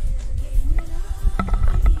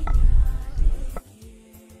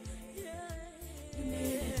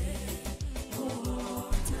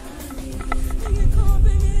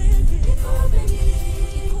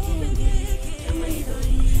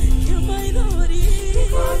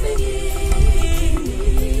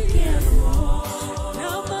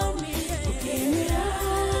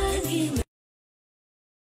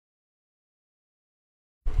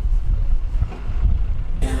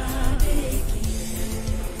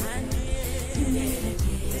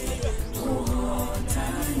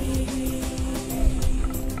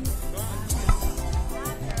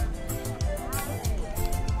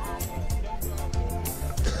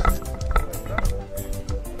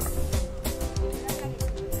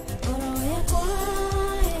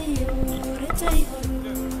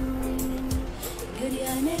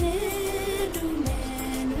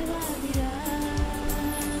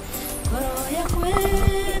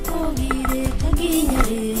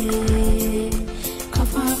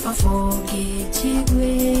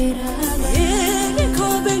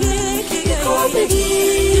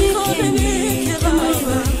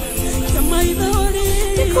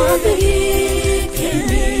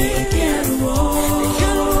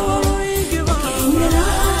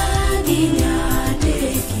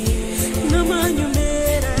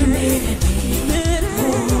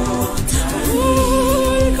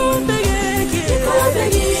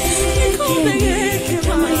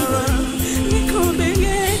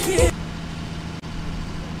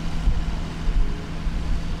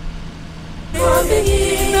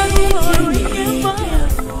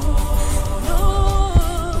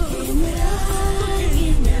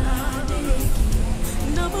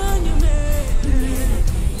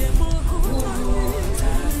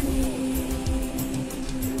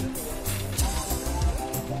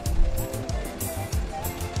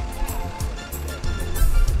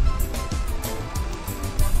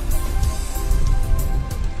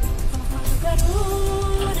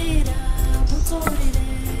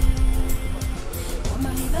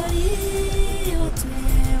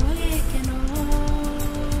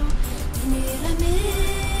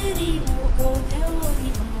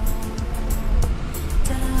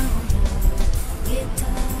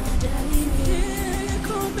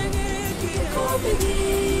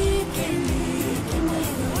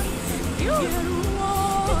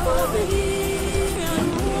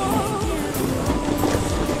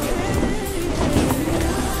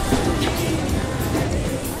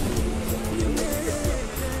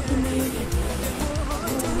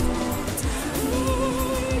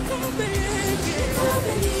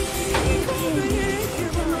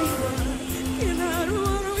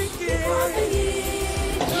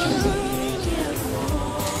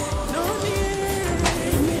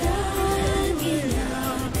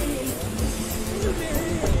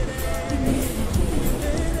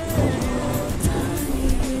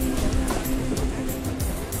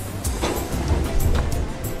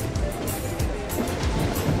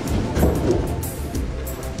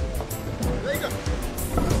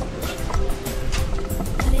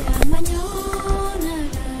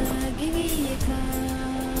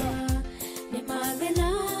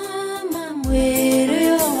 mwĩrĩ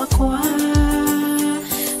wakwa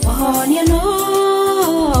wahonia no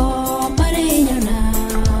marĩ nyona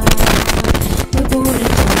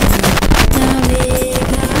mũthũrĩtwo na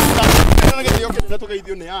wĩra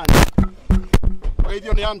tugeithio nĩ ani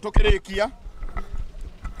tugeithio nĩ ani tukĩrĩkia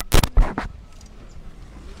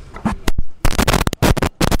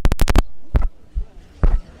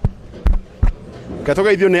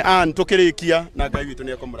Katugeithio nĩ an tukĩrĩkia na Ngai witũ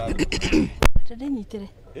nĩ ekũmũrathima. Ndĩnyitire.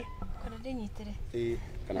 Ndĩnyitire.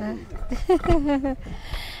 Kana.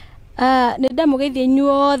 Nĩ ndamũgeithia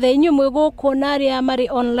inyuothe inyuĩ mwĩ gũkũ na arĩa marĩ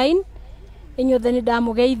online. Inyuothe nĩ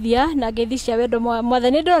ndamũgeithia na ngeithi cia wendo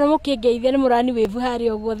mwathani ndĩrona mũkĩngeithia nĩ mũrani wĩvu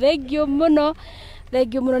harĩa ũguo. Thengiũ mũno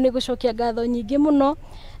nĩ gũcokia ngatho nyingĩ mũno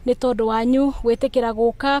nĩ tondũ wanyu gwĩtĩkĩra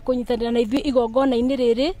gũka kũnyitanĩra na ithuĩ igongona-inĩ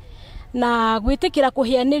rĩrĩ na gwĩtĩkĩra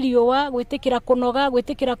kũhĩa nĩ riũa, gwĩtĩkĩra kũnoga,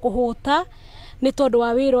 gwĩtĩkĩra kũhũta nĩ tondũ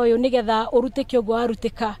wa wĩra ũyũ nĩgetha ũrutĩke ũguo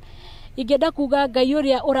warutĩka. Ingĩenda kuga Ngai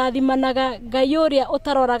ũrĩa ũrathimanaga, Ngai ũrĩa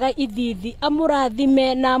ũtaroraga ithithi,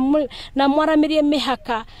 amũrathime na mwaramĩrie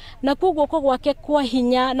mĩhaka na guoko gwake kwa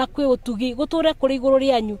hinya na kwĩ ũtugi gũtũre kũrĩ igũrũ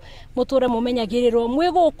rĩanyu, mũtũre mũmenyagĩrĩrwo mwĩ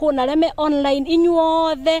gũkũ na arĩa me online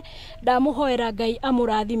inyuothe ndamũhoera Ngai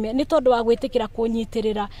amũrathime nĩ tondũ wa gwĩtĩkĩra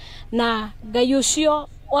kũnyitĩrĩra na Ngai ũcio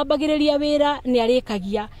wambagĩrĩria wĩra nĩ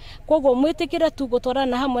arĩkagia. Koguo mwĩtĩkĩre tu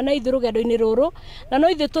gũtwarana hamwe na ithuĩ rũgendo-inĩ rũrũ na no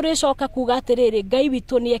ithuĩ tũrĩcoka kuga atĩrĩrĩ Ngai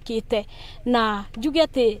witũ nĩ ekĩte na njuge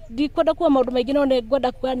atĩ ndikwenda kuga maũndũ maingĩ no nĩ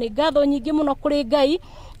ngwenda kuga nĩ ngatho nyingĩ mũno kũrĩ Ngai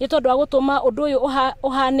nĩ tondũ wa gũtũma ũndũ ũyũ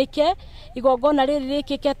ũhanĩke igongona rĩrĩ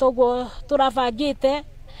rĩkĩke toguo tũrabangĩte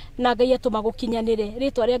na Ngai atũma gũkinyanĩre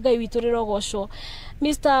rĩtwa rĩa Ngai witũ rĩrogocwo.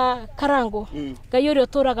 Mr. Karango Ngai ũrĩa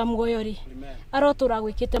ũtũraga muoyo rĩ arotũra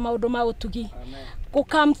gwĩkĩte maũndũ ma ũtugi go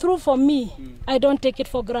come through for me I don't take it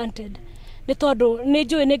for granted nĩ tondũ nĩ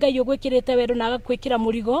njũĩ nĩ Ngai ũgwĩkĩrĩte wendo na agakwĩkĩra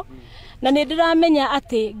mũrigo na nĩ ndĩramenya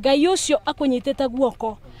atĩ Ngai ũcio akũnyitĩte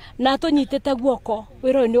guoko na atũnyitĩte guoko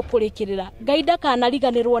wĩra ũyũ nĩ ũkũrĩkĩrĩra. Ngai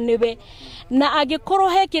ndakanariganĩrwo nĩwe na angĩkorwo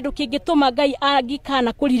he kĩndũ kĩngĩtũma Ngai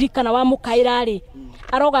angĩkana kũririkana wa mũkaĩra rĩ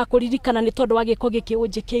aroga kũririkana nĩ tondũ wa gĩko gĩkĩ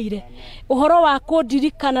ũnjĩkĩire. Ũhoro wa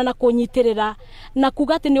kũndirikana na kũnyitĩrĩra na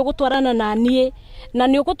kuga atĩ nĩ ũgũtwarana na niĩ na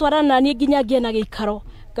nĩ ũgũtwarana na niĩ nginya ngĩe na gĩikaro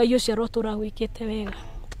Ngai ũcio arotũra gwĩkĩte wega.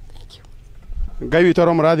 Ngai witũ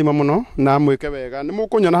aromũrathima mũno na mwĩke wega nĩ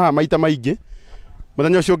mũkũnyona haha maita maingĩ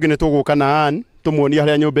mũthenya ũcio ũngĩ nĩ tũgũka na an tũmuonie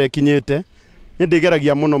harĩa nyũmba ĩkinyĩte. Nĩ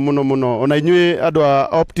ndĩgeragia mũno ona inyuĩ andũ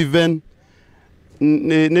a Optiven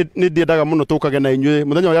nĩ ndĩendaga mũno tũkage na inyuĩ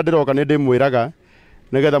mũthenya ũrĩa ndĩroka nĩ ndĩmwĩraga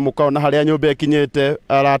nĩgetha mũkaona harĩa nyũmba ĩkinyĩte.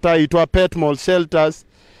 Arata aitũ a Pet Mall Shelters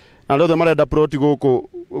na andũ othe marenda ploti gũkũ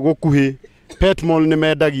gũkuhĩ Pet Mall nĩ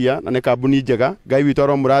mendagia na nĩ kambuni njega. Ngai witũ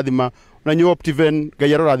aromũrathima na inyuĩ Optiven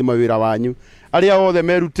Ngai arorathima wĩra wanyu. Arĩa othe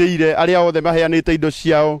merutĩire arĩa othe maheanĩte indo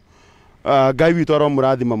ciao Ngai witũ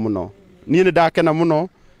aromũrathima mũno. Niĩ nĩ ndakena mũno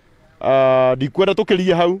ndikwenda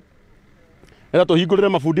tũkĩrie hau ĩra tũhingũrĩre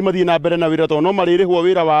mabundi mathiĩ na mbere na wĩra tondũ no marĩrĩhwo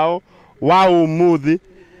wĩra wao wa ũmũthĩ.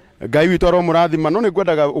 Ngai witũ aromũrathima no nĩ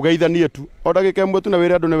ngwendaga ũgeithanie tu o ndagĩka ĩmwe tu na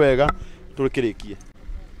wĩra andũ nĩ wega tũkĩrĩkie.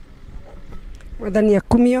 Mwathani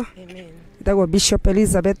akumio ndagwo Bishop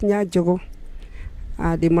Elizabeth Nyanjũgũ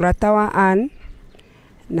ndĩ mũrata wa Ann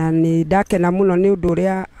na nĩ ndakena mũno nĩ ũndũ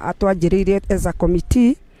ũrĩa atwanjĩrĩirie as a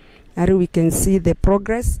committee na rĩu we can see the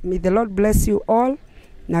progress. May the Lord bless you all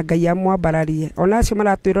na Ngai amwambararie ona acio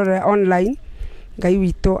maratwĩrorera online Ngai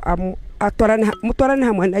witũ mũtwarane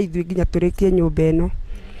hamwe na ithuĩ nginya tũrĩkie nyũmba ĩno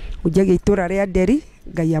ũnjagia itũra rĩa Nderi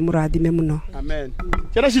Ngai amũrathime mũno. Amen.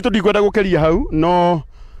 Ciana citũ ndikwenda gũkeria hau no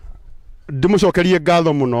ndĩmũcokerie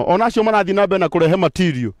ngatho mũno ona acio marathiĩ na mbere na kũrehe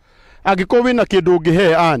material angĩkorwo wĩna kĩndũ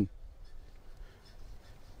ũngĩhe Ann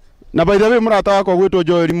na by the way mũrata wakwa gwĩtwo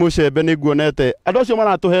Joel Mũcembe nĩ nguonete andũ acio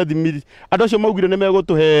maratũhe thimiri andũ acio maugire nĩ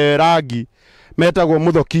megũtũhe rangi metagwo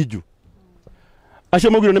Mũthokiju.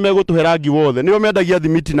 Acio maugire nĩ megũtũhe rangi wothe nĩo mendagia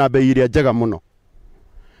thimiti na bei ĩrĩa njega mũno.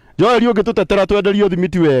 Joel ũngĩtũtetera twenderio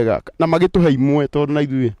thimiti wega na magĩtũhe imwe tondũ na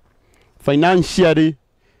ithuĩ financially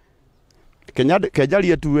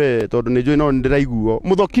kenjarie tu we tondũ nĩ njũĩ no ndĩraiguo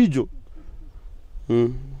Mũthokiju.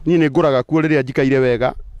 Niĩ nĩ ngũraga kuo rĩrĩa njikaire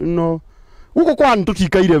wega no gũkũ kwani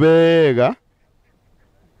tũtikaire wega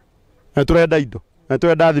na tũrenda indo na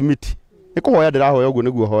tũrenda thimiti nĩ kũhoya ndĩrahoya ũguo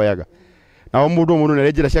nĩguo hoyaga na o mũndũ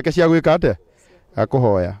nĩ njĩra ciake cia gwĩka atĩa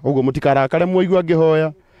akũhoya ũguo mũtikarakare mwaigua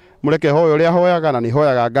ngĩhoya mũreke hoya ũrĩa hoyaga na nĩ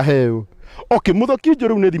hoyaga ngaheo. Okay Mũthokiju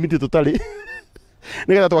rĩu nĩ thimiti tũtarĩ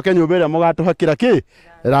nĩgetha twake nyũmba ĩrĩa mũgatũhakĩra kĩ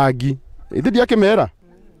rangi ithe ndiakĩmera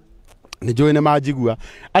nĩ njũĩ nĩ manjigua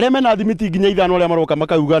arĩa mena thimiti nginya ithano arĩa maroka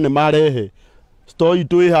makauga nĩ marehe stoi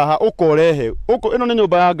twĩ haha ũkorehe ĩno nĩ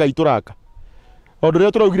nyũmba ya Ngai tũraka o ũndũ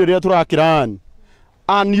ũrĩa tũraugire rĩrĩa tũrakĩra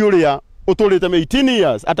Ann ũrĩa utulite me 18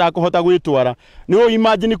 years atakuhota gwitwara ni o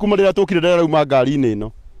imagine kuma rira tukire ndera uma ngari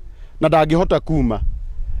ino na ndangihota kuma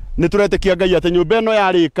ni turetekia Ngai ate nyumba ino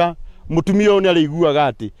yarika mutumia oni ariguaga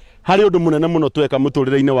ati hari undu munene muno tweka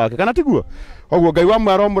muturire-ini wake kana tiguo oguo Ngai wa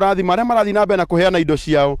mwaro murathi maria marathi na mbere kuheana indo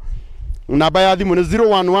ciao namba ya thimu ni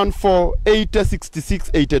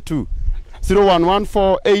 0114806682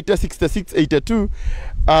 0114806682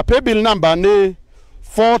 paybill number ni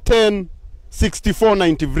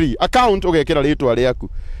 4106493 account ugekira ritwa riaku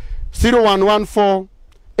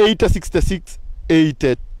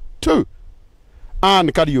 0114806682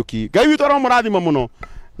 and Kariuki Ngai witu ro murathima muno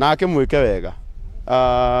nake mwike wega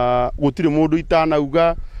gutiri mundu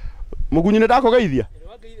itanauga mugunyine ndakugeithia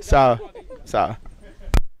sawa sawa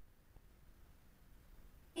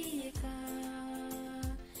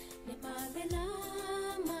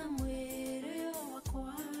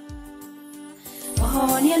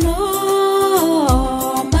Ohonia no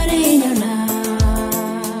marenyona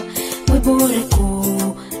mwiboreko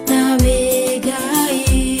na wegai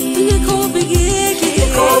Gikombe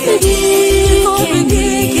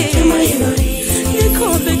giki maidori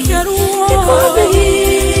Gikombe kiaruo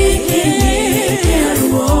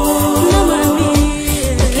namami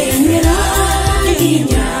kenera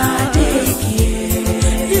inyadekie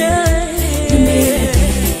nimere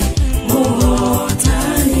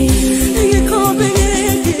mohotani Gikombe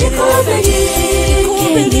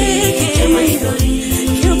giki maidori